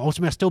 Like,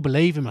 ultimately, I still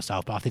believe in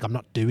myself, but I think I'm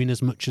not doing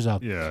as much as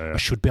I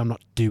should be. I'm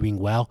not doing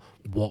well.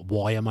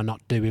 Why am I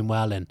not doing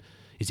well? And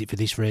is it for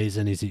this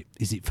reason? Is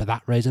it for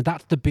that reason?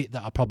 That's the bit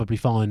that I probably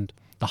find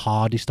the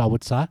hardest, I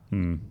would say.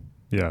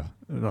 Yeah,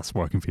 that's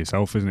working for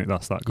yourself, isn't it?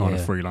 That's that kind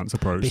of freelance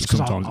approach. It's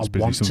Sometimes it's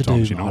busy, want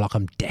sometimes to do, you're not. like,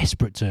 I'm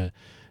desperate to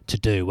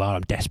do well.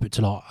 I'm desperate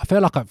to, like, I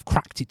feel like I've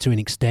cracked it to an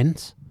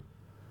extent,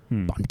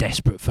 but I'm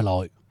desperate for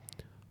like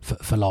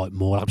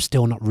more. I'm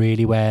still not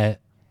really where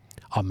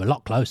I'm a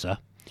lot closer,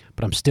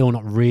 but I'm still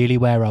not really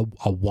where I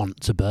want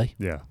to be.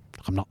 Yeah,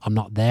 I'm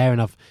not there,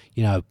 and I've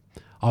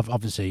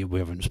obviously, we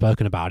haven't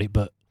spoken about it,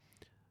 but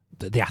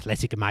the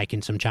Athletic are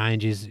making some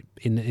changes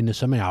in the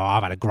summer.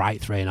 I've had a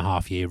great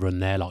 3.5 year run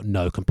there, like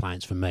no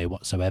complaints from me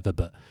whatsoever,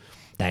 but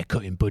they're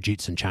cutting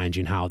budgets and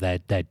changing how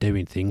they're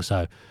doing things.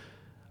 So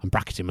I'm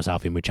bracketing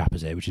myself in with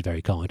Chappers here, which is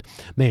very kind.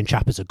 Me and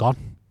Chappers are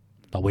gone.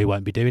 Like, we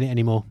won't be doing it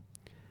anymore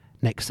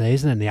next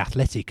season, and the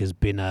Athletic has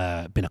been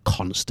a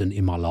constant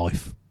in my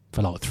life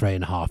for like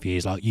 3.5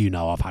 years. Like,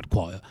 I've had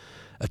quite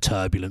a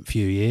turbulent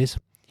few years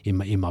in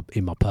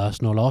my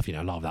personal life.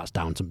 A lot of that's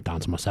down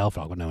to myself.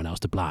 Like, I've got no one else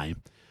to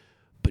blame.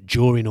 But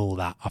during all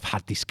that, I've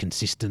had this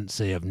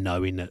consistency of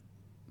knowing that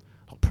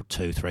like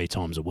 2-3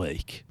 times a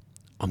week,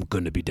 I'm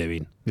going to be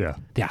doing the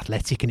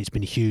Athletic, and it's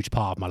been a huge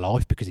part of my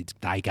life because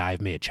they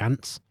gave me a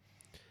chance.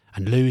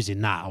 And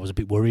losing that, I was a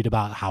bit worried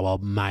about how I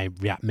may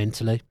react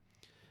mentally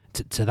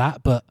to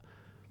that. But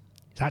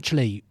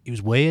it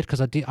was weird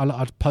because I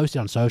posted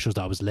on socials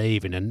that I was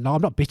leaving, and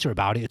I'm not bitter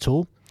about it at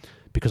all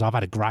because I've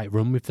had a great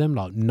run with them,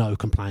 like no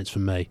complaints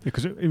from me.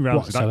 Because in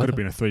reality, that could have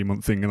been a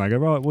 3-month thing, and they go,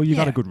 right, well, you've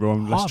had a good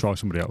run, let's try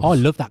somebody else. I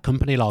love that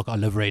company. Like, I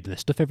love reading their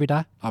stuff every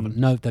day.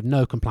 They've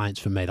no complaints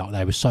from me. Like,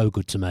 they were so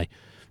good to me,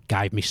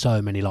 gave me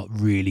so many like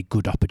really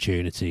good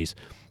opportunities.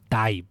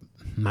 They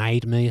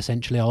made me,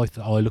 essentially.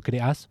 I look at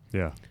it as.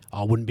 Yeah.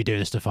 I wouldn't be doing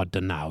the stuff I'd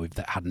done now if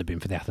that hadn't been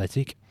for the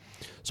Athletic.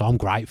 So I'm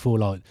grateful.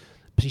 Like,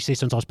 but you see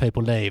sometimes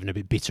people leave and a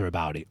bit bitter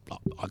about it. Like,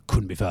 I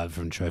couldn't be further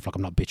from the truth. Like,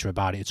 I'm not bitter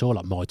about it at all.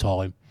 Like, my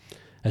time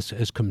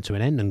has come to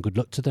an end, and good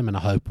luck to them, and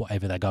I hope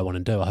whatever they go on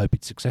and do, I hope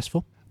it's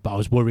successful. But I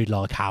was worried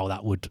like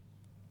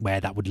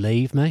where that would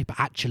leave me. But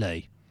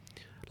actually,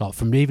 like,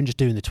 from even just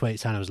doing the tweet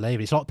saying I was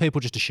leaving, it's like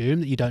people just assume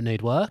that you don't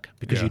need work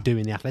because you're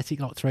doing the Athletic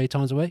like 3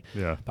 times a week.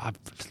 Yeah. But I've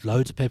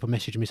loads of people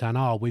messaging me saying,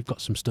 oh, we've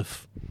got some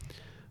stuff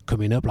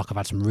coming up. Like, I've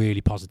had some really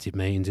positive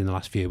meetings in the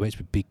last few weeks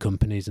with big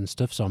companies and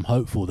stuff. So I'm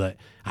hopeful that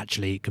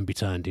actually it can be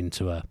turned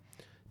into a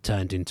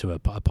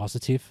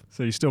positive.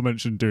 So you still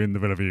mentioned doing the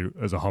Villa View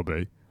as a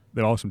hobby.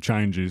 There are some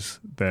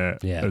changes there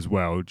as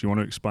well. Do you want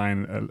to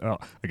explain,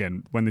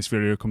 again, when this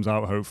video comes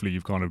out, hopefully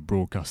you've kind of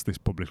broadcast this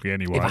publicly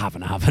anyway. If I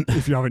haven't, I haven't.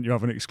 If you haven't, you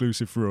have an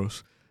exclusive for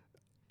us.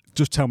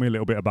 Just tell me a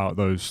little bit about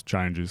those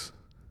changes.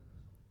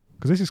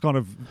 because this is kind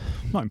of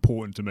not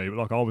important to me, but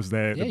like I was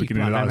there at the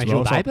beginning of that as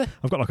well. So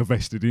I've got like a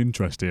vested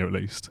interest here at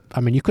least.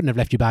 I mean, you couldn't have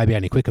left your baby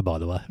any quicker, by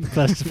the way.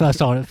 First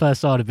time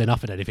I'd been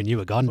offered anything, you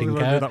were gone. Didn't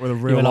care. That with a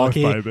real life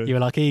baby. You were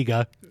like, here you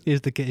go.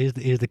 Here's the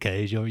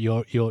keys.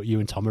 You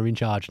and Tom are in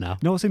charge now.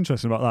 You know what's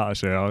interesting about that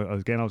actually? I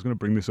was going to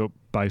bring this up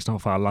based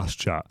off our last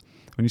chat.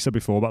 When you said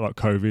before about like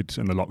COVID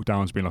and the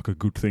lockdowns being like a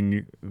good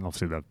thing, and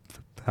obviously the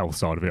health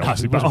side of it,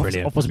 obviously, it wasn't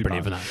brilliant. It wasn't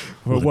brilliant for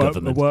that.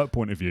 From a work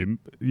point of view,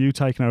 you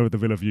taking over the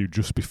Villa View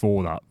just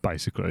before that,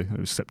 basically, it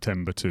was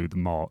September to the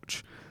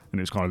March, and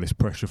it was kind of this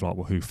pressure of like,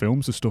 well, who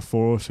films the stuff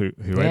for us, who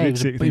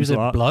edits it, it was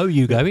a blow.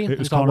 You going? It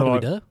was kind of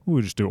like,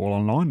 we'll just do it all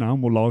online now,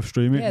 and we'll live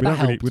stream it.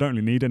 Yeah, we don't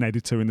really need an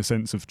editor in the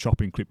sense of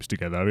chopping clips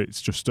together. It's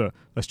just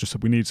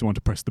we need someone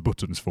to press the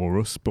buttons for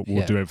us, but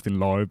we'll do everything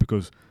live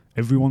because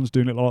everyone's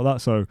doing it like that.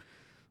 So.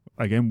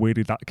 Again,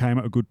 weirdly, that came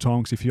at a good time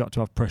because if you had to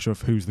have pressure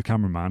of who's the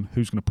cameraman,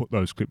 who's going to put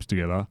those clips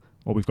together,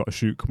 or we've got a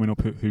shoot coming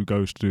up, who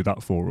goes to do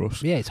that for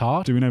us. Yeah, it's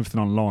hard. Doing everything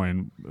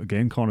online,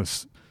 again, kind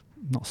of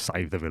not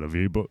save the Villa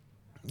View, but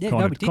it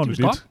was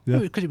gone. Yeah.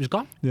 Because it was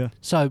gone. Yeah.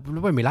 So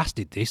when we last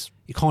did this,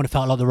 it kind of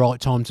felt like the right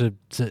time to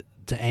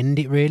end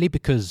it, really,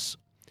 because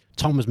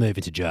Tom was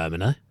moving to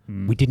Germany.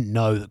 We didn't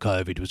know that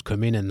COVID was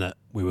coming and that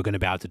we were going to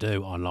be able to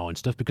do online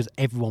stuff because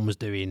everyone was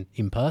doing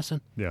in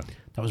person. Yeah,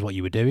 that was what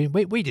you were doing.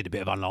 We did a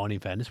bit of online, in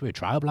fairness. We were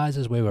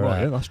trailblazers. We were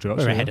that's true.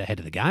 We were ahead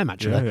of the game,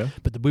 actually. Yeah.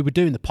 But we were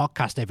doing the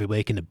podcast every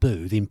week in the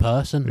booth in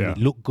person. Yeah. And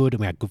it looked good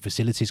and we had good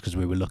facilities because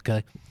we were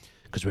lucky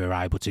because we were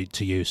able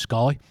to use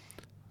Sky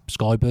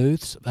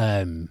booths.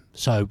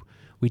 So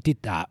we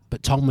did that.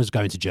 But Tom was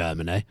going to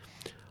Germany.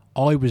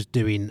 I was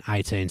doing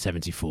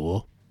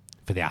 1874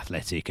 for the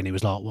Athletic, and it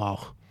was like,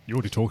 wow. You're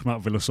already talking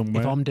about Villa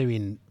somewhere. If I'm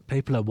doing,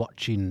 people are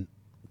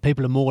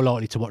more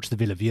likely to watch the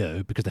Villa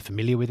View because they're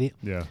familiar with it.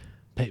 Yeah.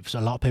 So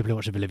a lot of people who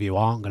watch the Villa View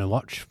aren't going to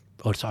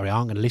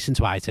listen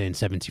to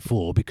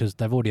 1874 because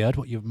they've already heard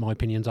what my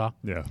opinions are.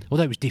 Yeah.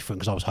 Although it was different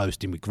because I was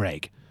hosting with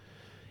Greg,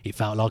 it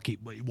felt like it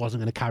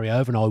wasn't going to carry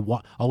over, and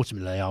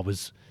ultimately I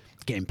was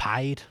getting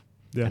paid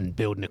and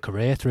building a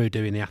career through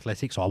doing the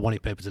Athletic, so I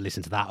wanted people to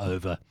listen to that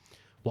over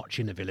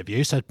watching the Villa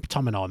View. So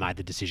Tom and I made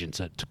the decision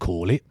to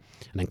call it,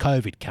 and then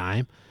COVID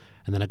came.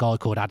 And then a guy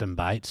called Adam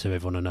Bates, who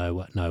everyone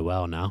will know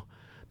well now,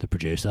 the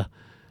producer,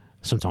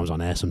 sometimes on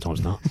air,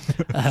 sometimes not.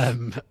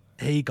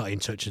 He got in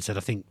touch and said, I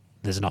think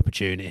there's an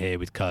opportunity here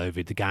with COVID.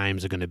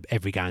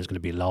 Every game's going to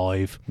be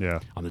live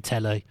on the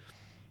telly.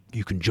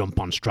 You can jump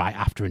on straight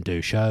after and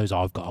do shows.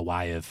 I've got a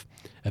way of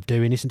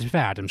doing this. And to be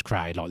fair, Adam's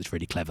created like this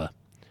really clever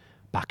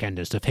back end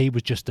and stuff. He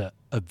was just a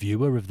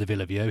viewer of the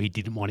Villa View. He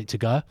didn't want it to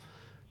go.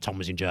 Tom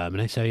was in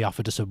Germany, so he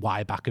offered us a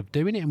way back of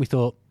doing it, and we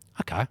thought,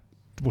 okay.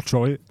 We'll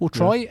try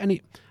it.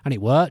 And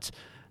it worked.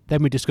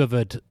 Then we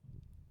discovered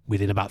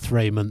within about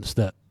 3 months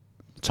that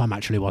Tom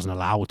actually wasn't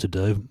allowed to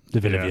do the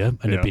Villa View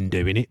and had been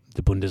doing it.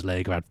 The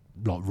Bundesliga had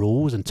like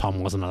rules, and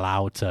Tom wasn't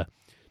allowed to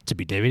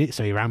be doing it.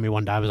 So he rang me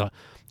one day. I was like,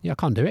 "Yeah, I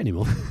can't do it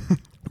anymore."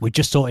 We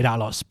just sorted out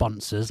like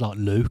sponsors, like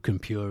Luke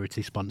and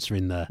Purity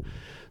sponsoring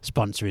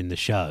the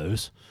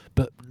shows.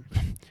 But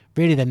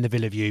really, then the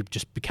Villa View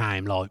just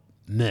became like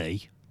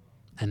me,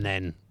 and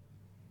then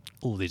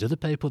all these other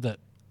people that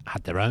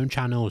had their own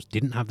channels,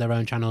 didn't have their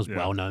own channels,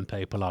 well-known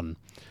people on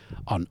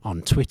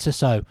Twitter.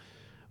 So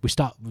we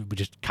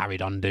just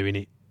carried on doing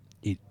it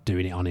in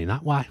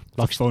that way.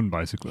 Like for fun,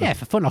 basically. Yeah,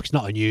 for fun. Like, it's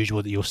not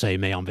unusual that you'll see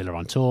me on Villa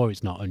on Tour.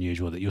 It's not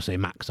unusual that you'll see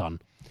Max on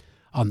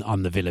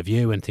the Villa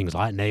View and things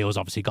like that. Neil's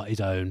obviously got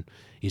his own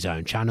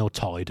channel.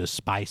 Ty does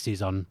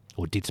spaces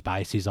did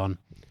spaces on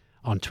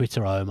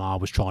Twitter. Omar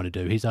was trying to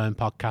do his own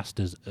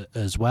podcast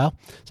as well.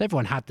 So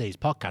everyone had these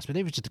podcasts, but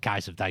it was just a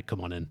case of they'd come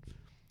on and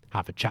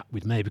have a chat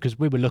with me because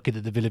we were lucky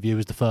that the Villa View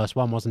was the first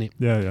one, wasn't it?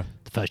 Yeah.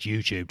 The first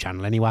YouTube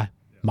channel anyway.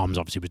 Mum's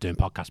obviously was doing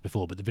podcasts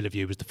before, but the Villa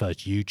View was the first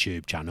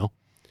YouTube channel.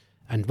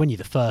 And when you're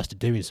the first at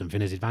doing something,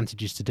 there's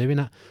advantages to doing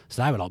that.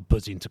 So they were like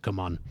buzzing to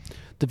come on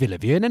the Villa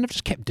View, and then I've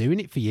just kept doing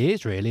it for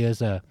years, really,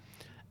 as a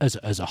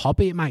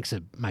hobby. It makes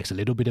a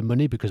little bit of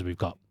money because we've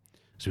got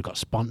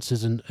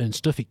sponsors and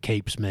stuff. It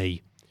keeps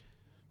me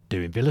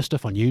doing Villa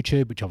stuff on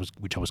YouTube, which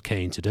I was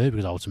keen to do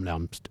because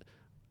ultimately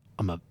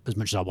as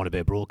much as I want to be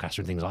a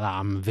broadcaster and things like that,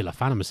 I'm a Villa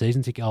fan. I'm a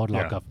season ticket holder.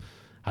 Like I've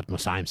had my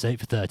same seat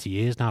for 30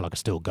 years now. Like I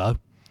still go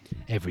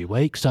every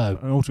week. So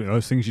and ultimately,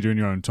 those things you do in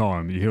your own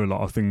time, you hear a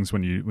lot of things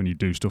when you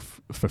do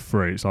stuff for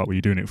free. It's like, well,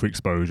 you're doing it for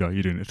exposure.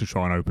 You're doing it to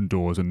try and open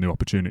doors and new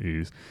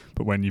opportunities.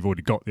 But when you've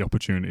already got the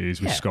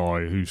opportunities with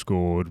Sky, who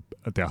scored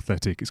at the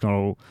Athletic, it's kind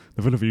of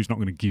the Villa View's not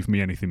going to give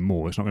me anything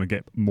more. It's not going to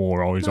get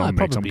more eyes on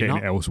me because I'm getting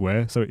it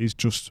elsewhere. So it is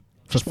just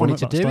wanted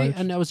to do it,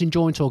 and I was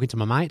enjoying talking to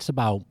my mates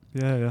about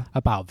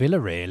Villa,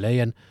 really.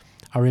 And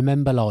I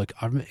remember, like,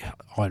 I don't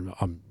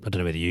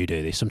know whether you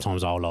do this.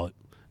 Sometimes I'll like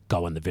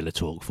go on the Villa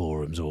Talk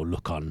forums or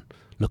look on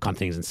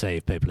things and see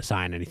if people are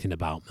saying anything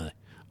about me.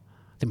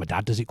 I think my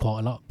dad does it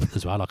quite a lot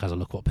as well. Like, as I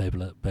look what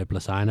people are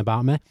saying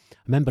about me. I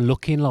remember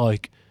looking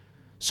like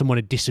someone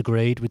had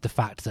disagreed with the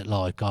fact that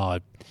like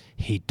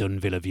he'd done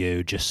Villa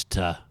View just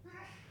to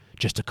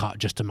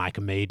make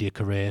a media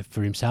career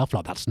for himself.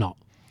 Like, that's not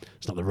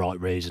it's not the right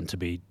reason to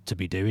be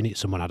doing it.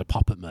 Someone had a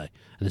pop at me, and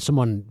then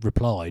someone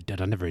replied,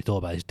 and I never really thought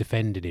about this,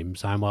 defended him,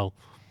 saying, "Well,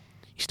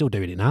 he's still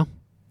doing it now.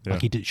 Yeah.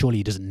 Like surely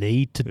he doesn't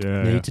need to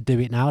to do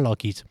it now.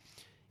 Like he's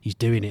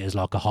doing it as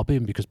like a hobby,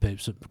 and because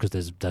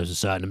there's a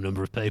certain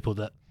number of people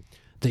that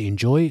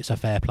enjoy it. So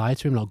fair play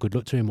to him. Like good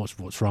luck to him.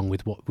 What's wrong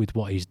with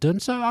what he's done?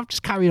 So I've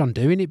just carried on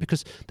doing it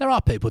because there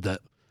are people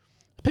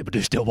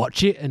do still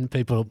watch it, and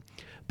people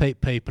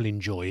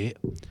enjoy it.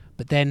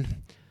 But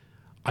then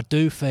I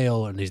do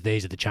feel, and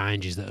these are the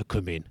changes that are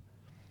coming,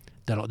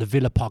 that like the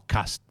Villa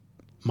podcast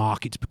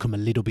market's become a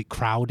little bit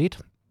crowded.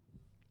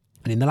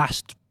 And in the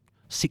last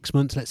 6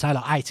 months, let's say, like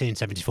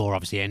 1874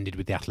 obviously ended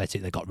with the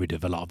Athletic. They got rid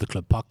of a lot of the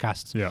club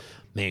podcasts. Yeah.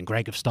 Me and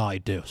Greg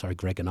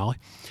Greg and I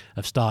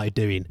have started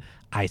doing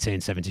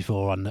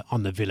 1874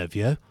 on the Villa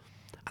View, and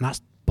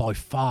that's by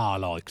far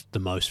like the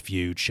most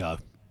viewed show.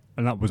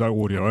 And that was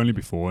audio only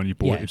before, and you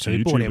bought it to so we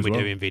YouTube bought it and as we're well.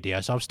 doing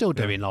video. So I'm still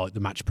doing like the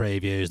match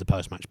previews, the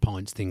post-match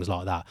points, things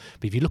like that.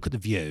 But if you look at the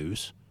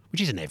views,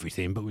 which isn't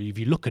everything, but if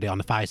you look at it on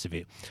the face of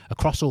it,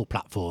 across all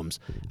platforms,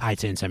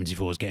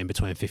 1874 is getting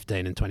between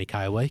 15 and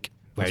 20k a week,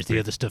 whereas the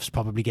other stuff's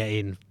probably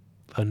getting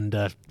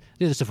under.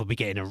 The other stuff will be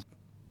getting a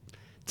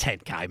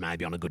 10k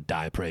maybe on a good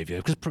day of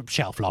preview, because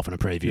shelf life on a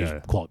preview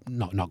is quite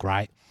not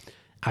great,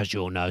 as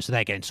you all know. So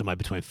they're getting somewhere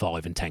between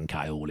 5 and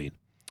 10k all in.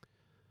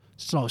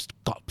 So I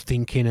got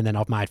thinking, and then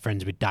I've made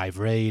friends with Dave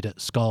Reed at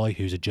Sky,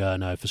 who's a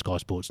journo for Sky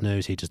Sports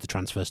News. He does the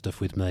transfer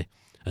stuff with me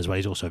as well.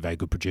 He's also a very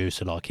good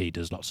producer. Like, he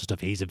does lots of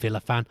stuff. He's a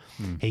Villa fan.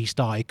 He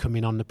started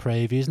coming on the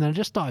previews, and then I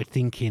just started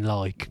thinking,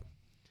 like,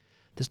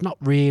 there's not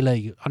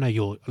really. I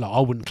know I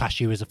wouldn't class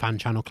you as a fan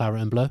channel,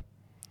 Claret and Blue,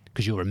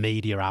 because you're a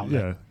media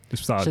outlet. Yeah,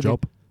 just start a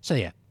job.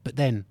 But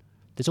then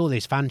there's all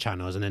these fan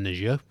channels, and then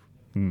there's you,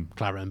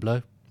 Claret and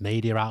Blue,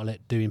 media outlet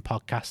doing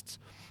podcasts.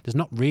 There's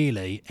not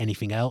really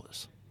anything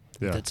else.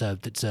 Yeah.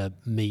 That's a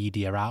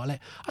media outlet.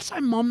 I'd say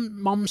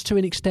Mom's to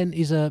an extent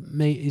is a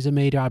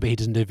media outlet, but he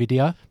doesn't do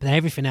video. But then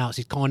everything else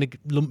is kind of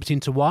lumped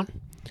into one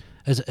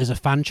as a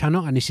fan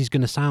channel. And this is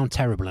going to sound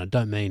terrible, and I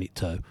don't mean it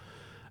to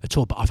at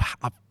all. But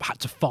I've had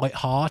to fight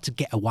hard to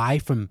get away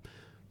from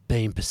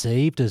being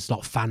perceived as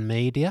like fan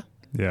media.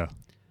 Yeah.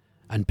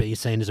 And be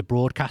seen as a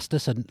broadcaster.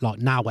 So like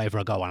now, wherever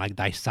I go on,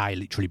 they say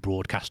literally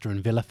broadcaster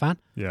and Villa fan.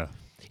 Yeah.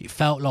 It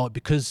felt like,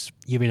 because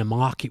you're in a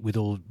market with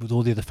all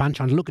the other fan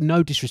channels. Look,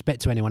 no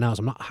disrespect to anyone else.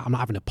 I'm not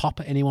having a pop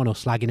at anyone or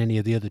slagging any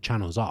of the other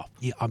channels off.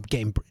 I'm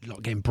getting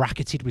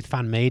bracketed with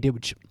fan media,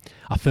 which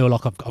I feel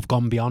like I've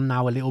gone beyond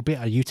now a little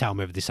bit. You tell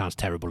me if this sounds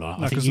terrible or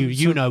not. I think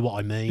you know what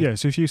I mean. Yeah.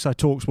 So if you say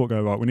Talksport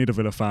go, right, we need a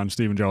Villa fan.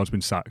 Stephen Gerrard's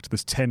been sacked.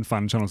 There's 10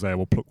 fan channels there.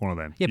 We'll pluck one of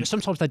them. Yeah, but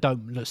sometimes they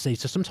don't. Let's see.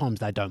 So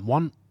sometimes they don't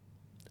want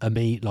a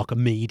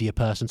media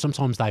person.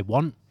 Sometimes they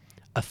want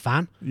a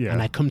fan, and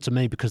they come to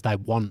me because they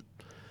want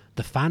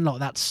the fan. Like,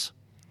 that's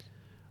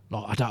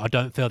like, I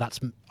don't feel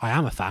that's. I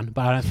am a fan,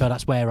 but I don't feel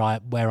that's where I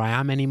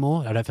am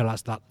anymore. I don't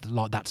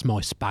feel that's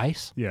my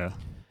space. Yeah.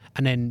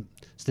 And then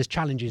there's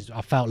challenges.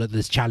 I felt that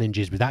there's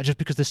challenges with that, just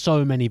because there's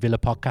so many Villa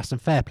podcasts.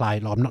 And fair play,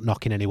 like, I'm not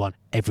knocking anyone.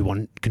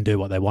 Everyone can do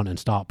what they want and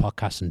start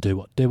podcasts and do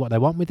what they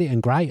want with it,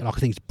 and great. Like, I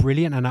think it's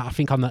brilliant, and I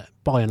think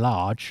by and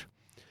large,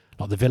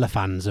 like, the Villa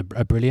fans are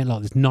brilliant. Like,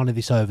 there's none of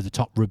this over the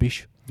top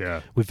rubbish.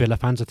 Yeah. With Villa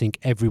fans, I think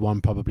everyone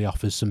probably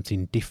offers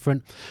something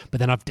different. But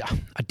then I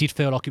did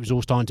feel like it was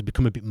all starting to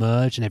become a bit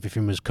merged, and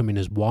everything was coming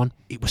as one.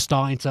 It was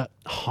starting to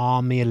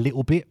harm me a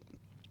little bit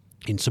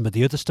in some of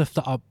the other stuff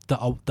that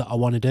I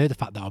want to do. The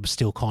fact that I was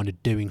still kind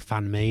of doing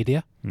fan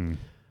media,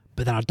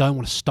 but then I don't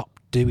want to stop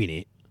doing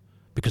it,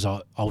 because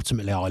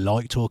ultimately I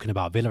like talking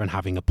about Villa and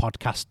having a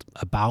podcast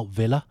about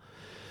Villa.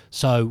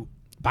 So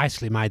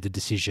basically made the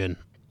decision.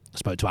 I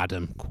spoke to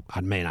Adam,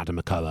 and me and Adam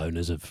are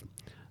co-owners of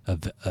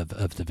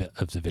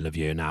the Villa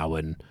View now,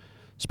 and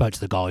spoke to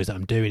the guys that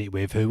I'm doing it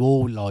with, who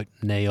all, like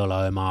Neil,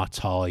 Omar,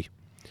 Ty,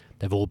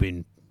 they've all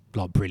been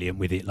like brilliant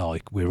with it.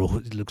 Like,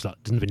 it looks like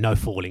there's been no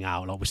falling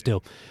out. Like, we're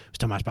still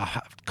much, but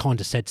I've kind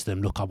of said to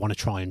them, look, I want to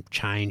try and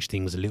change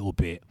things a little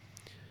bit.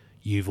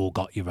 You've all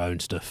got your own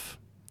stuff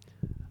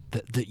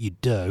that you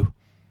do.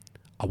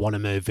 I want to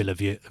move Villa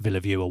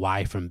View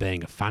away from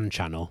being a fan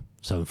channel.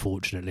 So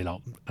unfortunately,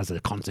 like, as a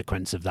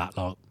consequence of that,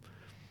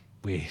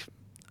 we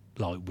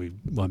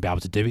won't be able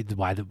to do it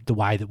the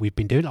way that we've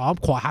been doing it. I'm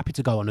quite happy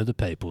to go on other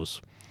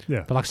people's.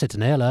 Yeah. But like I said to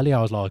Neil earlier,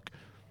 I was like,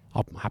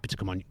 I'm happy to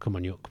come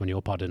on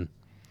your pod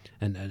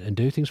and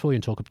do things for you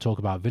and talk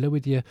about Villa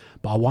with you.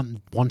 But I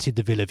wanted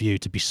the Villa View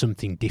to be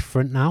something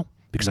different now,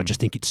 because I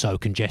just think it's so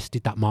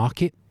congested, that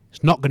market.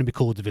 It's not going to be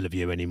called the Villa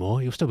View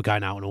anymore. You'll still be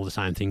going out on all the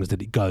same things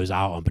that it goes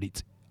out on,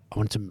 but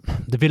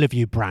the Villa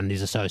View brand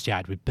is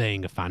associated with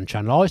being a fan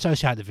channel. I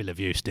associate the Villa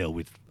View still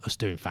with us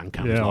doing fan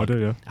cams. Yeah, I do,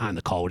 yeah. And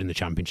the cold in the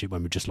Championship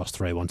when we just lost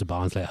 3-1 to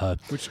Barnsley at home.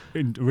 Which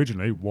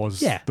originally was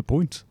the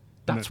point.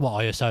 That's what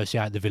I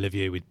associate the Villa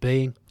View with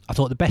being. I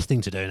thought the best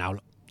thing to do now,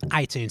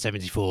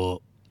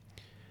 1874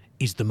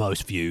 is the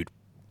most viewed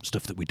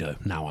stuff that we do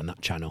now on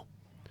that channel.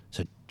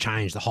 So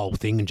change the whole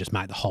thing and just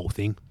make the whole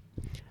thing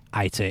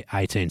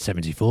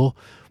 1874.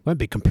 Won't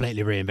be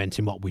completely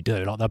reinventing what we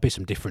do. Like, there'll be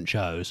some different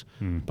shows,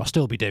 but I'll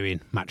still be doing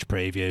match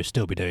previews,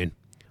 still be doing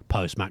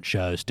post-match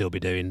shows, still be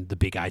doing the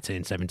big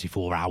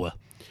 1874 hour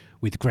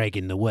with Greg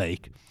in the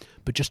week,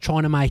 but just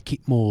trying to make it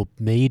more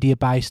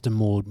media-based and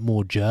more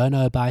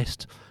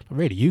journo-based.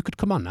 Really, you could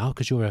come on now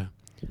because you're a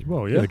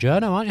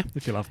journo, aren't you?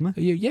 If you'll have me.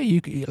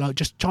 You like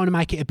just trying to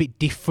make it a bit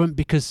different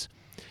because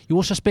you're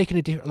also speaking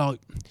a different. Like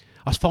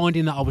I was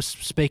finding that I was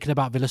speaking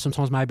about Villa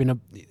sometimes maybe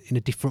in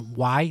a different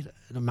way,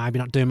 maybe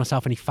not doing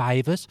myself any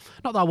favours.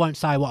 Not that I won't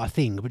say what I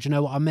think, but you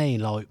know what I mean.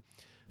 Like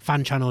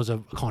fan channels are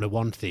kind of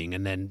one thing,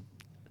 and then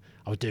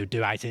I would do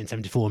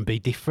 1874 and be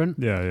different.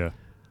 Yeah.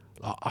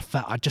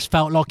 I just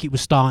felt like it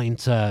was starting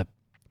to.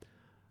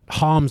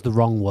 Harm's the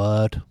wrong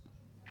word,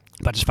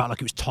 but I just felt like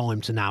it was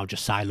time to now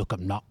just say, look,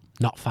 I'm not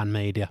fan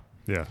media.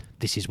 Yeah.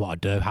 This is what I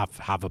do.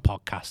 Have a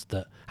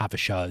podcast have a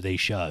show. These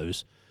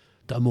shows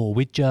that are more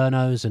with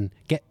journos and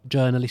get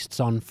journalists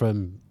on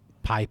from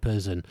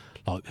papers and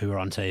like who are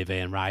on TV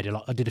and radio.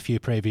 Like I did a few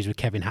previews with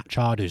Kevin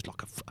Hatchard, who's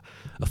like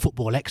a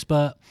football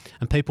expert,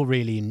 and people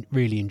really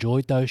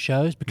enjoyed those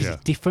shows because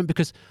it's different.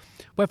 Because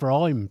whether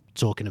I'm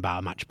talking about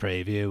a match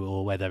preview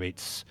or whether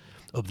it's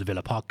Of the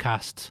Villa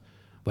podcast,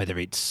 whether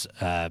it's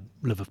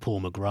Love of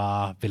Paul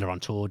McGrath, Villa on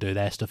Tour do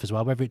their stuff as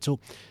well, whether it's all,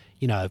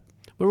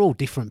 we're all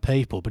different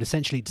people, but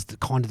essentially it's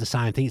kind of the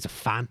same thing. It's a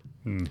fan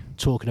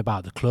talking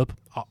about the club.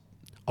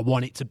 I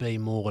want it to be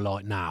more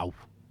like now,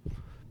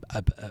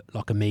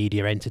 like a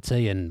media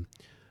entity and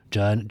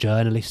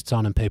journalists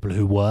on and people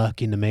who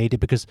work in the media,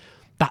 because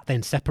that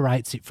then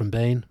separates it from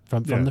being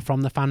from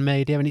the fan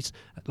media. And it's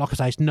like I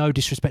say, it's no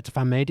disrespect to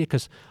fan media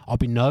because I'll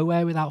be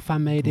nowhere without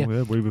fan media. Well,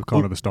 yeah, we were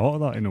kind of the start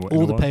of that in a way.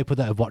 All the people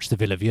that have watched the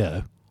Villa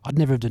View, I'd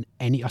never have done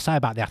any. I say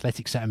about the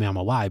Athletic setting me on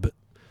my way, but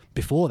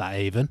before that,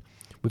 even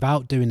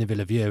without doing the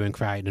Villa View and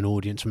creating an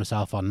audience for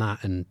myself on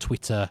that and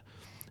Twitter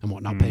and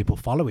whatnot, people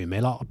following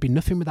me, like I'd be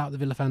nothing without the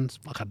Villa fans.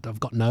 Like I've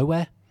got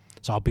nowhere.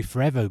 So I'll be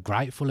forever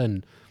grateful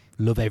and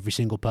love every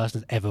single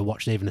person that's ever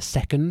watched even a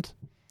second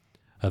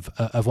of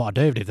what I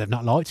do. If they've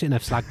not liked it and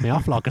they've slagged me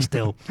off, like I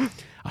still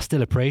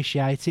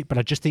appreciate it. But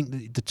I just think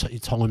that the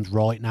time's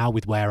right now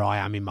with where I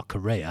am in my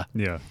career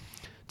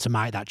to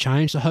make that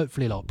change. So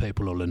hopefully, like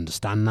people will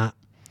understand that.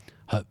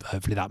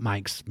 Hopefully that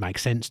makes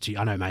sense to you.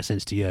 I know it makes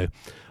sense to you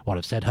what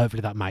I've said.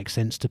 Hopefully that makes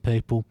sense to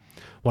people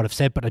what I've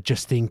said. But I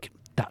just think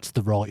that's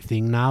the right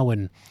thing now.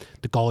 And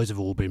the guys have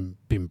all been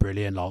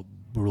brilliant. Like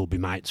we'll all be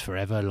mates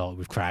forever. Like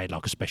we've created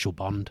like a special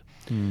bond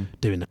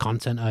doing the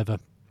content over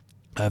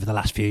the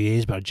last few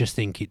years. But I just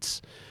think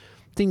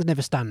things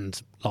never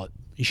stand, like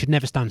you should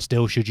never stand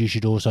still, should you?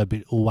 Should also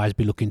always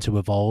be looking to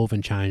evolve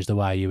and change the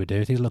way you would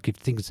do things. Look, if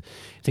things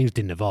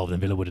didn't evolve, then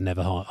Villa would have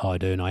never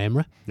hired Unai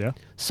Emery. Yeah.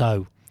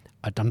 So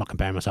I'm not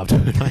comparing myself to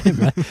Unai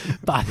Emery,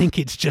 but I think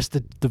it's just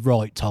the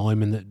right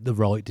time and the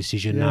right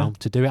decision now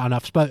to do it. And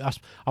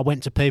I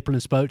went to people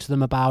and spoke to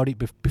them about it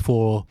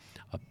before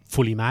I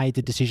fully made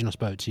the decision. I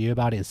spoke to you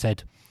about it and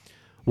said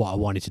what I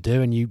wanted to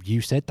do, and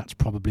you said that's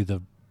probably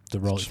the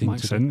right thing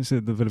makes to sense.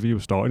 do. The Villa View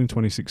was started in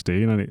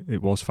 2016 and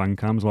it was fan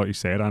cams, like you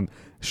said, and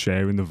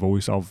sharing the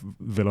voice of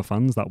Villa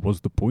fans. That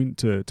was the point,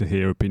 to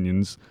hear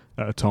opinions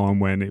at a time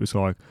when it was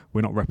like,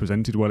 we're not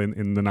represented well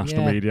in the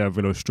national media.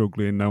 Villa's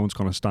struggling, no one's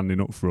kind of standing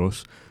up for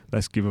us.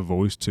 Let's give a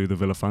voice to the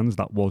Villa fans.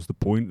 That was the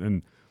point.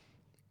 And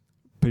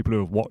people who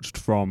have watched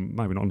from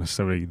maybe not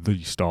necessarily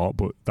the start,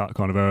 but that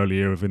kind of early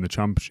era in the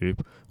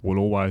Championship will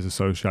always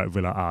associate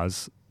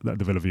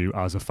the Villa View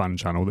as a fan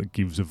channel that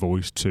gives a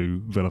voice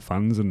to Villa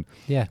fans. And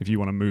if you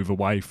want to move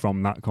away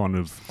from that kind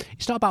of...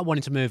 It's not about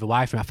wanting to move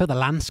away from it. I feel the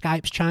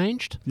landscape's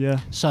changed. Yeah.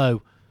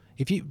 So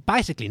if you...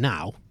 Basically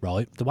now,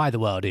 right, the way the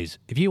world is,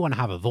 if you want to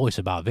have a voice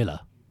about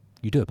Villa,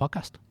 you do a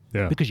podcast.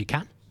 Yeah. Because you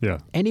can. Yeah.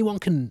 Anyone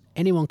can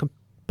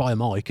buy a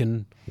mic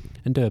and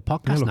do a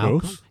podcast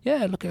now.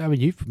 Yeah, look, I mean,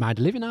 you've made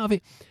a living out of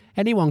it.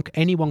 Anyone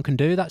can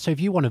do that. So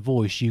if you want a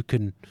voice, you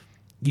can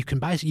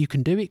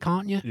do it,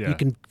 can't you? Yeah. You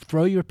can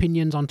throw your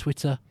opinions on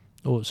Twitter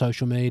or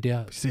social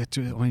media.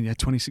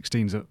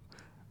 2016's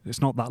it's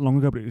not that long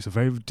ago, but it was a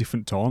very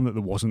different time that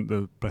there wasn't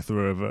the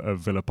plethora of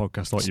Villa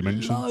podcasts like you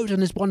mentioned. Loads,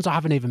 and there's ones I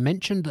haven't even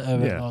mentioned that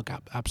are like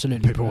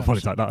absolutely. People will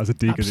probably take that as a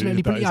dig.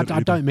 Absolutely, but I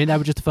don't mean they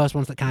were just the first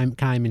ones that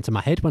came into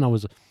my head when I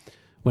was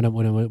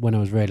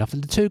really off.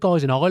 The two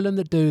guys in Ireland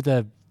that do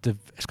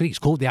it's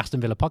called the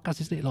Aston Villa podcast,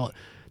 isn't it? Like.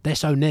 They're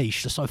so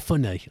niche, they're so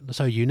funny, they're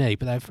so unique,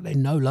 but they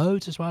know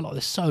loads as well. Like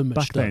there's so much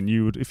Back stuff.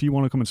 then, if you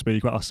want to come and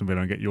speak about Aston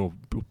Villa and get your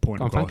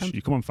point across,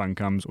 you come on fan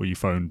cams or you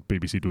phone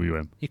BBC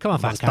WM. You come on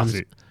fan cams.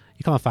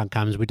 You come on fan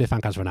cams. We do fan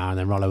cams for an hour, and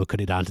then Rollo will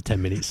cut it down to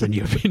 10 minutes, and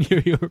your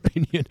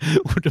opinion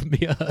wouldn't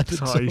be heard.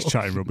 He's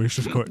chatting rubbish.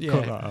 Just cut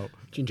that out.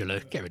 Ginger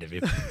Luke, get rid of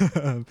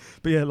him.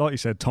 But yeah, like you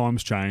said,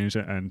 times change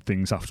and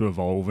things have to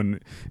evolve.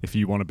 And if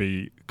you want to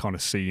be kind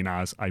of seen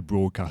as a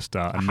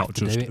broadcaster and not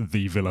just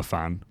the Villa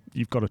fan,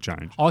 you've got to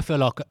change. I feel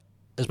like,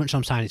 as much as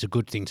I'm saying it's a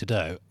good thing to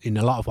do, in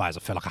a lot of ways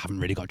I feel like I haven't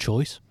really got a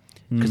choice.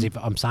 Because if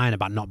I'm saying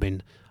about not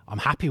being, I'm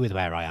happy with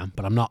where I am,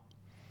 but I'm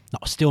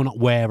still not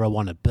where I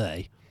want to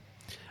be.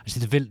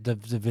 Actually, the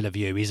Villa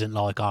View isn't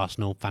like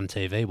Arsenal Fan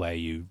TV where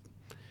you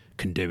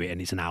can do it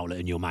and it's an outlet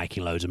and you're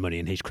making loads of money,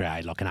 and he's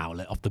created like an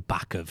outlet off the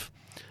back of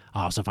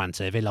Arsenal Fan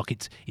TV. Like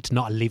it's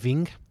not a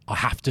living. I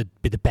have to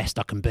be the best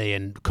I can be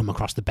and come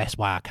across the best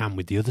way I can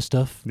with the other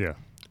stuff. Yeah.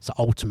 So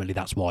ultimately,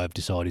 that's why I've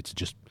decided to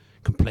just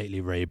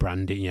completely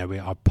rebrand it. You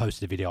know, I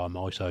posted a video on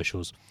my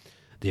socials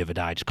the other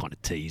day, just kind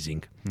of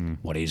teasing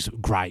what is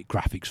great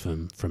graphics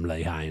from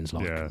Lee Haynes.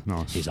 Like,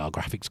 nice. He's our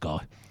graphics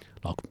guy.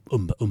 Like,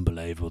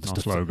 unbelievable. The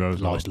Nice stuff, logo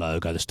as well. nice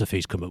logo. The stuff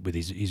he's come up with,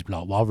 he's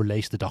like, well, I'll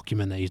release the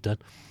document that he's done.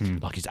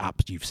 Like,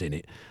 you've seen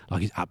it.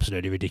 Like, it's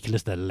absolutely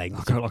ridiculous. The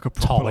length Like a of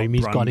proper, time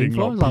he's got in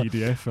for. like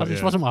PDF.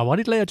 This wasn't what I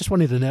wanted, Lee. I just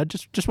wanted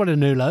a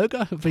new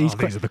logo. These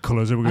are the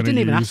colours that we're going to use. I didn't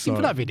even ask him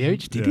for that video. He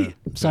just did it.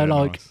 So,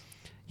 nice.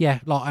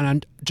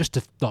 and just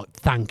to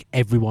thank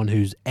everyone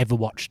who's ever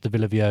watched the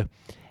Villa View,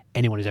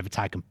 anyone who's ever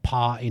taken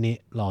part in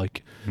it,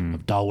 like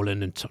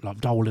Dolan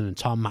and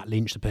Tom, Matt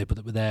Lynch, the people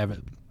that were there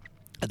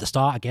at the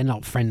start. Again,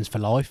 like friends for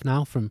life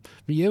now from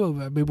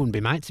you. We wouldn't be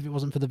mates if it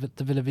wasn't for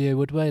the Villa View,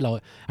 would we?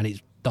 Like, and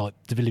it's like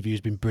the Villa View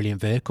has been a brilliant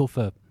vehicle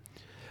for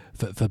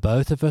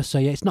both of us. So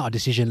yeah, it's not a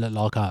decision that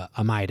like I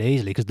made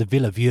easily, because the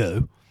Villa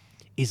View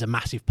is a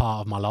massive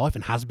part of my life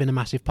and has been a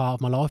massive part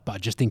of my life. But I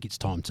just think it's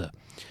time to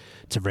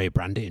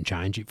rebrand it and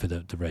change it for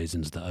the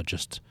reasons that are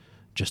just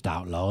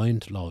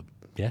outlined. Like,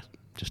 yeah,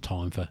 just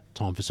time for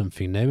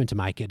something new, and to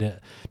make it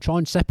try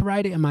and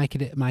separate it and make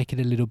it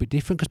a little bit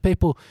different. Because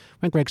people,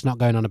 when Greg's not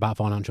going on about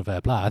financial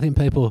fair play, I think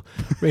people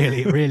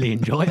really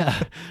enjoy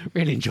it.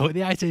 Really enjoy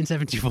the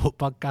 1874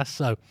 podcast.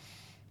 So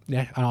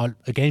yeah, and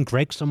again,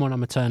 Greg's someone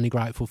I'm eternally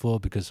grateful for,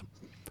 because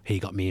he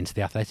got me into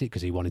the Athletic,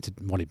 because he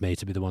wanted me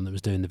to be the one that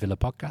was doing the Villa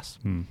podcast.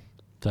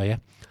 So yeah,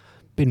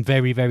 been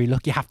very, very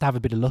lucky. You have to have a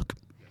bit of luck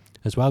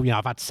as well. You know,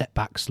 I've had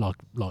setbacks like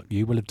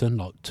you will have done,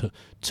 like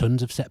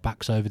tons of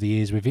setbacks over the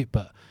years with it,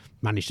 but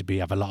managed to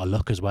have a lot of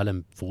luck as well,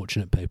 and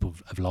fortunate people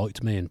have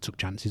liked me and took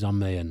chances on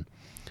me and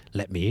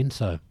let me in.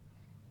 So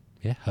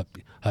yeah,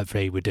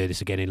 hopefully we'll do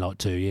this again in like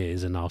 2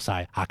 years, and I'll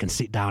say, I can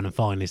sit down and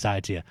finally say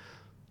to you,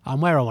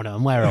 I'm where I want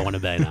to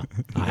be now.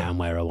 I am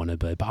where I want to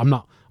be, but I'm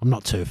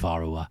not too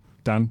far away.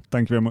 Dan,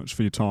 thank you very much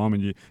for your time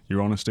and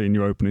your honesty and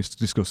your openness to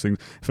discuss things.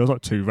 It feels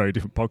like two very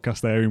different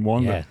podcasts there in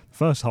one. Yeah. The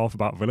first half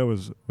about Villa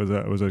was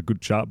a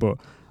good chat, but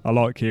I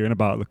like hearing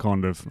about the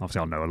kind of,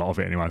 obviously I know a lot of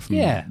it anyway from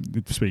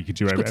speaking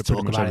to you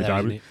pretty much every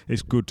day, but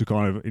it's good to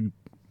kind of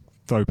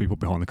throw people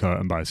behind the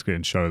curtain basically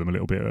and show them a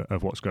little bit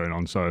of what's going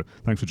on. So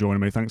thanks for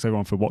joining me. Thanks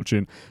everyone for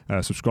watching.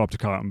 Subscribe to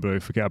Claret and Blue.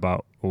 Forget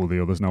about all the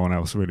others. No one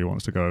else really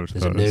wants to go.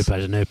 There's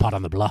a new pod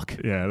on the block.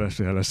 Yeah, let's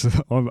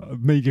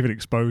me giving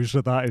exposure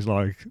to that is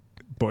like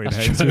butting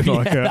heads true, with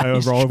like a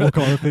rival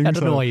kind of thing. I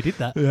don't know why you did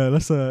that. Yeah,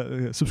 let's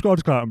subscribe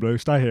to Claret and Blue.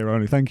 Stay here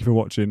only. Thank you for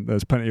watching.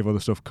 There's plenty of other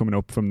stuff coming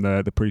up from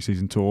the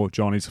pre-season tour.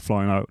 Johnny's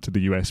flying out to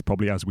the US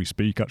probably as we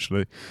speak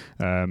actually.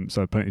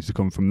 So plenty to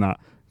come from that.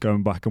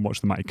 Going back and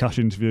watch the Matty Cash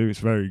interview. It's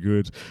very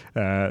good.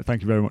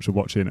 Thank you very much for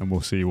watching, and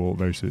we'll see you all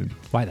very soon.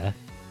 Right there.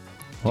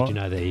 What? Did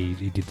you know that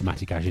he did the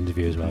Matty Cash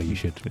interview as well? You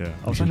should. Yeah,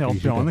 I was only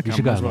behind the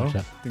camera as well.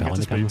 Behind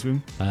the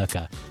camera.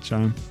 Okay.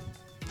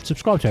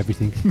 Subscribe to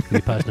everything.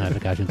 Your post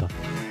notifications on.